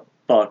don't give a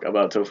fuck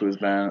about Tofu's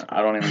band.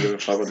 I don't even give a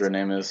fuck what their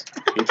name is.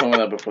 He told me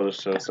that before the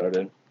show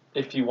started.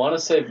 If you want to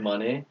save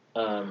money,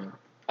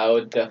 I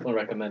would definitely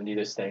recommend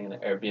either staying in an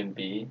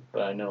Airbnb,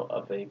 but I know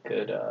of a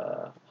good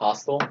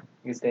hostel.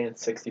 You can stay at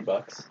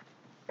 $60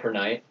 per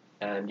night,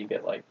 and you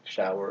get like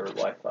shower,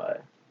 Wi-Fi,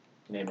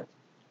 name it.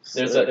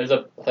 There's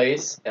a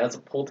place. It has a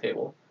pool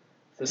table.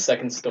 It's the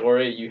second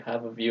story. You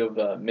have a view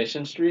of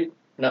Mission Street.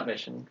 Not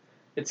Mission.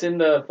 It's in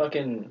the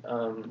fucking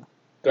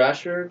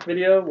Thrasher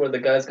video where the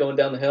guy's going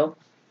down the hill.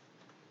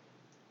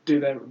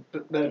 Dude,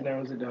 that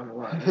narrows it down a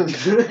lot.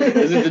 Is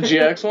it the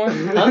GX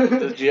one? Huh?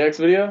 The GX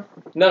video?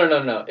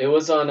 No. It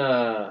was on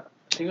I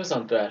think it was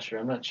on Thrasher.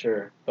 I'm not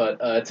sure, but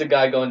it's a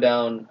guy going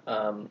down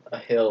a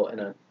hill in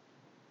a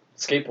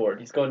skateboard.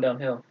 He's going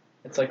downhill.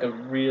 It's like a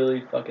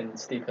really fucking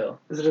steep hill.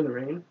 Is it in the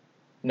rain?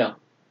 No,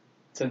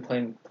 it's in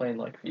plain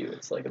like view.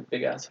 It's like a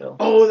big ass hill.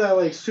 Oh, that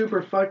like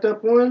super fucked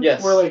up one.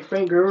 Yes. Where like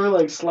Frank Gruber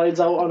like slides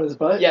out on his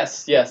butt.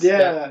 Yes. Yeah. It's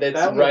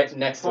that right one's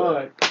next to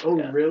it. fucked. Oh,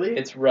 Yeah. really?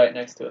 It's right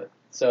next to it.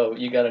 So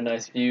you got a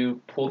nice view,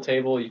 pool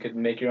table. You could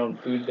make your own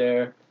food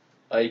there.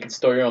 You can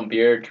store your own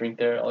beer, drink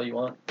there all you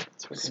want.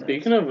 It's really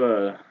Speaking of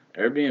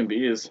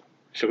Airbnbs,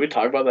 should we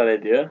talk about that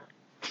idea?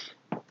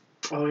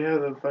 Oh yeah,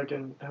 the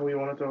fucking how we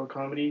want to throw a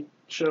comedy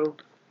show,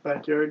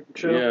 backyard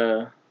show.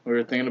 Yeah, we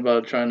were thinking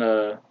about trying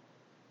to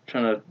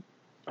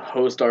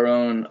host our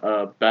own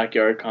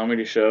backyard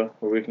comedy show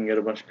where we can get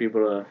a bunch of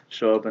people to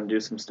show up and do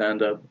some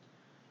stand up,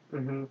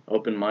 Mm-hmm.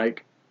 open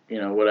mic,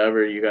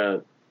 whatever. You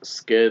got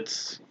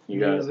skits, you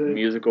got Music.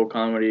 musical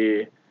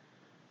comedy,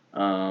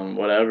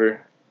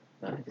 whatever.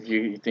 nice. If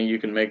you think you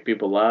can make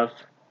people laugh,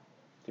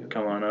 Do it.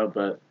 come on up.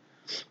 But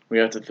we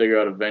have to figure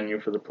out a venue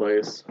for the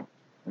place,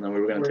 and then we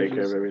were gonna We're take care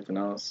of just- everything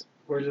else.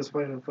 We're just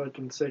finding a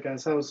fucking sick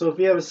ass house. So if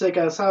you have a sick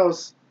ass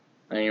house,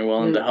 And you're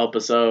willing to help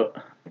us out.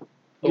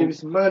 give you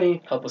some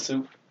money. Help a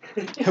soup.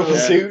 Help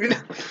us suit. Suit.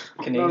 Not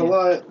a Canadian.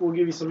 lot. We'll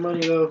give you some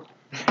money though.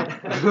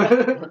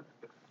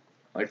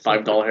 Like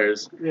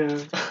 $5 Yeah.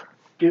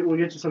 We'll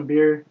get you some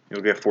beer.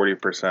 You'll get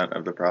 40%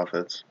 of the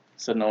profits.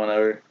 Said no one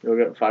ever. You'll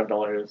get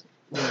 $5.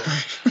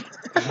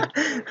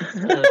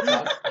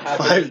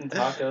 Half-eaten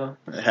taco.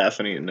 Half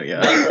an eaten,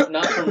 yeah.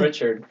 Not from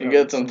Richard. You from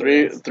get some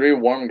somebody else. three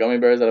warm gummy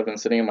bears that have been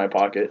sitting in my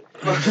pocket.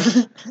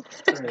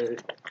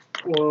 Alright.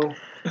 Well,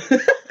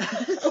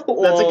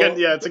 That's a good.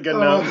 Yeah, it's a good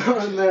note.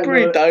 on that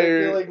Pretty note, I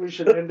tired. feel like we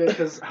should end it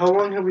because how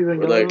long have we been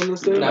We're going like- on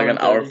this thing? Now Like an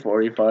we're hour 30.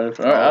 45.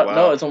 wow.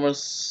 No, it's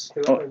almost.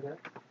 Oh,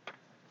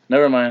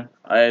 never mind.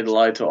 I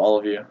lied to all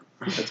of you.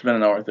 It's been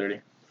an hour 30.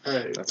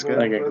 Alright. That's well,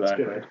 good. Like, that's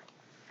exactly. good.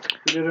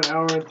 We did an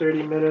hour and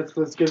 30 minutes.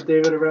 Let's give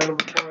David a round of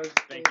applause.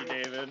 Thank you,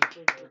 David. Thank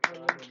you for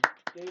coming.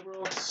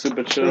 Gabriel.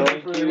 Super chill.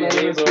 Thank you for Thank you,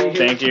 letting us be Gabriel.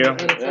 here Thank you.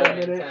 for a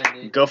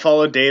minute. Go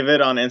follow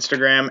David on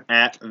Instagram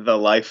at The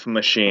Life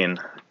Machine.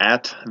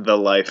 At The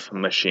Life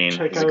Machine.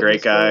 Check He's a out great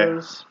his guy.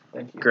 photos.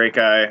 Thank you. Great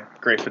guy.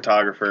 Great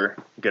photographer.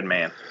 Good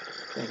man.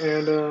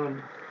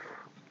 And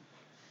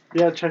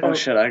yeah, check Oh out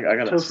shit! I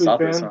gotta Tofu's stop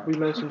this. band. Huh? We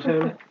mentioned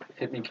him.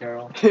 Hit me,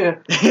 Carol. Yeah.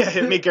 Yeah,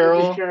 hit me,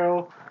 Carol.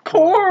 Carol.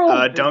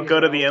 Coral. Don't go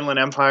to the Inland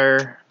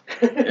Empire.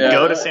 Yeah.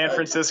 Go to San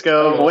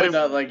Francisco. Avoid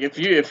that. Like if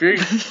you need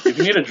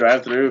to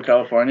drive through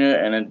California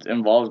and it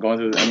involves going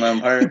through the Inland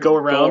Empire, Go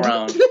around.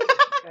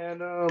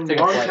 And Take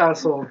a flight.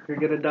 Castle, you're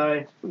gonna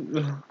die.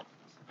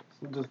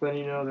 Just letting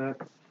you know that.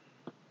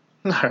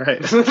 All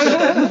right.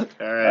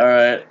 All All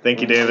right. right.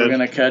 Thank you, We're David.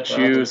 gonna catch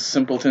you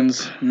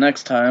simpletons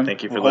next time.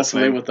 Thank you for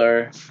Hopefully listening. with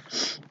our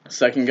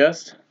second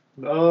guest.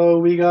 Oh,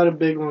 we got a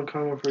big one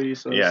coming for you,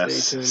 so Yes.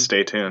 stay tuned.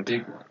 Stay tuned.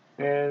 Big one.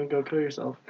 And go kill yourself.